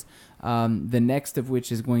information on his. The next of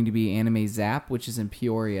which is going to be Anime Zap, which is in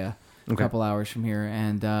Peoria. A couple hours from here,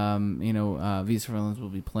 and Visa for Villains will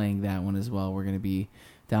be playing that one as well. We're going to be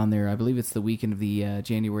down there. I believe it's the weekend of the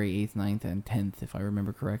January 8th, 9th, and 10th, if I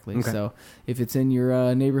remember correctly. Okay. So if it's in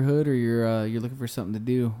your neighborhood or you're looking for something to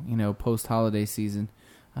do, post holiday season,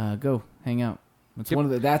 go hang out.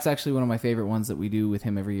 That's actually one of my favorite ones that we do with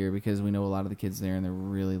him every year because we know a lot of the kids there and they're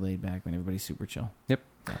really laid back and everybody's super chill. Yep.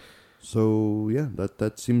 So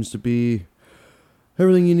that seems to be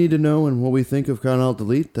everything you need to know and what we think of Con Alt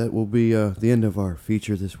Elite. That will be the end of our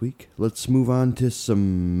feature this week. Let's move on to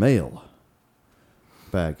some mailbag.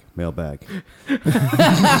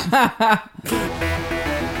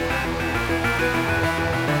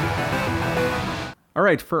 All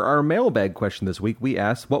right, for our mailbag question this week, we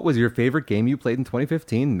asked, what was your favorite game you played in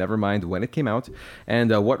 2015, never mind when it came out,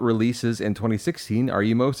 and what releases in 2016 are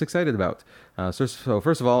you most excited about? So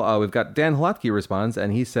first of all, we've got Dan Hlotke responds,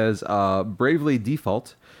 and he says, Bravely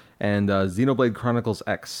Default and Xenoblade Chronicles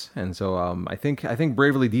X. And so I think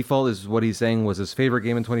Bravely Default is what he's saying was his favorite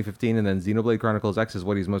game in 2015, and then Xenoblade Chronicles X is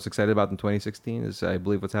what he's most excited about in 2016, is I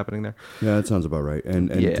believe what's happening there. Yeah, that sounds about right.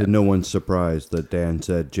 And to no one's surprise that Dan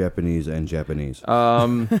said Japanese and Japanese.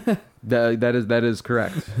 That is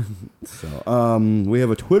correct. So we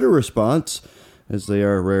have a Twitter response, as they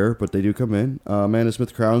are rare, but they do come in. Amanda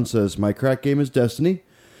Smith Crown says, my crack game is Destiny.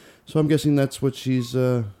 So I'm guessing that's what she's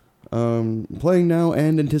playing now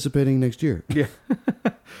and anticipating next year. Yeah.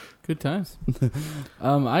 Good times.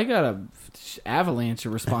 I got a avalanche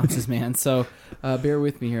of responses, man. So bear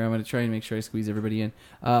with me here. I'm going to try and make sure I squeeze everybody in.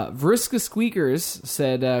 Vriska Squeakers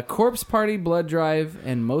said, Corpse Party, Blood Drive,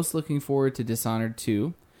 and most looking forward to Dishonored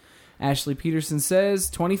 2. Ashley Peterson says,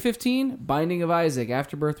 2015, Binding of Isaac.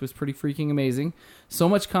 Afterbirth was pretty freaking amazing. So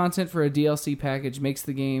much content for a DLC package makes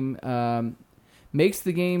the game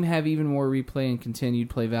have even more replay and continued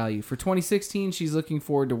play value. For 2016, she's looking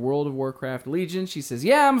forward to World of Warcraft Legion. She says,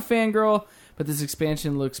 yeah, I'm a fangirl, but this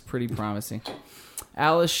expansion looks pretty promising.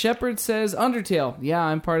 Alice Shepard says, Undertale. Yeah,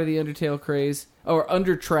 I'm part of the Undertale craze, or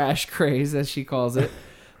Under Trash craze, as she calls it.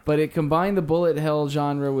 But it combined the bullet hell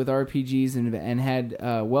genre with RPGs and had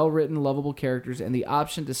well-written, lovable characters and the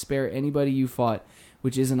option to spare anybody you fought,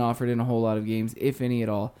 which isn't offered in a whole lot of games, if any at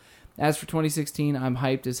all. As for 2016, I'm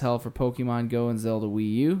hyped as hell for Pokemon Go and Zelda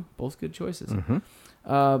Wii U. Both good choices.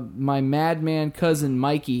 My madman cousin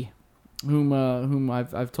Mikey, whom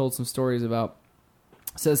I've told some stories about,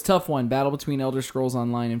 says tough one, battle between Elder Scrolls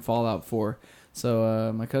Online and Fallout 4.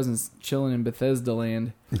 So my cousin's chilling in Bethesda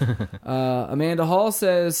land. Amanda Hall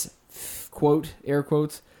says, quote, air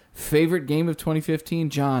quotes, favorite game of 2015?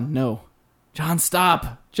 John, no. John,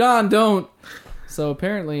 stop. John, don't. So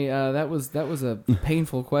apparently that was a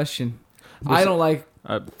painful question. I don't like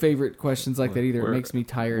favorite questions like that either. It makes me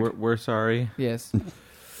tired. We're sorry. Yes.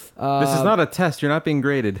 This is not a test. You're not being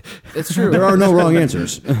graded. It's true. There are no wrong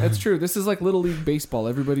answers. That's true. This is like Little League Baseball.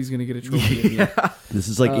 Everybody's going to get a trophy. This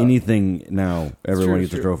is like anything now. Everyone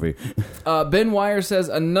gets a trophy. Ben Wire says,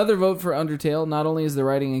 another vote for Undertale. Not only is the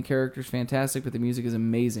writing and characters fantastic, but the music is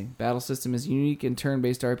amazing. Battle system is unique in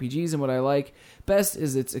turn-based RPGs, and what I like best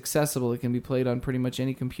is it's accessible. It can be played on pretty much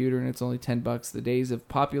any computer, and it's only $10. The days of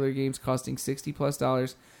popular games costing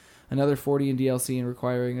 $60+, another $40 in DLC, and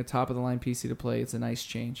requiring a top-of-the-line PC to play. It's a nice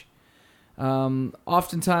change.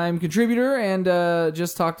 Oftentimes contributor and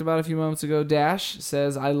just talked about a few moments ago, Dash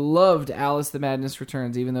says, I loved Alice the Madness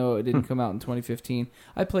Returns, even though it didn't come out in 2015.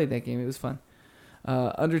 I played that game. It was fun.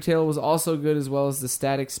 Undertale was also good, as well as The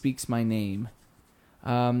Static Speaks My Name.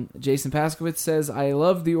 Jason Paskowitz says, I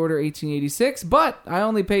love The Order 1886, but I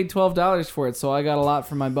only paid $12 for it, so I got a lot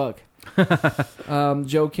for my buck.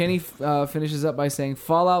 Joe Kenny finishes up by saying,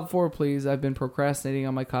 Fallout 4, please. I've been procrastinating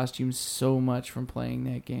on my costumes so much from playing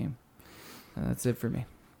that game. That's it for me.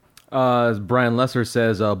 Brian Lesser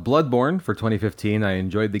says, Bloodborne for 2015. I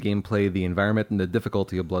enjoyed the gameplay, the environment, and the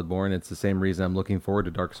difficulty of Bloodborne. It's the same reason I'm looking forward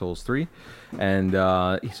to Dark Souls 3. And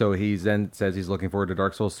so he then says he's looking forward to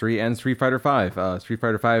Dark Souls 3 and Street Fighter 5. Street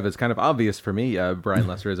Fighter 5 is kind of obvious for me. Brian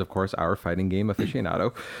Lesser is, of course, our fighting game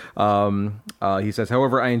aficionado. He says,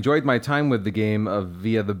 however, I enjoyed my time with the game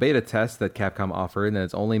via the beta test that Capcom offered, and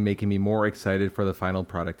it's only making me more excited for the final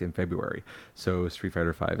product in February. So Street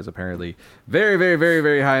Fighter 5 is apparently very, very, very,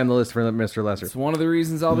 very high on the list for Mr. Lesser. It's one of the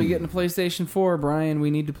reasons I'll be getting a PlayStation 4, Brian.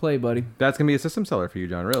 We need to play, buddy. That's going to be a system seller for you,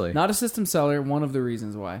 John, really? Not a system seller. One of the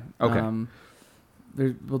reasons why. Okay.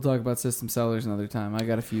 We'll talk about system sellers another time. I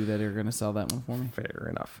got a few that are going to sell that one for me. Fair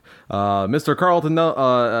enough. Mr. Carlton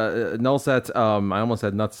Nullset, I almost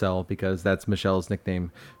said Nutsell because that's Michelle's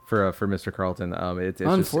nickname for Mr. Carlton. It's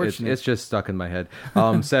unfortunate. It's just stuck in my head.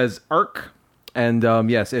 Says Ark. And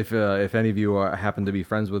yes, if any of you happen to be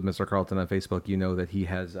friends with Mr. Carlton on Facebook, you know that he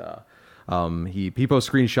has he posts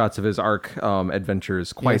screenshots of his Ark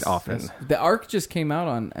adventures quite often. Yes. The Ark just came out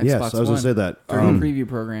on Xbox Yes, I was going to say that. During the preview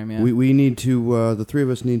program, yeah. We need to, the three of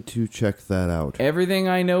us need to check that out. Everything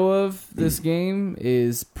I know of this game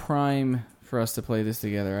is prime for us to play this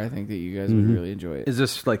together. I think that you guys would really enjoy it. Is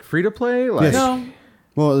this like free to play? Yes. No.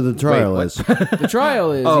 Well, the trial is. The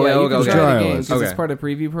trial is. Oh, yeah, you can okay. try the game because it's part of the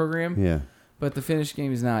preview program. Yeah. But the finished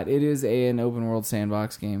game is not. It is an open world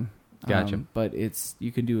sandbox game. Gotcha. But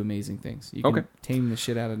you can do amazing things. You can tame the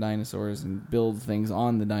shit out of dinosaurs and build things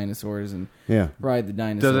on the dinosaurs and ride the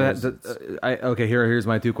dinosaurs. Here's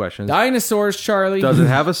my two questions. Dinosaurs, Charlie. Does it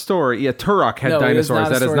have a story? Yeah, Turok had dinosaurs.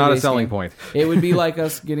 That is not a selling point. It would be like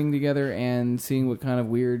us getting together and seeing what kind of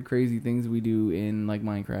weird, crazy things we do in like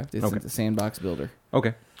Minecraft. It's like a sandbox builder.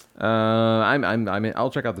 Okay.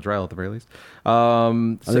 I'll check out the trial at the very least.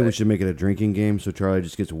 I think we should make it a drinking game so Charlie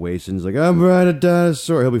just gets wasted and he's like, I'm riding a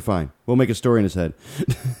dinosaur. He'll be fine. We'll make a story in his head.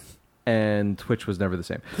 And Twitch was never the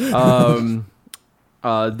same.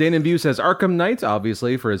 Dane and Bew says Arkham Knight,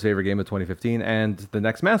 obviously, for his favorite game of 2015, and the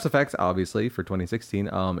next Mass Effect, obviously, for 2016.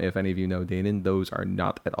 If any of you know Dane, those are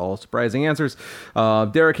not at all surprising answers.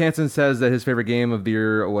 Derek Hansen says that his favorite game of the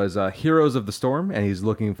year was Heroes of the Storm, and he's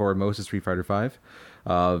looking forward most to Street Fighter 5.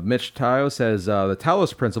 Mitch Tayo says the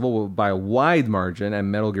Talos Principle by a wide margin,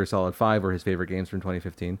 and Metal Gear Solid 5 were his favorite games from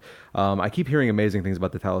 2015. I keep hearing amazing things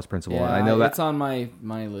about the Talos Principle. Yeah, I know that it's on my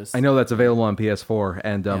list. I know that's available on PS4,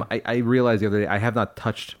 and I realized the other day I have not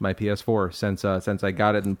touched my PS4 since I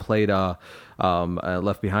got it and played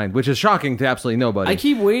Left Behind, which is shocking to absolutely nobody. I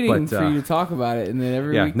keep waiting for you to talk about it, and then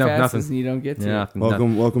every week passes and you don't get to it.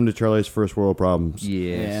 Welcome to Charlie's first world problems.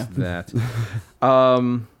 Yes, that.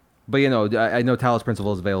 But I know Talos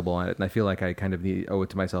Principle is available on it, and I feel like I kind of owe it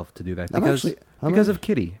to myself to do that because of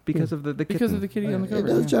Kitty, because of the kitten. Because of the kitty on the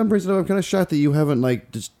cover. John brings it up. I'm kind of shocked that you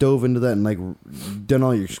haven't just dove into that and done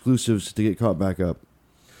all your exclusives to get caught back up.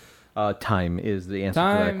 Time is the answer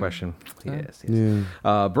to that question. Yes.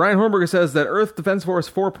 Yeah. Brian Hornberger says that Earth Defense Force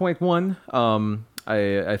 4.1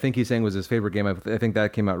 I think he's saying was his favorite game. I think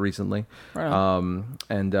that came out recently. Right.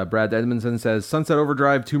 And Brad Edmondson says Sunset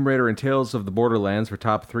Overdrive, Tomb Raider, and Tales of the Borderlands for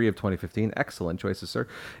top 3 of 2015. Excellent choices, sir.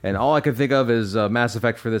 And all I can think of is Mass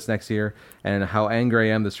Effect for this next year, and how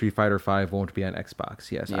angry I am that Street Fighter V won't be on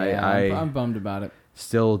Xbox. Yes, I'm bummed about it.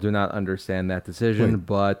 Still do not understand that decision,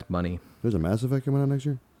 but money. There's a Mass Effect coming out next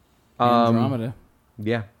year? Andromeda.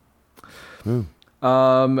 Yeah. Oh.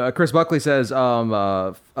 Chris Buckley says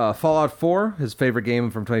Fallout 4, his favorite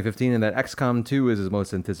game from 2015, and that XCOM 2 is his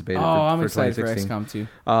most anticipated. I'm excited for XCOM 2.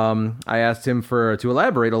 I asked him to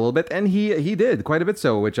elaborate a little bit, and he did quite a bit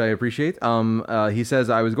so, which I appreciate. He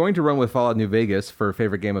says I was going to run with Fallout New Vegas for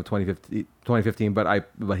favorite game of 2015, but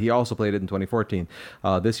he also played it in 2014.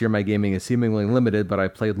 This year my gaming is seemingly limited, but I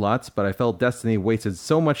played lots. But I felt Destiny wasted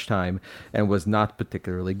so much time and was not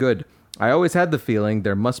particularly good. I always had the feeling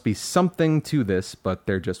there must be something to this, but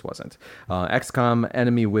there just wasn't. XCOM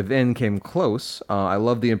Enemy Within came close. I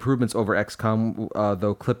love the improvements over XCOM,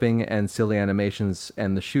 though clipping and silly animations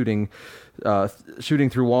and the shooting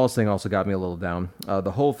through walls thing also got me a little down.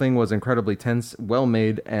 The whole thing was incredibly tense, well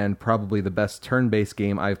made, and probably the best turn-based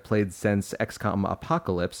game I've played since XCOM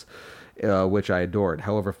Apocalypse, which I adored.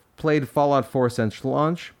 However, played Fallout 4 since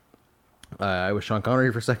launch. I was Sean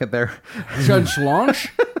Connery for a second there. Judge launch?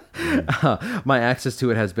 My access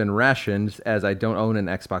to it has been rationed as I don't own an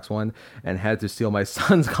Xbox One and had to steal my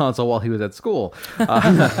son's console while he was at school.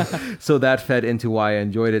 So that fed into why I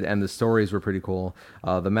enjoyed it, and the stories were pretty cool.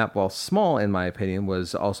 The map, while small in my opinion,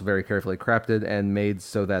 was also very carefully crafted and made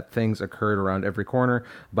so that things occurred around every corner.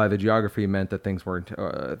 By the geography meant that things were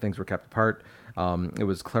kept apart. It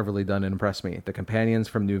was cleverly done and impressed me. The companions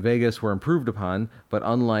from New Vegas were improved upon, but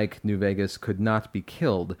unlike New Vegas, could not be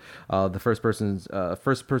killed. The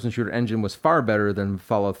first-person shooter engine was far better than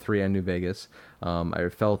Fallout 3 and New Vegas. I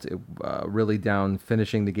felt it really down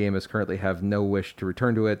finishing the game, as currently have no wish to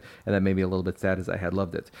return to it, and that made me a little bit sad as I had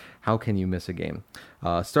loved it. How can you miss a game?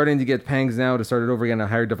 Starting to get pangs now to start it over again at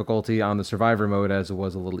higher difficulty on the survivor mode, as it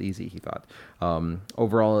was a little easy, he thought.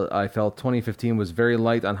 Overall, I felt 2015 was very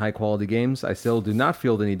light on high-quality games. I still do not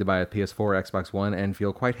feel the need to buy a PS4 or Xbox One, and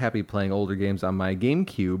feel quite happy playing older games on my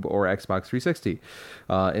GameCube or Xbox 360.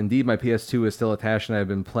 Indeed, my PS2 is still attached, and I've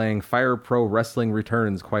been playing Fire Pro Wrestling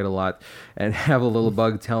Returns quite a lot, and have a little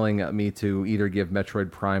bug telling me to either give Metroid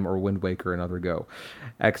Prime or Wind Waker another go.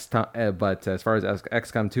 But as far as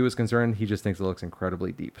XCOM 2 is concerned, he just thinks it looks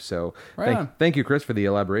incredibly deep. So thank you, Chris, for the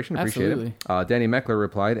elaboration. Appreciate it. Danny Meckler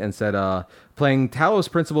replied and said, playing Talos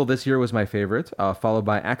Principle this year was my favorite, followed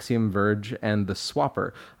by Axiom Verge and The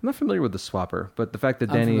Swapper. I'm not familiar with The Swapper, but the fact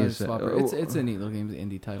that Danny is... it's a neat little game, it's an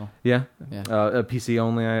indie title. Yeah? A PC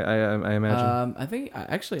only, I imagine. I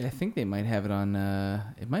think they might have it on...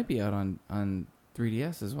 it might be out on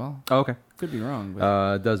 3DS as well. Oh, okay. Could be wrong.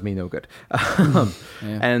 But... does me no good.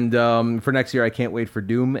 And for next year, I can't wait for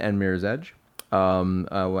Doom and Mirror's Edge. When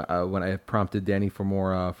I prompted Danny for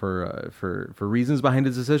more for reasons behind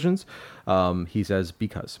his decisions, he says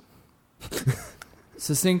because.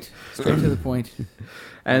 Succinct, straight to the point.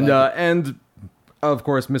 And of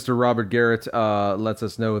course, Mr. Robert Garrett lets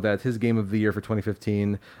us know that his game of the year for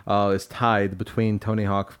 2015 is tied between Tony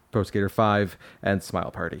Hawk Pro Skater 5 and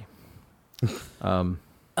Smile Party. I'm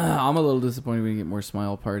a little disappointed we didn't get more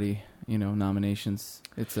Smile Party, nominations.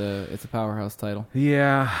 It's a powerhouse title.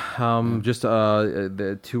 Yeah, just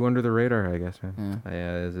the 2 under the radar, I guess. Man.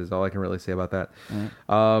 Yeah, is all I can really say about that.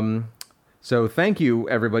 Yeah. So thank you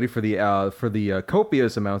everybody for the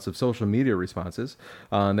copious amounts of social media responses.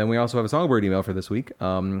 And then we also have a Songbird email for this week.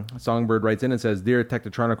 Songbird writes in and says, "Dear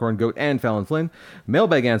Technotronicorn, Goat, and Fallon Flynn,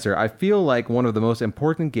 mailbag answer. I feel like one of the most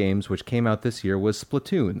important games which came out this year was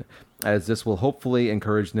Splatoon, as this will hopefully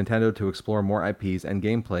encourage Nintendo to explore more IPs and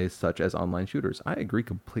gameplays such as online shooters." I agree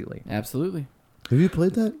completely. Absolutely. Have you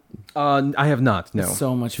played that? I have not. No. It's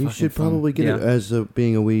so much. You should probably get it as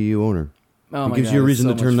being a Wii U owner. Oh it gives you a reason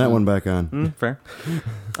to turn that one back on. Fair.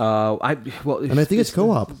 And I think it's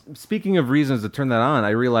co-op. Speaking of reasons to turn that on, I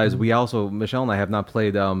realized we also, Michelle and I, have not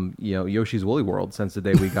played Yoshi's Woolly World since the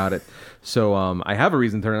day we got it. So I have a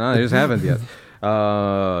reason to turn it on. I just haven't yet.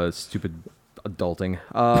 Stupid adulting.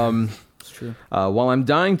 It's true. While I'm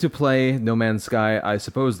dying to play No Man's Sky, I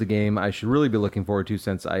suppose the game I should really be looking forward to,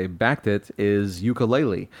 since I backed it, is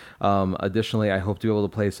Yooka-Laylee. Additionally, I hope to be able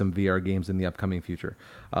to play some VR games in the upcoming future.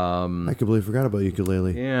 I completely forgot about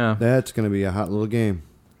Yooka-Laylee. Yeah. That's going to be a hot little game.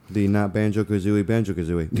 The not Banjo-Kazooie,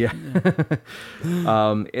 Banjo-Kazooie. Yeah.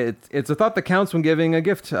 It's a thought that counts when giving a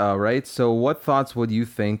gift, right? So what thoughts would you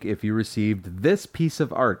think if you received this piece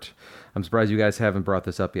of art? I'm surprised you guys haven't brought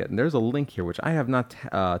this up yet. And there's a link here, which I have not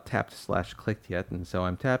tapped/clicked yet. And so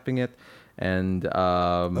I'm tapping it. And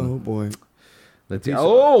oh, boy. Let's see.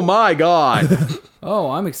 Oh my God!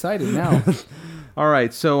 Oh, I'm excited now. All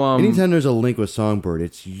right, so anytime there's a link with Songbird,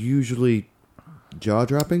 it's usually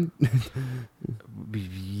jaw-dropping.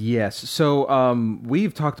 Yes. So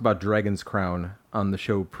we've talked about Dragon's Crown on the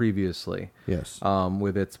show previously. Yes.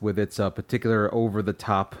 With its particular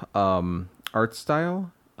over-the-top art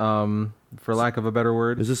style, for lack of a better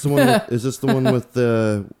word. Is this the one? Is this the one with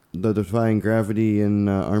the defying gravity and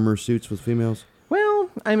armor suits with females? Well,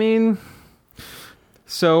 I mean.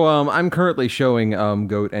 So I'm currently showing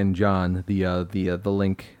Goat and John the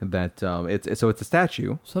link that it's a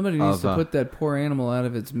statue. Somebody needs to put that poor animal out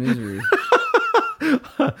of its misery.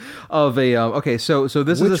 Of a okay, so this is a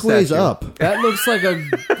statue. Which way's up? That looks like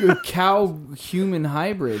a cow human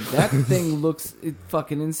hybrid. That thing looks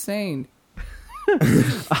fucking insane.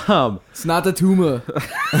 It's not the tumor.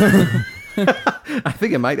 I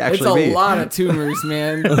think it might actually be. It's a lot of tumors,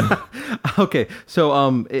 man. Okay,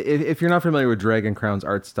 so if you're not familiar with Dragon Crown's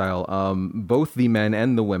art style, both the men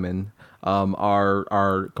and the women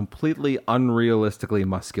are completely unrealistically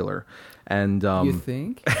muscular. And you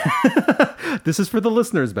think? This is for the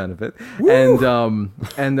listeners' benefit. Woo!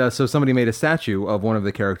 And so somebody made a statue of one of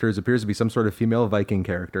the characters. Appears to be some sort of female Viking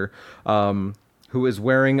character, who is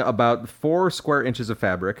wearing about 4 square inches of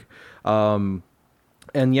fabric.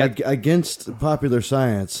 And yet, against popular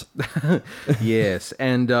science. Yes,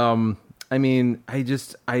 and I mean,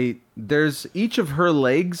 there's each of her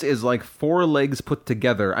legs is like 4 legs put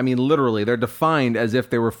together. I mean, literally, they're defined as if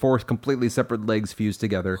they were 4 completely separate legs fused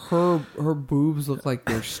together. Her boobs look like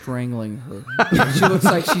they're strangling her. She looks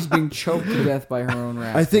like she's being choked to death by her own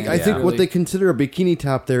wrath. I think what they consider a bikini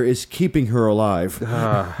top there is keeping her alive.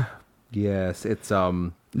 Yes, it's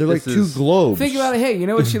they're like 2 globes. Think about it. Hey, you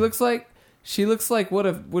know what she looks like? She looks like what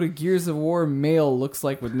a Gears of War male looks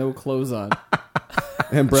like with no clothes on.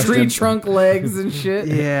 And breast tree trunk legs and shit.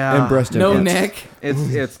 Yeah. And breast no implants. neck.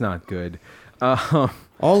 It's not good. All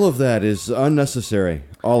of that is unnecessary.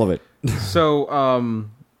 All of it. So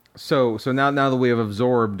now that we have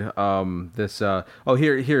absorbed this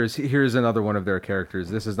here's another one of their characters.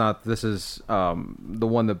 This is the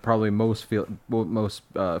one that probably most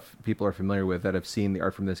people are familiar with that have seen the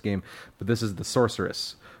art from this game, but this is the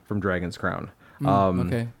sorceress from Dragon's Crown.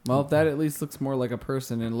 Okay. Well, that at least looks more like a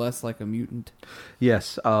person and less like a mutant.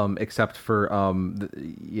 Yes, except for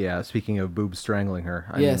speaking of boobs strangling her.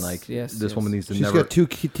 I mean, like, this woman needs to She's got 2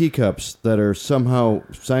 teacups that are somehow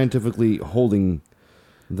scientifically holding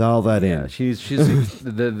all that in. She's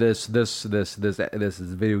this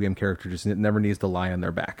video game character just never needs to lie on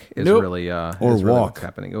their back. Is really or is walk really what's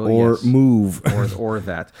happening. Well, or move or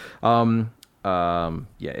that.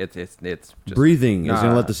 It's just breathing is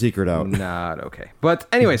gonna let the secret out. Not okay. But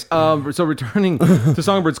anyways, so returning to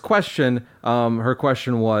Songbird's question, her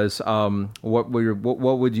question was, what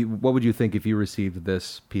would you think if you received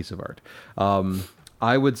this piece of art?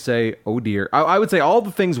 I would say, oh dear. I would say all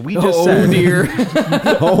the things we just said. Oh dear.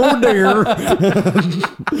 Oh dear.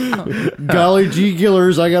 Golly gee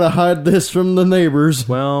killers, I gotta hide this from the neighbors.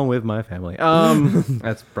 Well, with my family.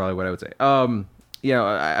 That's probably what I would say.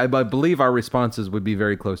 I believe our responses would be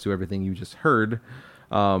very close to everything you just heard.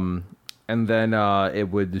 And then it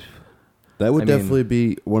would... That would definitely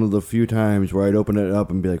be one of the few times where I'd open it up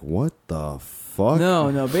and be like, what the fuck?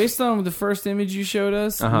 No. Based on the first image you showed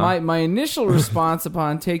us, my initial response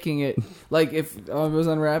upon taking it, like if I was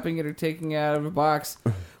unwrapping it or taking it out of a box,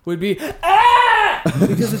 would be, ah!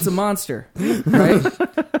 Because it's a monster, right?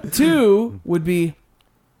 2 would be,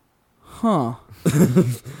 huh.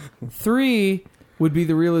 3 would be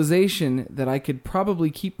the realization that I could probably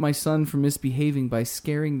keep my son from misbehaving by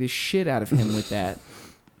scaring the shit out of him with that.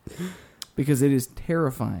 Because it is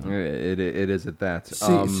terrifying. It is at that.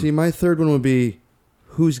 See, my third one would be,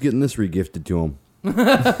 who's getting this regifted to him?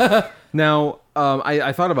 Now,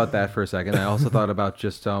 I thought about that for a second. I also thought about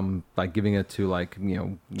just like giving it to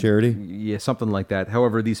charity. Yeah, something like that.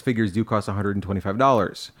 However, these figures do cost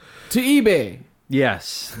 $125 to eBay.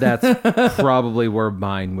 Yes, that's probably where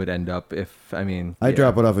mine would end up. I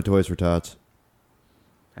drop it off at Toys for Tots.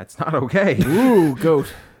 That's not okay. Ooh,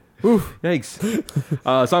 goat. Oof. Yikes.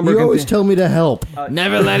 You always tell me to help.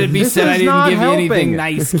 Never let it be said I didn't give you anything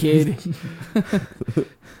nice, kid.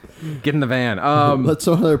 Get in the van. Let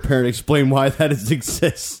some other parent explain why that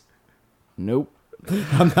exists. Nope.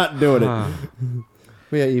 I'm not doing it.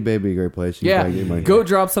 But yeah, eBay would be a great place. Yeah, Goat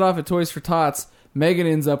drops it off at Toys for Tots. Megan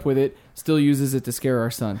ends up with it, still uses it to scare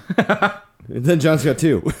our son. And then John's got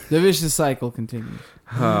 2. The vicious cycle continues.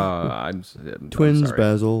 I'm Twins, sorry.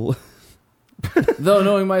 Basil. Though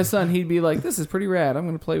knowing my son, he'd be like, this is pretty rad. I'm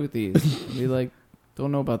going to play with these. I'd be like,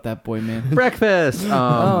 don't know about that boy, man. Breakfast.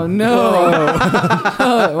 Oh, no.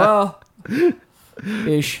 Well,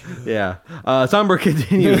 Ish. Yeah. Songbird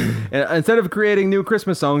continued. Instead of creating new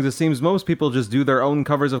Christmas songs, it seems most people just do their own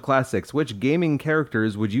covers of classics. Which gaming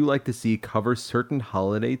characters would you like to see cover certain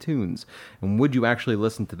holiday tunes? And would you actually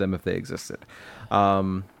listen to them if they existed?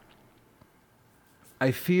 I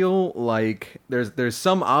feel like there's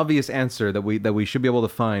some obvious answer that we should be able to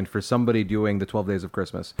find for somebody doing the 12 Days of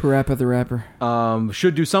Christmas. Parappa the Rapper.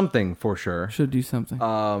 Should do something for sure. Should do something.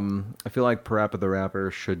 I feel like Parappa the Rapper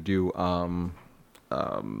should do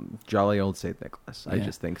Jolly Old St. Nicholas. I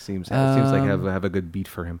just think seems like have a good beat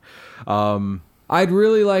for him. I'd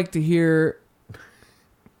really like to hear.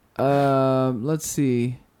 Let's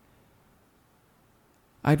see.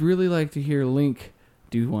 I'd really like to hear Link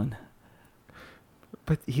do one.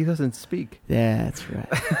 But he doesn't speak. Yeah, that's right.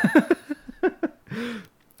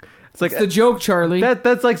 It's like the joke, Charlie.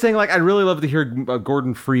 That's like saying like I'd really love to hear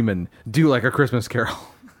Gordon Freeman do like a Christmas Carol.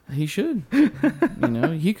 He should.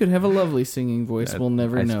 He could have a lovely singing voice. We'll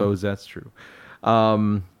never know. I suppose that's true.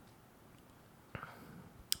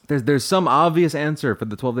 There's some obvious answer for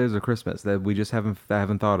the 12 Days of Christmas that we just haven't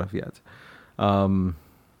thought of yet. Well,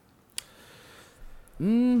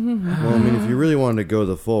 I mean, if you really wanted to go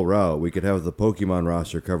the full route, we could have the Pokemon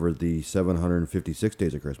roster cover the 756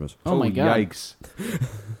 Days of Christmas. Oh my God. Yikes.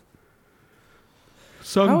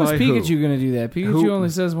 How is Pikachu going to do that? Pikachu only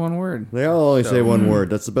says one word. They all only say one word.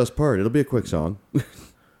 That's the best part. It'll be a quick song.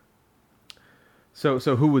 So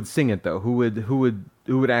who would sing it though? Who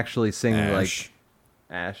would actually sing Ash.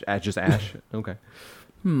 Ash? Just Ash? Okay.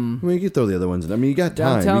 I mean, you could throw the other ones in. I mean, you got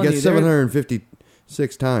time. telling You got you,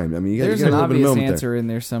 756 times. I mean, you got There's a an little bit of obvious moment answer in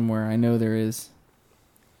there somewhere. I know there is.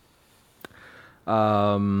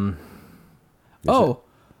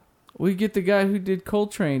 We get the guy who did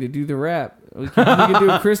Coltrane to do the rap. We could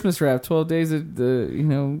do a Christmas rap. 12 days of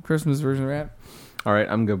the Christmas version rap. All right,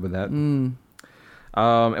 I'm good with that. And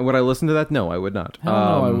would I listen to that? No, I would not. Hell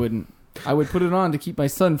no, I wouldn't. I would put it on to keep my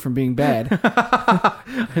son from being bad.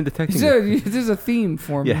 I'm detecting it. There's a theme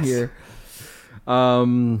for me here.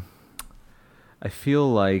 I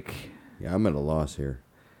feel like... Yeah, I'm at a loss here.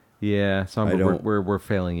 Yeah, so we're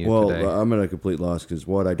failing you today. Well, I'm at a complete loss because,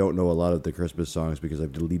 one, I don't know a lot of the Christmas songs because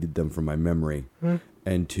I've deleted them from my memory.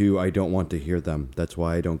 And two, I don't want to hear them. That's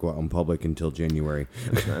why I don't go out in public until January.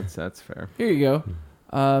 That's fair. Here you go.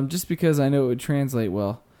 Just because I know it would translate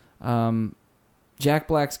well. Jack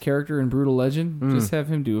Black's character in Brutal Legend, just have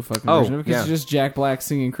him do a fucking version of it. Because it's just Jack Black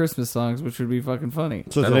singing Christmas songs, which would be fucking funny.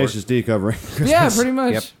 So Tenacious D covering Christmas. Yeah, pretty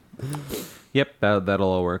much. Yep, that'll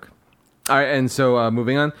all work. All right, and so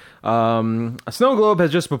moving on. A snow globe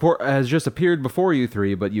has just appeared before you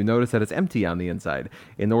three, but you notice that it's empty on the inside.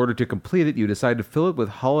 In order to complete it, you decide to fill it with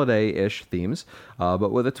holiday-ish themes,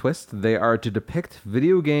 but with a twist. They are to depict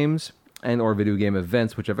video games and/or video game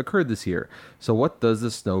events which have occurred this year. So what does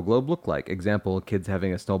the snow globe look like? Example, kids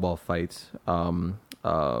having a snowball fight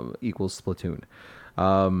equals Splatoon.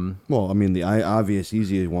 Well, I mean, the obvious,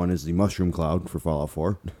 easy one is the mushroom cloud for Fallout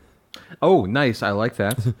 4. Oh, nice. I like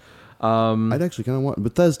that. I'd actually kind of want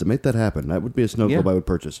Bethesda, make that happen. That would be a snow globe I would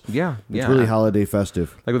purchase. Yeah. It's really holiday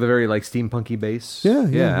festive. Like with a very steampunky base.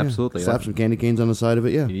 Yeah, absolutely. Slap some candy canes on the side of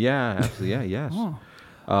it, Yeah, absolutely. Yeah, yes.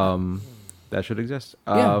 That should exist.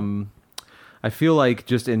 Yeah. I feel like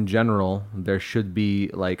just in general, there should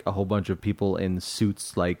be like a whole bunch of people in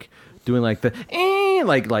suits, like doing like the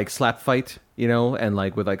like slap fight, and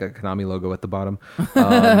like with like a Konami logo at the bottom.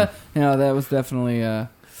 That was definitely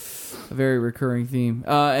a very recurring theme.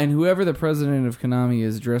 And whoever the president of Konami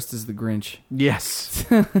is dressed as the Grinch. Yes.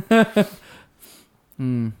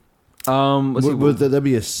 Would that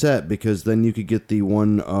be a set? Because then you could get the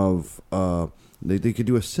one of they could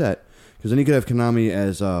do a set. Because then you could have Konami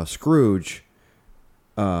as Scrooge,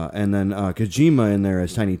 and then Kojima in there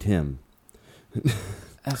as Tiny Tim.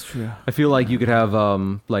 That's true. I feel like you could have the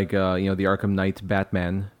Arkham Knight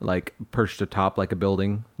Batman like perched atop like a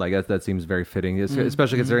building. Like that seems very fitting,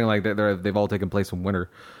 especially considering like they've all taken place in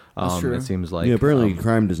winter. That's true. It seems like apparently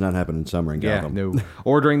crime does not happen in summer in Gotham. Yeah, no,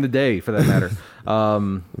 or during the day for that matter. What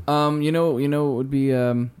would be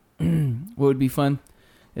what would be fun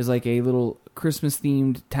is like a little Christmas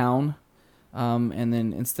themed town, and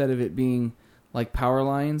then instead of it being like power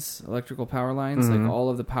lines, electrical power lines, like all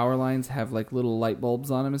of the power lines have like little light bulbs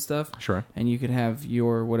on them and stuff. Sure. And you could have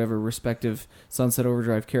your whatever respective Sunset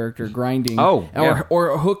Overdrive character grinding,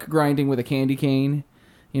 or Hook grinding with a candy cane.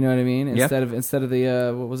 You know what I mean? Instead of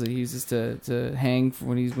the what was it he uses to hang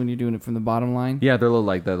when you're doing it from the bottom line. Yeah, they're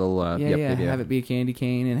like that little. Have it be a candy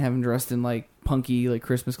cane and have him dressed in like punky like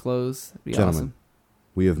Christmas clothes. That'd be awesome.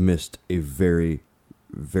 We have missed a very,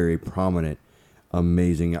 very prominent,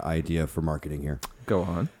 amazing idea for marketing here. Go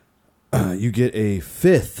on. You get a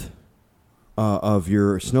fifth of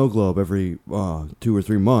your snow globe every 2 or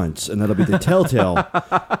 3 months, and that'll be the telltale.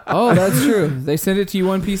 Oh, that's true. They send it to you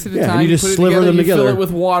one piece at a time. And you just sliver them together. You fill it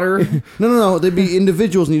with water. No. They'd be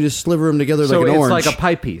individuals, and you just sliver them together like an orange. So it's like a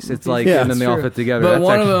pie piece. It's like, and then they all fit together. But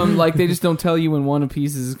one of them, like, they just don't tell you when one of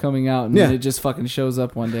pieces is coming out, and then it just fucking shows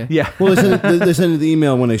up one day. Yeah. Well, they send it the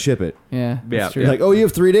email when they ship it. Yeah, that's true. Like, oh, you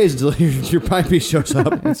have 3 days until your pie piece shows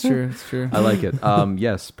up. That's true. It's true. I like it.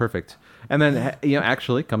 Yes, perfect. And then,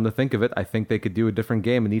 actually, come to think of it, I think they could do a different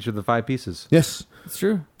game in each of the 5 pieces. Yes. It's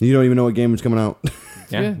true. You don't even know what game is coming out.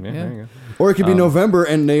 Yeah. There you go. Or it could be November,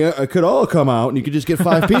 and they could all come out, and you could just get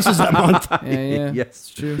 5 pieces that month. Yeah. Yes.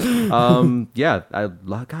 It's true. I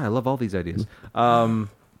love all these ideas. And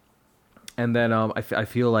then I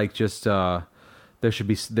feel like just there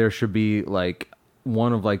should be like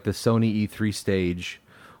one of like the Sony E3 stage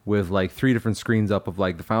with like 3 different screens up of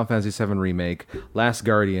like the Final Fantasy VII remake, Last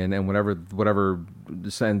Guardian, and whatever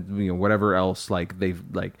else like they've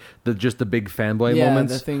like the big fanboy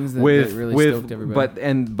moments. The things that really stoked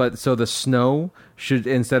everybody. But so the snow should,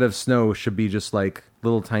 instead of snow, should be just like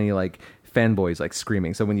little tiny like fanboys like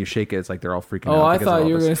screaming. So when you shake it, it's like they're all freaking out. Oh, I thought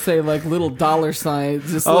you were going to say like little dollar signs,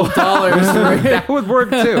 just little dollars. That would work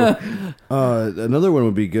too. Another one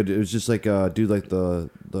would be good. It was just like do like the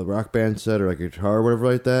Rock Band set or like a guitar or whatever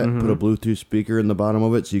like that. Mm-hmm. Put a Bluetooth speaker in the bottom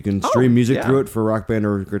of it so you can stream music through it for Rock Band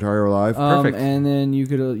or Guitar Hero Live. Perfect. And then you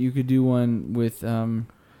could do one with and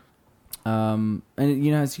you know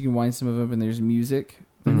how you can wind some of them up and there's music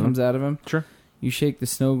that comes out of them. Sure. You shake the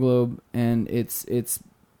snow globe and it's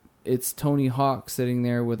Tony Hawk sitting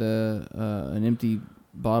there with an empty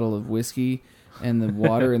bottle of whiskey, and the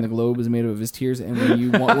water in the globe is made up of his tears. And when you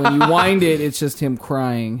wind it, it's just him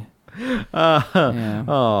crying.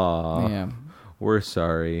 Yeah. We're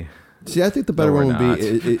sorry. See, I think the better one would be I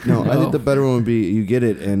think the better one would be you get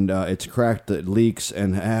it and it's cracked, it leaks,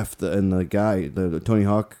 and the guy, the Tony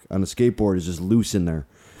Hawk on the skateboard is just loose in there.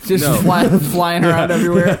 Just flying around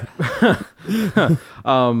everywhere.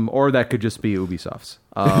 Or that could just be Ubisoft's.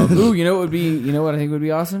 Ooh, you know what I think would be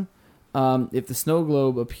awesome? If the snow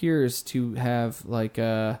globe appears to have like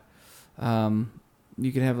you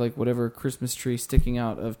could have like whatever Christmas tree sticking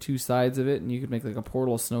out of 2 sides of it, and you could make like a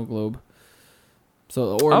portal snow globe.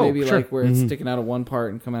 So, or maybe sure. like where it's sticking out of one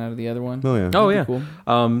part and coming out of the other one. Oh yeah. That'd be cool.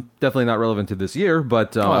 Definitely not relevant to this year,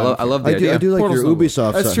 but I love the idea. I do like Portal your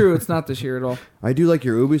Ubisoft. That's true. It's not this year at all. I do like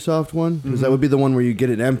your Ubisoft one because that would be the one where you get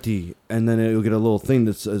it empty and then you'll get a little thing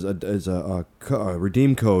that's as a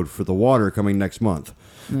redeem code for the water coming next month.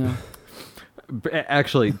 Yeah.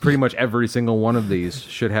 Actually, pretty much every single one of these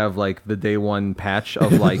should have like the day one patch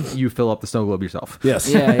of like you fill up the snow globe yourself. Yes.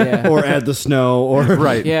 Yeah. Or add the snow. Or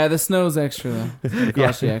right. Yeah, the snow's extra though. It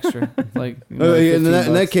costs you extra. Like in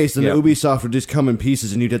that case, then the Ubisoft would just come in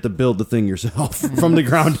pieces and you'd have to build the thing yourself from the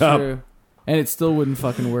ground up. True. And it still wouldn't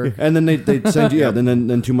fucking work. And then they'd send you,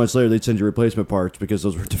 then 2 months later they'd send you replacement parts because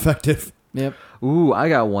those were defective. Yep. Ooh, I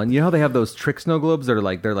got one. You know how they have those trick snow globes that are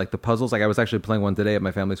like they're like the puzzles? Like I was actually playing one today at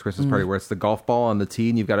my family's Christmas party where it's the golf ball on the tee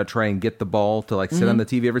and you've got to try and get the ball to like sit on the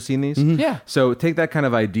tee. Have you ever seen these? Yeah. So take that kind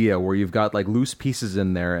of idea where you've got like loose pieces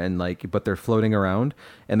in there and like but they're floating around,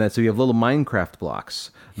 and then so you have little Minecraft blocks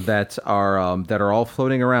that are all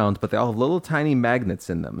floating around, but they all have little tiny magnets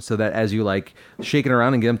in them, so that as you like shake it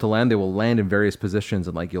around and get them to land, they will land in various positions,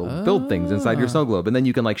 and like you'll build things inside your snow globe, and then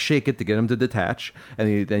you can like shake it to get them to detach,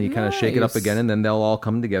 and then you kind of shake it up again, and then they'll all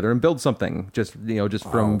come together and build something just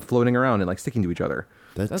from floating around and like sticking to each other.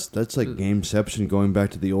 That's like Gameception going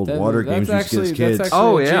back to the old water games we used to get as kids. That's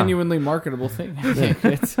actually a genuinely marketable thing.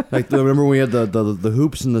 Like remember when we had the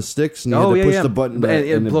hoops and the sticks and you had to push the button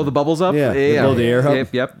and blow the bubbles up? Yeah, blow the air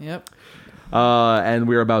up. Yep. And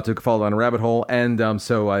we're about to fall down a rabbit hole, and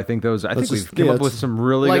so I think we've come up with some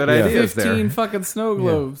really good ideas 15 fucking snow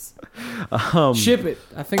globes. Ship it.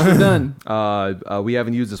 I think we're done. We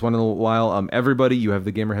haven't used this one in a while. Everybody, you have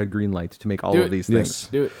the Gamerhead green light to make all of these things.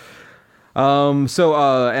 Do it.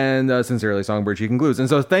 Sincerely, Songbird Chicken Glues. And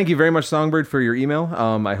so thank you very much, Songbird, for your email.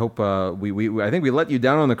 I hope I think we let you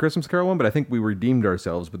down on the Christmas Carol one, but I think we redeemed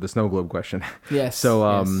ourselves with the snow globe question. Yes.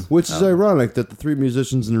 So which is ironic that the 3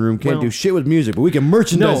 musicians in the room can't do shit with music, but we can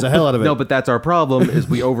merchandise the hell out of it. No, but that's our problem is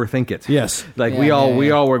we overthink it. Yes. Like we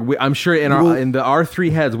all were. I'm sure in our 3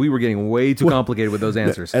 heads we were getting way too complicated with those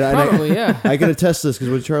answers. Probably, yeah. I can attest to this because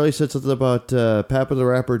when Charlie said something about Papa the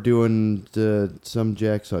Rapper doing some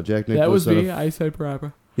Jack Nicholas. That was me. I said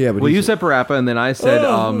Parappa. Yeah, but you said Parappa, and then I said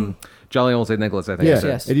Jolly Old St. Nicholas, I think.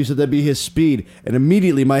 Yes. And you said that'd be his speed, and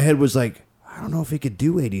immediately my head was like, I don't know if he could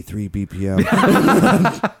do 83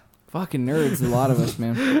 BPM. Fucking nerds, a lot of us,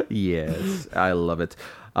 man. Yes, I love it.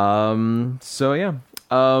 So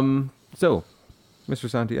Mr.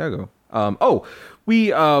 Santiago,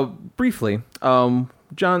 We briefly,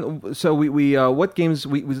 John. So we what games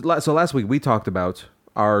so last week we talked about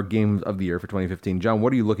our games of the year for 2015. John,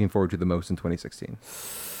 what are you looking forward to the most in 2016?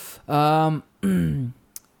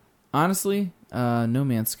 Honestly, No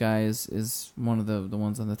Man's Sky is one of the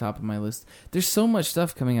ones on the top of my list. There's so much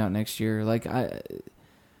stuff coming out next year. Like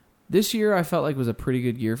this year I felt like was a pretty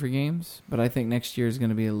good year for games, but I think next year is going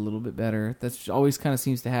to be a little bit better. That's always kind of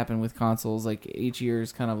seems to happen with consoles. Like each year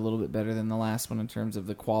is kind of a little bit better than the last one in terms of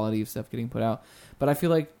the quality of stuff getting put out. But I feel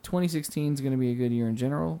like 2016 is going to be a good year in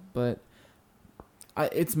general, but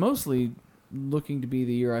it's mostly looking to be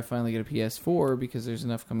the year I finally get a PS4 because there's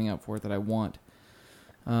enough coming out for it that I want.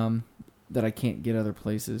 That I can't get other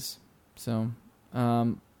places. So,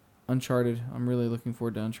 Uncharted. I'm really looking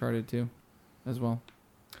forward to Uncharted too, as well.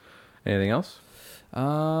 Anything else?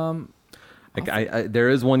 There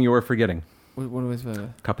is one you were forgetting. What was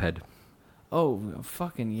that? Cuphead. Oh,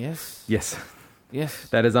 fucking yes. Yes. Yes.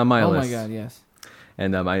 That is on my list. Oh my god, yes.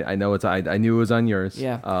 And I know I knew it was on yours.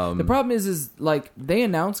 Yeah. The problem is like they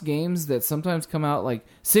announce games that sometimes come out like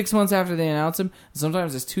 6 months after they announce them.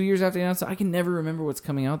 Sometimes it's 2 years after they announce them. I can never remember what's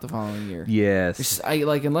coming out the following year. Yes.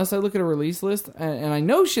 Unless I look at a release list and I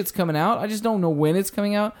know shit's coming out, I just don't know when it's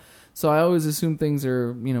coming out. So I always assume things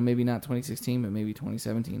are, maybe not 2016, but maybe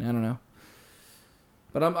 2017. I don't know.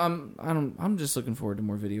 But I'm just looking forward to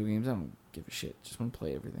more video games. I don't give a shit. Just want to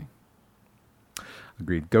play everything.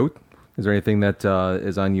 Agreed. Goat. Is there anything that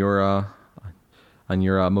is on your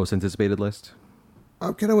most anticipated list?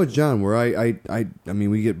 I'm kind of with John, where I mean,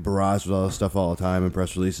 we get barraged with all this stuff all the time and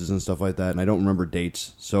press releases and stuff like that, and I don't remember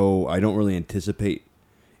dates, so I don't really anticipate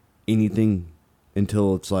anything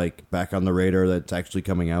until it's like back on the radar that's actually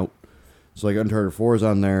coming out. So like Uncharted 4 is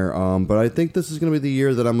on there, but I think this is going to be the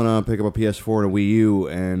year that I'm going to pick up a PS4 and a Wii U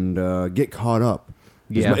and get caught up.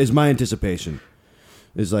 Yeah, is my anticipation.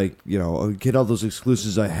 Is like, get all those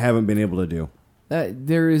exclusives I haven't been able to do.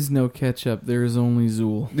 There is no ketchup. There is only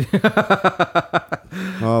Zool.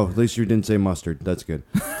 Oh, at least you didn't say mustard. That's good.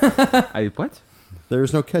 What? There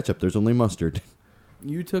is no ketchup. There's only mustard.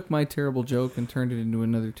 You took my terrible joke and turned it into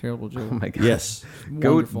another terrible joke. Oh my god! Yes,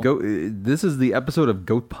 goat. This is the episode of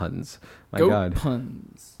goat puns. My goat god,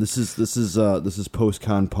 puns. This is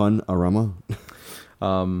post-con pun arama.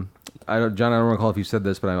 John, I don't recall if you said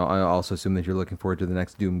this, but I also assume that you're looking forward to the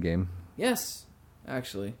next Doom game. Yes,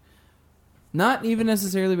 actually. Not even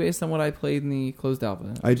necessarily based on what I played in the closed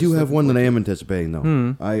alpha. I do have one that I am anticipating,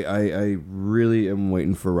 though. I really am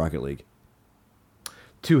waiting for Rocket League.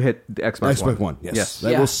 To hit the Xbox One. Yes.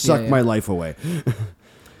 That will suck my life away.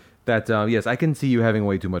 Yes, I can see you having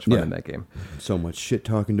way too much fun in that game. So much shit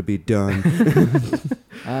talking to be done.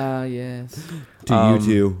 Yes. To you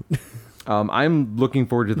too. I'm looking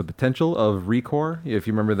forward to the potential of ReCore. If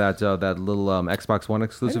you remember that little Xbox One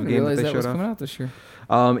exclusive game that they showed was off. Coming out this year.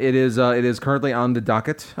 It is currently on the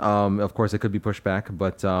docket. Of course, it could be pushed back,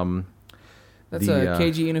 but that's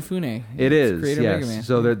Keiji Inafune. It is, creator yes. Mega Man.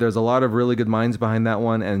 So there's a lot of really good minds behind that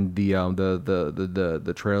one, and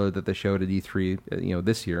the trailer that they showed at E3,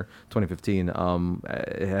 this year, 2015,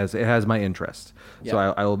 it has my interest. Yep. So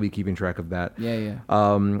I will be keeping track of that. Yeah.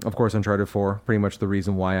 Of course, Uncharted 4, pretty much the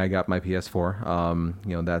reason why I got my PS4.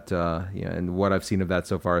 And what I've seen of that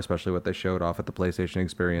so far, especially what they showed off at the PlayStation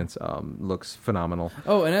Experience, looks phenomenal.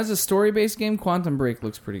 Oh, and as a story-based game, Quantum Break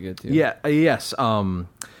looks pretty good too. Yeah. Yes.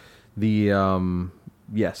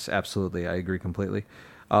 Yes, absolutely. I agree completely.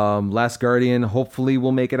 Last Guardian hopefully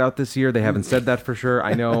will make it out this year. They haven't said that for sure.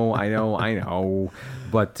 I know.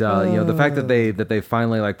 But the fact that they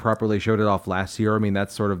finally properly showed it off last year, I mean,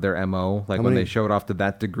 that's sort of their MO. When they show it off to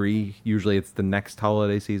that degree, usually it's the next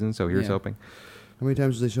holiday season, so here's hoping. How many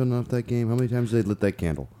times have they shown off that game? How many times have they lit that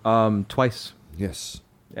candle? Twice. Yes.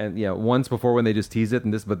 And once before when they just teased it,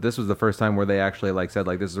 but this was the first time where they actually said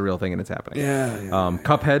this is a real thing and it's happening. Yeah.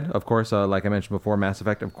 Cuphead, of course, like I mentioned before, Mass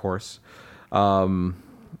Effect, of course.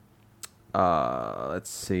 Let's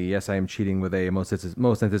see. Yes, I am cheating with a most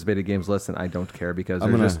anticipated games list, and I don't care because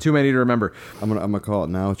there's just too many to remember. I'm gonna call it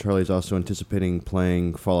now. Charlie's also anticipating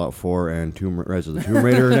playing Fallout 4 and Rise of the Tomb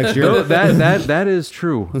Raider next year. No, that is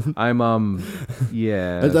true. I'm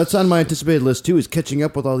yeah. That's on my anticipated list too. Is catching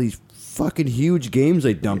up with all these fucking huge games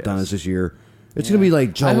they dumped on us this year. It's going to be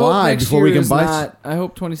like July before we can buy. I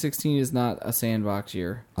hope 2016 is not a sandbox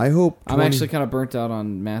year. I hope. I'm actually kind of burnt out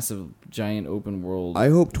on massive, giant open world. I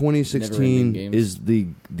hope 2016 is the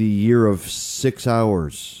year of 6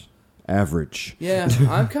 hours average. Yeah,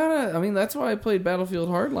 I'm kind of. I mean, that's why I played Battlefield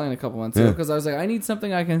Hardline a couple months ago, because I was like, I need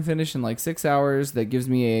something I can finish in 6 hours that gives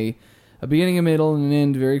me a beginning, a middle, and an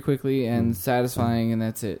end very quickly and satisfying, and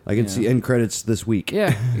that's it. I can see end credits this week.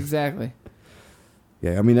 Yeah, exactly.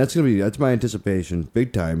 Yeah, I mean that's my anticipation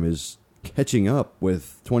big time is catching up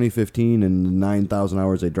with 2015 and the 9,000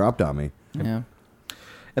 hours they dropped on me. Yeah.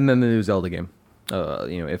 And then the new Zelda game.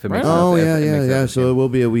 If it makes yeah. So it will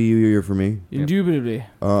be a Wii U year for me. Indubitably.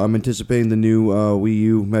 I'm anticipating the new Wii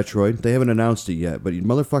U Metroid. They haven't announced it yet, but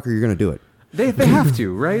motherfucker, you're gonna do it. They have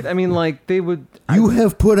to, right? I mean, like they would. You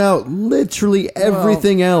have put out literally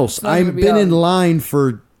everything else. I've been in line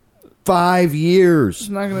for 5 years. It's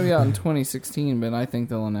not going to be out in 2016, but I think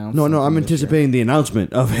they'll announce. No, I'm anticipating the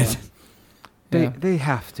announcement of it. They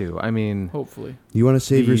have to. I mean, hopefully. You want to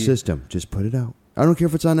save your system? Just put it out. I don't care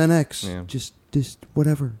if it's on NX. Yeah. Just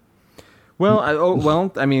whatever. Well,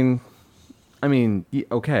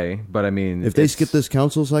 okay, but I mean, if they skip this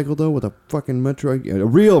console cycle though with a fucking Metroid, a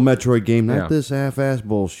real Metroid game, not this half-ass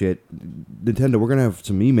bullshit, Nintendo, we're gonna have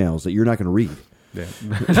some emails that you're not gonna read. Yeah.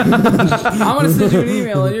 I'm gonna send you an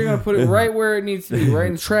email and you're gonna put it right where it needs to be, right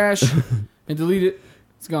in the trash, and delete it.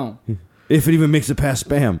 It's gone. If it even makes it past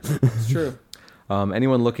spam. It's true.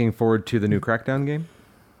 Anyone looking forward to the new Crackdown game?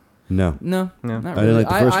 No, not really. I didn't like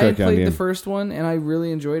the first I Crackdown played game. the first one and I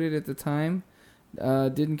really enjoyed it at the time.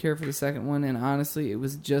 Didn't care for the second one, and honestly, it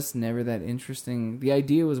was just never that interesting. The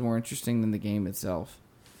idea was more interesting than the game itself.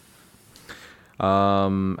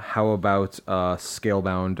 How about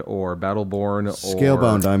Scalebound or Battleborn?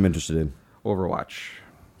 Scalebound, I'm interested in. Overwatch.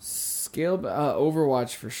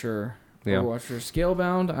 Overwatch for sure. Yeah. Overwatch for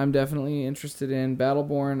Scalebound, I'm definitely interested in.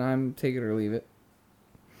 Battleborn, I'm take it or leave it.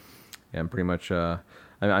 Yeah, I'm pretty much.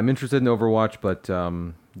 I'm interested in Overwatch, but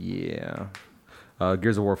yeah.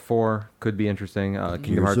 Gears of War 4 could be interesting.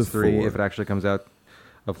 Kingdom Hearts 3 if it actually comes out,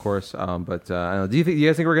 of course. But I don't know. Do you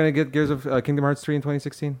guys think we're gonna get Gears of Kingdom Hearts 3 in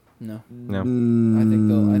 2016? No. I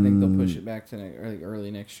think they'll push it back to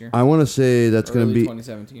early next year. I want to say that's going to be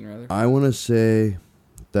 2017 rather. I want to say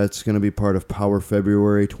that's going to be part of Power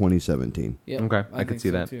February 2017. Yep, okay, I could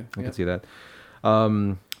see that. Too. I could see that.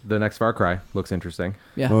 The next Far Cry looks interesting.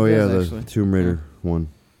 Yeah. Oh yeah, the actually. Tomb Raider one.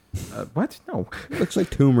 What? No. It looks like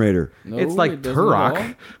Tomb Raider. No, it's like it doesn't Turok.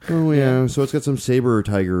 at Oh yeah, so it's got some saber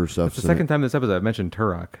tiger stuff. It's the second time this episode I've mentioned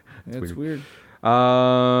Turok. It's weird. Is there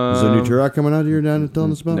a new Turok coming out here down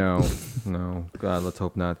telling us about? No. God, let's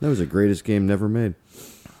hope not. That was the greatest game never made.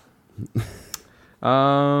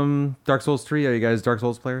 Dark Souls 3. Are you guys Dark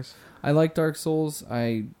Souls players? I like Dark Souls.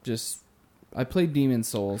 I played Demon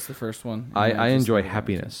Souls, the first one. I enjoy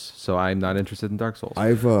Happiness, so I'm not interested in Dark Souls.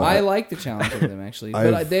 I like the challenge of them actually,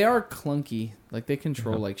 but they are clunky. Like they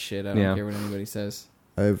control like shit. I don't care what anybody says.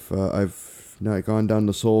 I've not gone down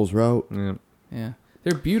the Souls route. Yeah,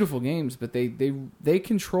 they're beautiful games, but they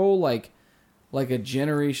control like a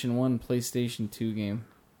Generation 1 PlayStation 2 game.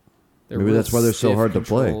 Maybe that's why they're so hard to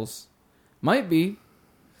play. Might be.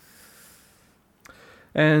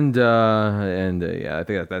 And yeah, I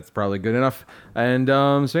think that's probably good enough. And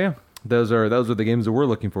so yeah, those are the games that we're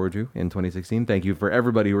looking forward to in 2016. Thank you for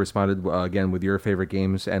everybody who responded again with your favorite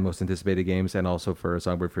games and most anticipated games, and also for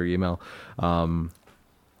Songbird for your email.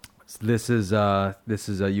 This is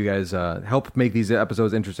you guys help make these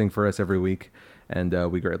episodes interesting for us every week,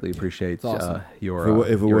 and we greatly appreciate awesome. your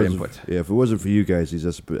input. Yeah, if it wasn't for you guys, these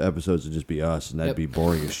episodes would just be us, and that'd be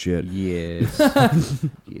boring as shit. Yes,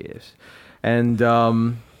 yes. And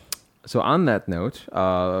so on that note,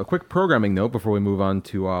 a quick programming note before we move on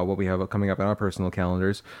to what we have coming up on our personal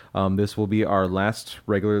calendars. This will be our last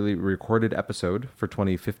regularly recorded episode for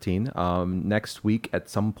 2015. Next week at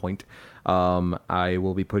some point, I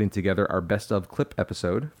will be putting together our best of clip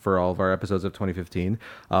episode for all of our episodes of 2015.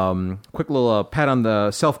 Quick little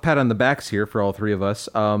self pat on the backs here for all three of us.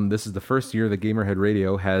 This is the first year that Gamerhead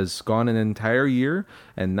Radio has gone an entire year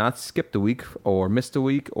and not skipped a week or missed a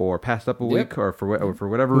week or passed up a week or for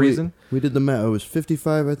whatever reason. We did the math. It was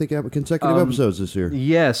 55, I think, consecutive episodes this year.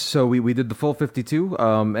 Yes, so we did the full 52,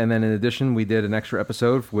 and then in addition, we did an extra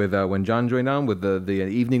episode with when John joined on with the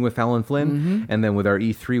evening with Fallon Flynn, and then with our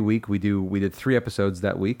E3 week, we did 3 episodes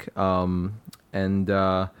that week, so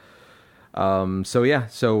yeah,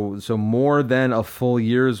 so more than a full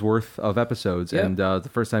year's worth of episodes, and the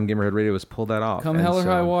first time Gamerhead Radio has pulled that off. Come hell or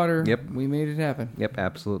high water, we made it happen. Yep,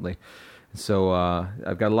 absolutely. So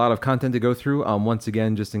I've got a lot of content to go through. Once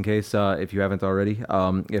again, just in case if you haven't already,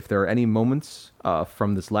 if there are any moments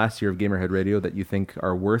from this last year of Gamerhead Radio that you think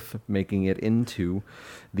are worth making it into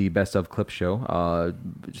the Best of Clip show,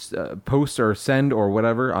 just post or send or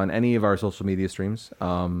whatever on any of our social media streams.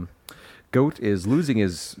 Goat is losing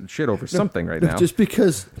his shit over something right now. Just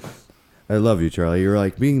because I love you, Charlie. You're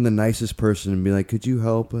like being the nicest person and being like, could you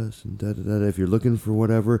help us? And if you're looking for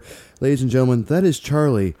whatever. Ladies and gentlemen, that is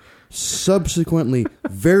Charlie subsequently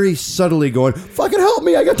very subtly going, fucking help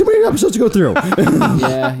me, I got too many episodes to go through.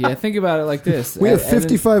 yeah, think about it like this. We have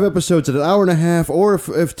 55 episodes at an hour and a half, or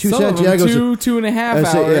if two Santiago's... 2.5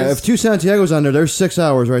 hours. If two Santiago's on there's 6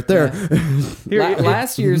 hours right there. Yeah.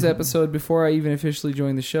 Last year's episode, before I even officially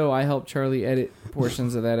joined the show, I helped Charlie edit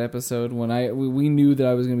portions of that episode when we knew that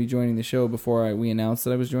I was going to be joining the show before we announced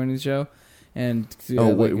that I was joining the show. And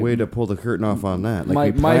way to pull the curtain off on that.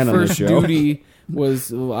 Like my first duty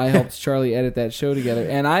was I helped Charlie edit that show together,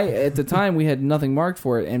 and at the time we had nothing marked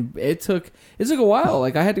for it, and it took a while.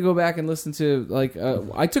 Like I had to go back and listen to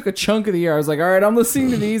I took a chunk of the year. I was like, all right, I'm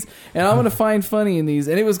listening to these, and I'm going to find funny in these,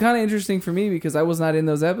 and it was kind of interesting for me because I was not in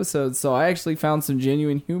those episodes, so I actually found some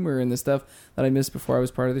genuine humor in the stuff that I missed before I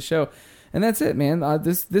was part of the show, and that's it, man.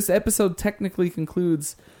 This episode technically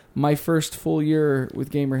concludes my first full year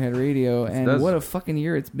with Gamerhead Radio, and what a fucking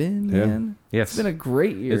year it's been, man. Yes. It's been a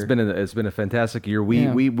great year. It's been a fantastic year.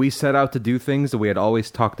 We set out to do things that we had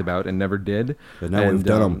always talked about and never did. But now we've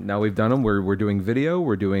done them. Now we've done them. We're doing video.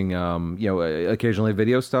 We're doing occasionally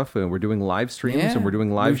video stuff, and we're doing live streams, and we're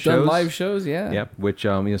doing live shows. Done live shows, yeah. Yep. Which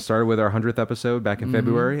started with our 100th episode back in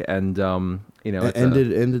February, and it's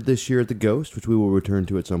ended this year at the Ghost, which we will return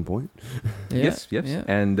to at some point. Yes. Yeah.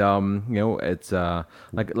 And it's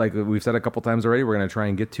like we've said a couple times already, we're going to try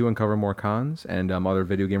and get to and cover more cons and other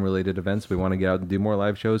video game related events. We want to get out and do more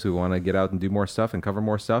live shows. We want to get out and do more stuff and cover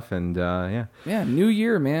more stuff. And new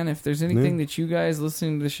year, man. If there's anything that you guys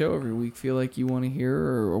listening to the show every week feel like you want to hear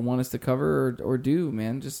or want us to cover or do,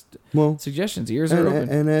 man, just suggestions. Ears are open.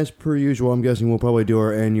 And as per usual, I'm guessing we'll probably do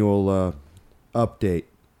our annual update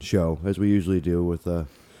show as we usually do with the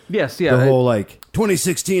whole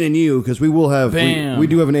 2016 and you, because we will have we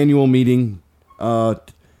do have an annual meeting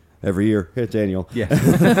every year. It's annual. Yeah.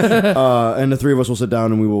 And the three of us will sit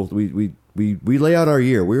down and we lay out our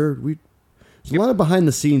year. There's a lot of behind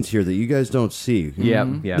the scenes here that you guys don't see. Yeah.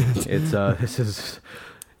 It's this is.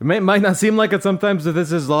 It might not seem like it sometimes, but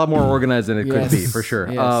this is a lot more organized than it could be, for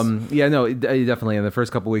sure. Yes. Definitely. In the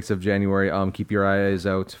first couple weeks of January, keep your eyes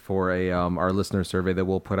out for our listener survey that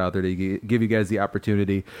we'll put out there to give you guys the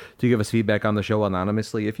opportunity to give us feedback on the show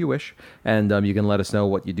anonymously if you wish, and you can let us know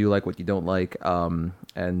what you do like, what you don't like, and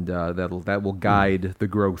that will guide the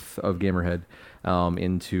growth of Gamerhead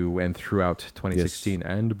into and throughout 2016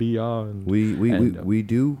 and beyond. We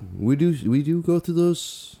do go through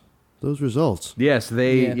those results. Yes,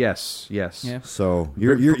 yes. Yeah. So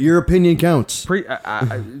your opinion counts.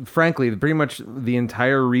 Frankly, pretty much the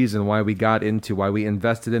entire reason why we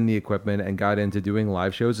invested in the equipment and got into doing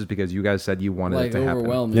live shows is because you guys said you wanted it to happen.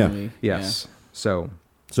 Overwhelmingly. Yeah. Yes. Yeah.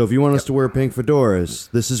 So if you want us to wear pink fedoras,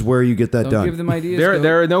 this is where you get that done. Don't give them ideas.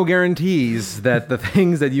 There are no guarantees that the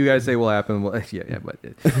things that you guys say will happen. But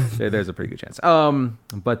there's a pretty good chance.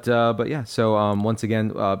 But yeah. So once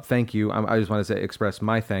again, thank you. I just want to express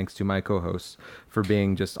my thanks to my co-hosts for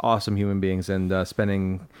being just awesome human beings and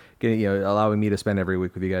allowing me to spend every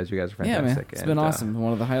week with you guys. You guys are fantastic. Yeah, man. It's been awesome.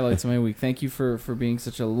 One of the highlights of my week. Thank you for being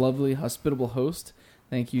such a lovely, hospitable host.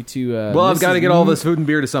 Thank you to I've got to get all this food and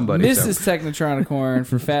beer to somebody. Mrs. Technotronicorn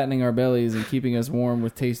for fattening our bellies and keeping us warm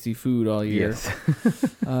with tasty food all year. Yes.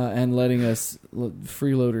 And letting us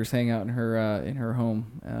freeloaders hang out in her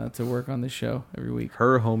home to work on this show every week.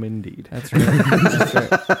 Her home indeed. That's right. That's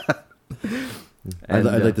right. I'd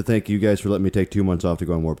like to thank you guys for letting me take 2 months off to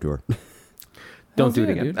go on Warped Tour. Don't do it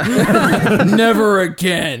again. Never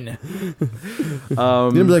again. You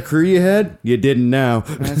remember that crew you had? You didn't now.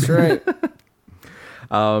 That's right.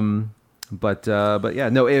 But yeah,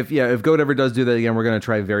 no. If Goat ever does do that again, we're gonna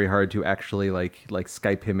try very hard to actually like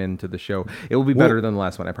Skype him into the show. It will be better than the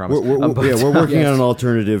last one, I promise. We're working on an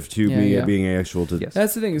alternative to being actual to. Yes.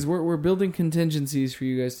 That's the thing is we're building contingencies for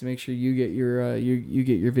you guys to make sure you get your you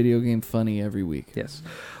get your video game funny every week. Yes,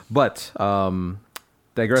 but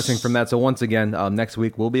digressing from that, so once again, next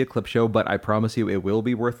week will be a clip show, but I promise you it will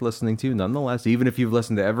be worth listening to nonetheless, even if you've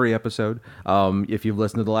listened to every episode. If you've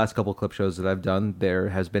listened to the last couple clip shows that I've done, there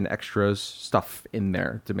has been extras stuff in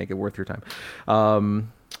there to make it worth your time.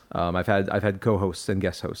 I've had co-hosts and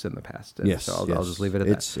guest hosts in the past. Yes, so I'll just leave it at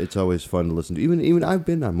that. It's always fun to listen to. Even I've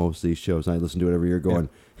been on most of these shows, and I listen to it every year going,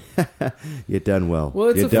 you done well. Well,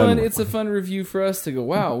 it's a fun review for us to go,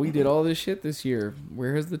 wow, we did all this shit this year.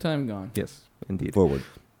 Where has the time gone? Yes, indeed. Forward.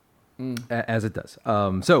 As it does.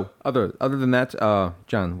 So, other than that,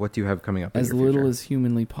 John, what do you have coming up? As little as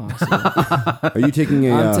humanly possible. Are you taking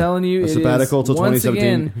I'm telling you, a sabbatical till 2017?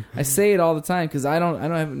 Again, I say it all the time because I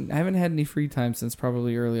haven't had any free time since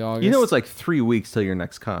probably early August. You know, it's like 3 weeks till your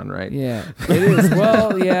next con, right? Yeah, it is.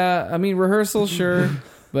 Well, yeah. I mean, rehearsal, sure,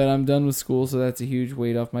 but I'm done with school, so that's a huge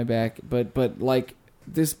weight off my back. But like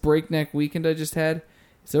this breakneck weekend I just had,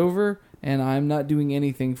 it's over. And I'm not doing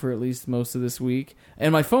anything for at least most of this week.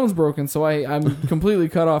 And my phone's broken, so I'm completely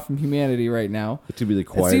cut off from humanity right now. It should be the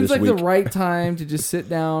quietest It seems like week. the right time to just sit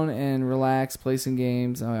down and relax, play some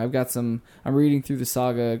games. I'm reading through the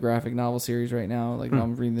Saga graphic novel series right now. Like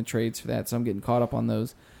I'm reading the trades for that, so I'm getting caught up on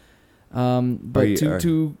those. But are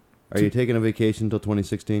you taking a vacation until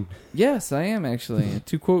 2016? Yes, I am actually.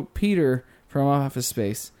 To quote Peter from Office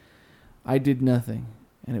Space, I did nothing,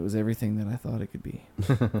 and it was everything that I thought it could be.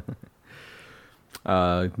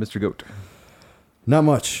 Mr. Goat. Not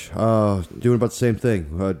much. Doing about the same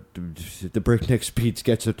thing. The breakneck speed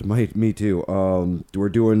gets up to me too. We're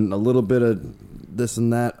doing a little bit of this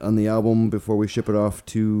and that on the album before we ship it off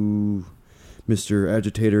to Mr.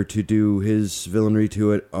 Agitator to do his villainry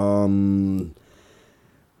to it.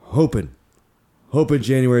 Hoping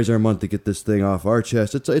January is our month to get this thing off our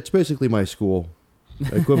chest. It's basically my school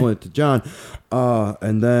equivalent to John.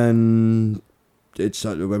 And then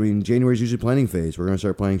January is usually planning phase. We're going to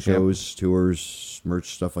start playing shows, tours,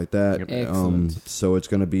 merch, stuff like that. Excellent. So it's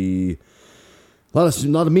going to be a lot of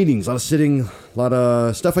meetings, a lot of sitting, a lot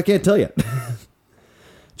of stuff I can't tell you.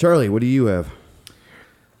 Charlie, what do you have?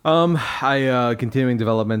 I continuing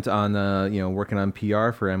development on working on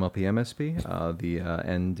PR for MLP MSP.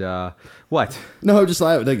 What? No, just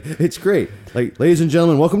like it's great. Like, ladies and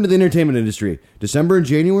gentlemen, welcome to the entertainment industry. December and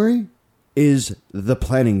January is the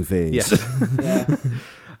planning phase. Yeah.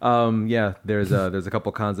 There's a couple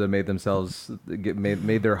cons that made themselves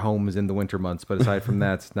made their homes in the winter months, but aside from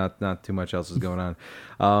that, not too much else is going on.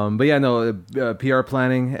 PR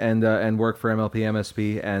planning and work for MLP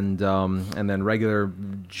MSP and then regular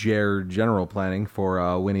general planning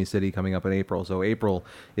for Winnie City coming up in April. So April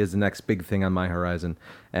is the next big thing on my horizon.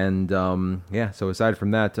 And so aside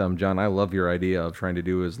from that, John, I love your idea of trying to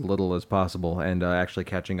do as little as possible and actually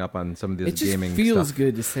catching up on some of this gaming stuff. It just feels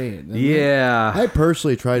good to say it. Yeah. I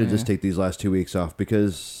personally try to just take these last 2 weeks off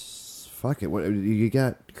because fuck it. What you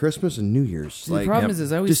got? Christmas and New Year's. The problem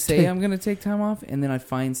is I always say I'm going to take time off, and then I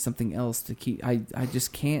find something else to keep. I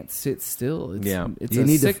just can't sit still. It's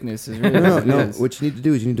a sickness. No. What you need to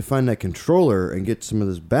do is you need to find that controller and get some of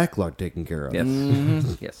this backlog taken care of. Yes.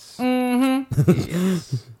 Mm-hmm. Yes. Mm-hmm.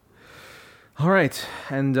 Yes. All right,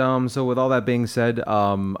 and so with all that being said,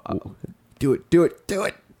 do it.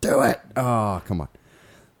 Oh, come on.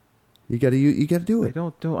 You got to do it. I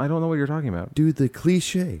don't know what you're talking about. Do the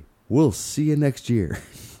cliche. We'll see you next year.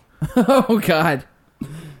 Oh, God.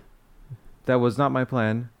 That was not my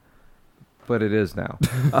plan, but it is now.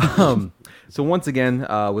 So once again,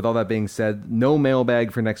 with all that being said, no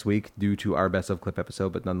mailbag for next week due to our Best of Clip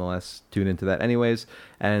episode, but nonetheless, tune into that anyways.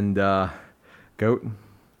 And Goat,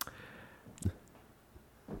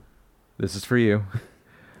 this is for you.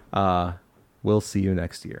 We'll see you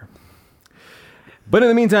next year. But in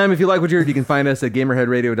the meantime, if you like what you heard, you can find us at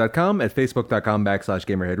GamerheadRadio.com, at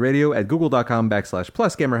Facebook.com/GamerheadRadio, at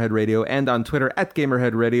Google.com/+GamerheadRadio, and on Twitter at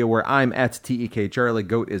GamerheadRadio, where I'm at TEK Charlie,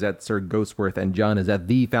 Goat is at Sir Ghostworth, and John is at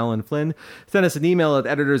The Fallon Flynn. Send us an email at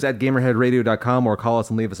editors@GamerheadRadio.com, or call us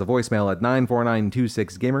and leave us a voicemail at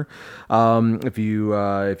 94926Gamer. If you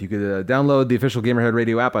could download the official Gamerhead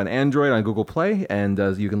Radio app on Android, on Google Play, and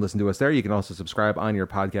you can listen to us there. You can also subscribe on your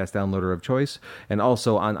podcast downloader of choice, and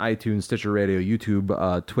also on iTunes, Stitcher Radio, YouTube,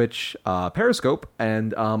 Twitch, Periscope,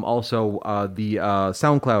 and also the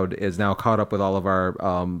SoundCloud is now caught up with all of our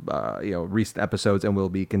recent episodes, and will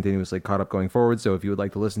be continuously caught up going forward. So if you would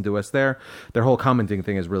like to listen to us there, their whole commenting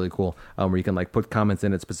thing is really cool, where you can like put comments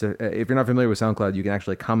in it. If you're not familiar with SoundCloud, you can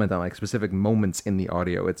actually comment on like specific moments in the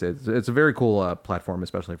audio. It's a very cool platform,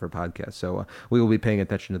 especially for podcasts. So we will be paying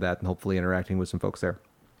attention to that and hopefully interacting with some folks there.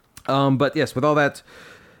 But yes, with all that.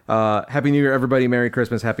 Happy New Year, everybody! Merry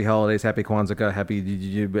Christmas, Happy Holidays, Happy Kwanzaa,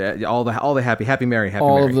 Happy all the happy Merry.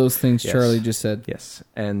 All Merry. of those things yes. Charlie just said. Yes,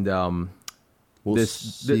 and we'll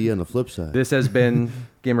see you on the flip side. This has been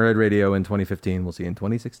Gamerhead Radio in 2015. We'll see you in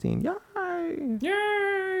 2016. Yay!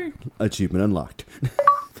 Yay! Achievement unlocked.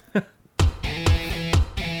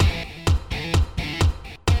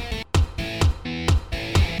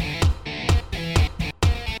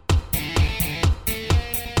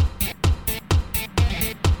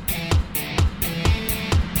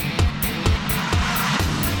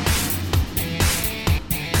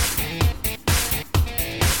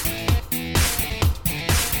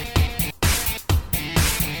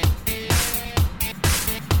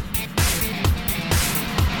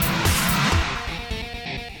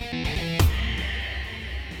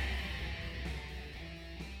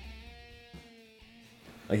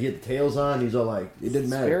 Like he had the tails on. He's all like, it didn't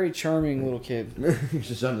matter. Very charming little kid. He's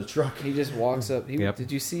just on the truck. He just walks up. Did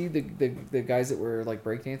you see the guys that were like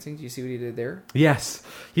breakdancing? Did you see what he did there? Yes,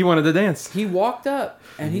 he wanted to dance. He walked up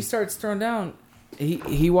and he starts throwing down.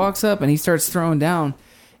 He walks up and he starts throwing down,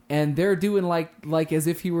 and they're doing like as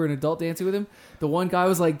if he were an adult dancing with him. The one guy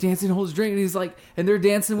was like dancing, hold his drink, and he's like, and they're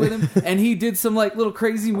dancing with him, and he did some like little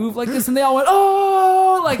crazy move like this, and they all went,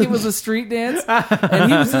 oh, like it was a street dance,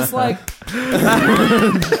 and he was just like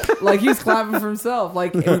he's clapping for himself.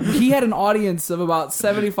 Like he had an audience of about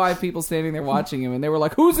 75 people standing there watching him, and they were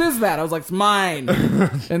like, whose is that? I was like, it's mine,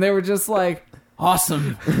 and they were just like,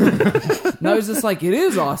 awesome. And I was just like, it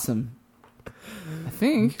is awesome. I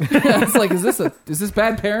think. It's like, is this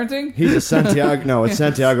bad parenting? He's a Santiago. No, it's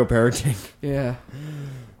Santiago parenting. Yeah.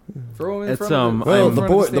 Throw him in It's, front of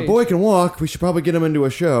the boy can walk. We should probably get him into a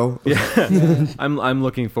show. Yeah. I'm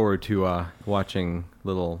looking forward to watching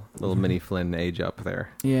little mini Flynn age up there.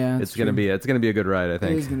 Yeah, it's gonna be a good ride. I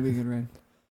think it is gonna be a good ride.